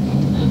give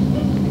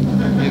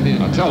in.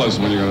 Now tell us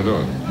when you're going to do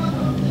it.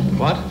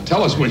 What?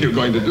 Tell us when you're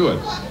going to do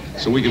it,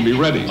 so we can be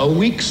ready. A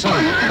week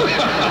Sunday.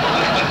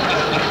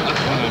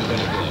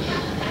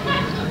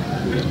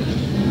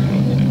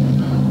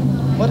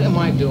 What am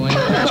I doing?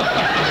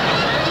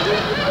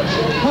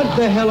 What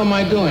the hell am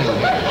I doing?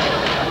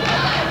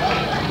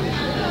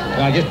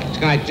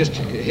 Can I just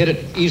hit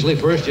it easily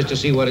first, just to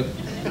see what it,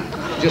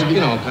 just, you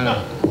know, kind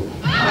of.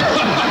 I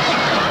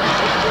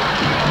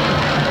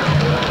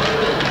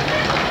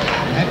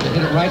have to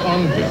hit it right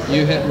on.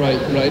 You hit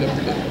right up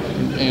there,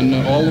 and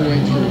all the way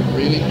through,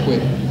 really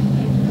quick.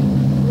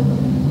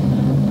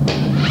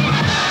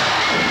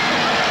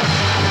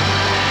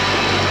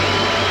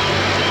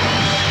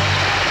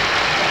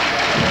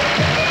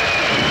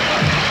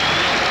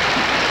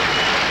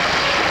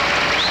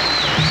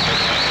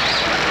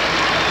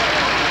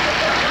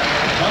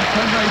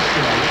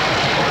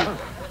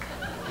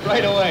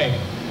 Right away.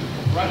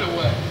 Right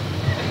away.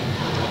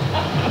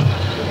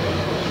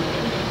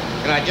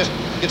 Can I just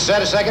get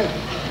set a second?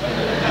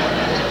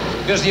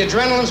 Does the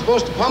adrenaline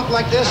supposed to pump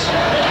like this?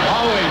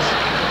 Always.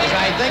 Because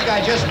I think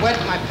I just wet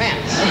my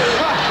pants.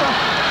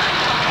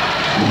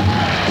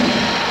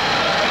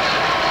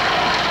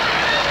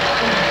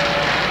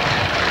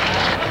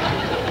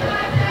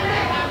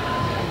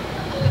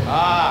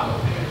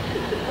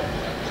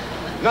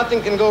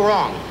 Nothing can go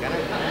wrong, can it?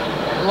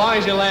 As long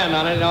as you land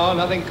on it, no,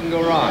 nothing can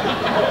go wrong.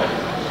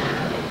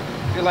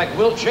 I feel like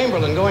Wilt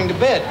Chamberlain going to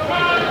bed.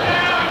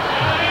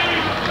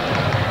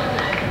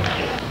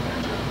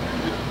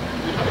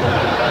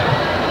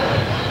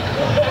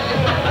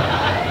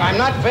 I'm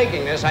not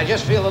faking this. I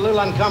just feel a little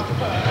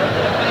uncomfortable.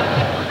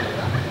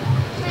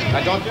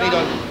 I don't need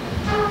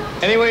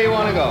a... Anywhere you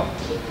want to go.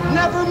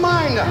 Never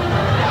mind.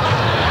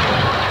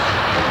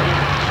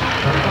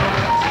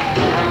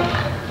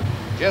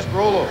 Just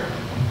roll over.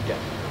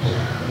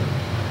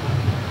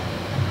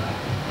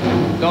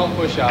 Don't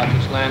push out.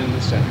 Just land in the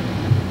center.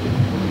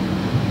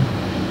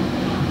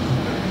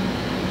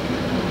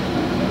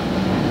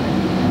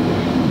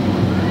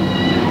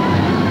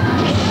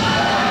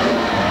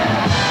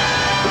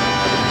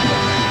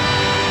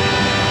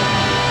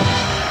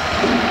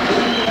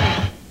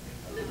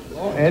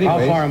 How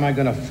far am I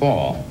going to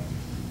fall?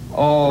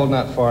 Oh,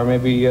 not far.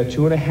 Maybe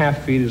 2.5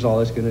 feet is all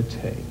it's going to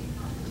take.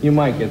 You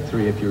might get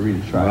 3 if you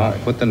really try Well,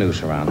 hard. put the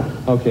noose around.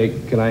 Okay,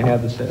 can I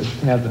have the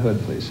hood,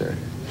 please, sir?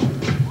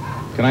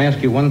 Can I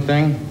ask you one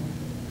thing?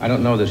 I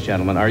don't know this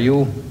gentleman. Are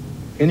you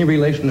any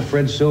relation to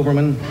Fred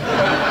Silverman?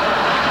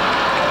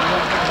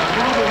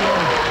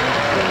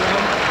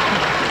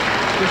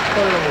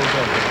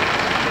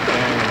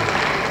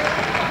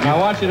 Now, I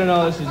want you to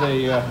know this is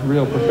a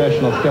real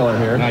professional killer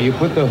here. Now, you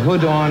put the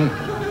hood on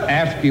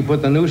after you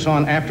put the noose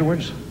on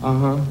afterwards?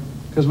 Uh-huh.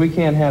 Because we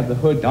can't have the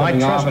hood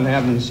coming off and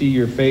have them see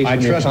your face. I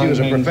and your trust you tongue as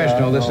a hangs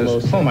professional. out This and all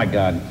is... those Oh, my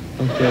God.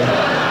 things. Okay.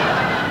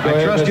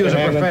 I trust you as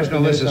a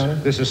professional.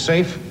 This is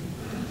safe?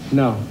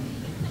 No.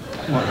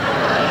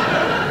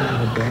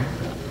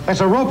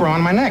 That's a rope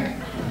around my neck.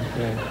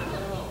 Okay.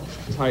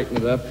 Tighten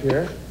it up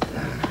here.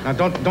 Now,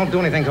 don't do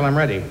anything till I'm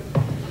ready.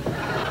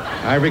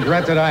 I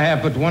regret that I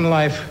have but one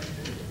life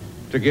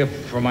to give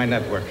for my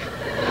network.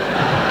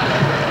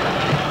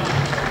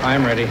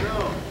 I'm ready.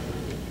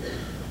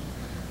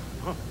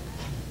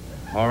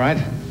 All right?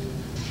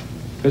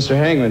 Mr.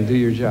 Hangman, do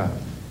your job.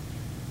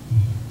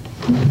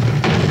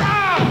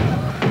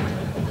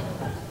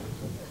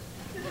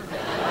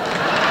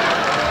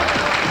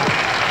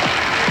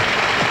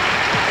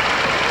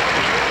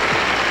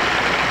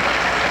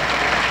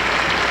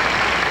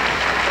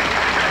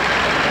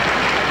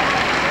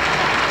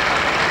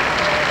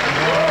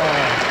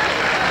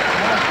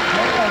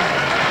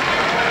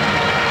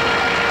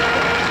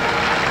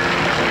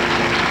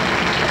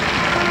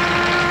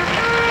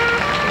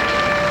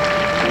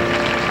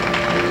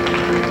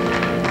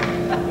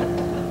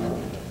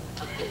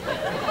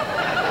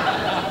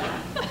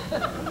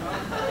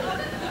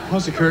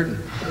 How's the curtain?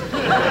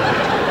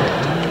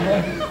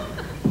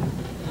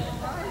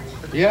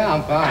 Yeah,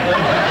 I'm fine.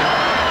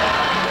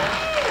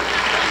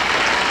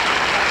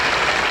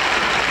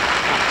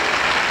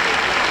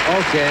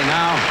 Okay,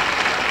 now,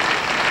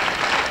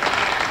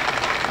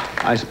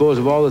 I suppose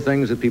of all the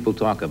things that people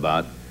talk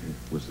about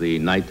was the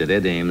night that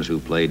Ed Ames, who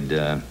played,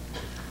 I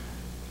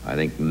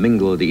think,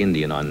 Mingo the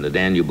Indian on the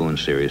Daniel Boone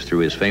series, threw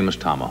his famous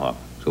tomahawk.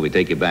 So we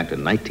take you back to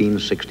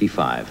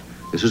 1965.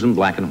 This is in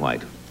black and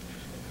white.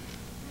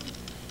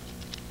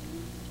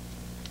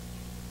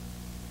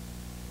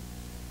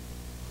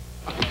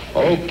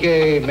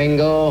 Okay,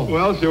 Mingo.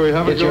 Well, shall we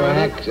have Get a go your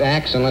at it?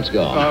 axe and let's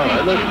go. All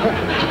right, let's...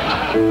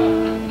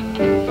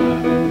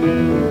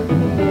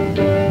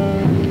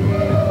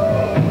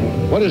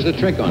 What is the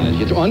trick on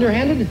this? It's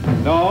underhanded?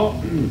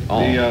 No.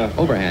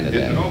 Overhanded It's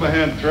then. an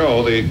overhand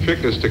throw. The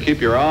trick is to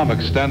keep your arm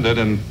extended,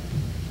 and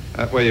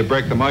that way you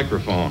break the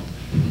microphone.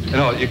 You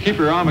know, you keep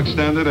your arm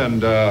extended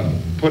and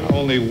put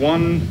only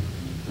one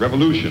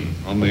revolution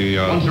on the...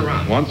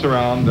 Once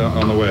around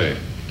on the way.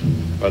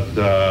 But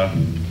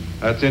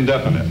that's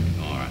indefinite.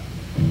 All right.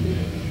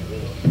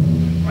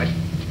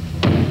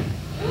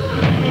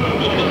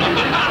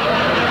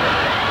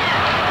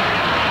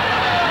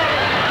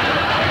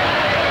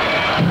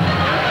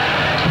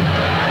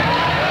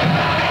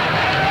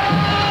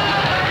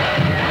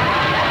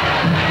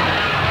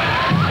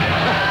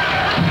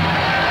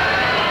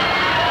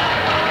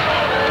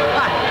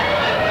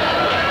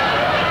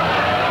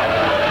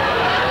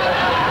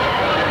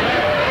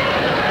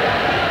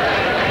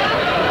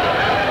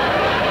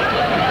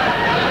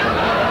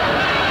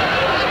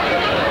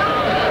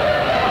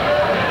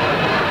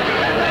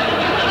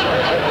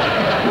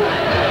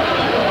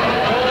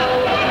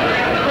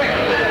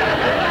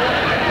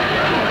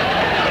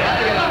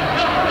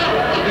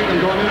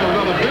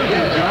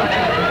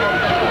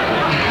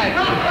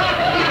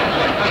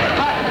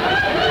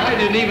 I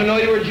didn't even know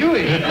you were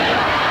Jewish.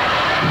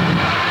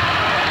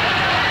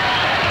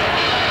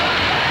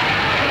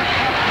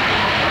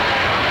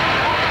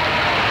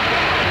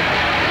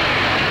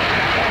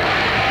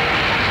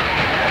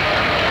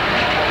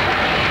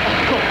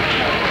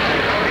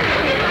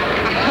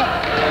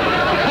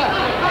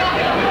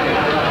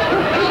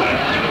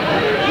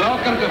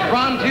 Welcome to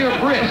Frontier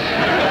Brisk.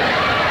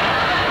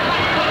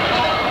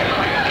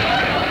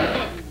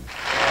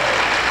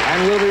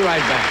 And we'll be right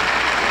back.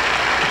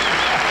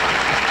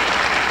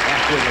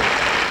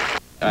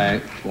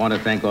 I want to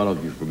thank all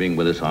of you for being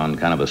with us on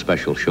kind of a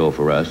special show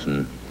for us.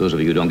 And those of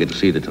you who don't get to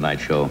see the Tonight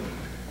Show,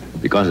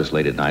 because it's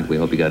late at night, we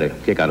hope you got a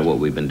kick out of what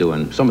we've been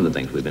doing, some of the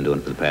things we've been doing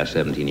for the past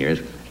 17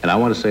 years. And I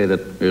want to say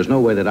that there's no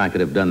way that I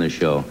could have done this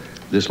show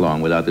this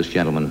long without this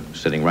gentleman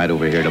sitting right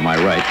over here to my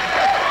right.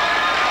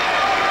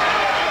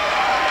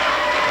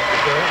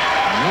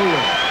 No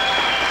way.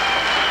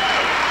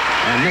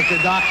 And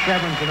Mr. Doc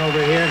Severinsen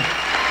over here.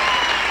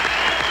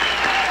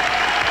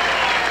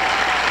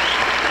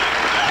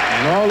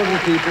 And all of the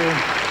people,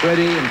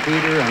 Freddie and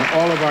Peter and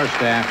all of our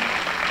staff,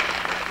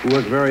 who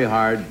work very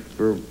hard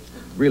for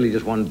really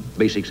just one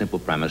basic, simple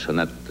premise, and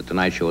that the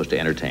Tonight Show is to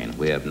entertain.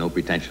 We have no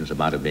pretensions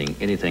about it being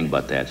anything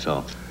but that.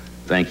 So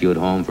thank you at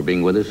home for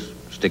being with us,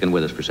 sticking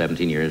with us for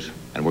 17 years,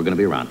 and we're going to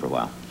be around for a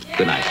while.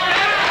 Good night.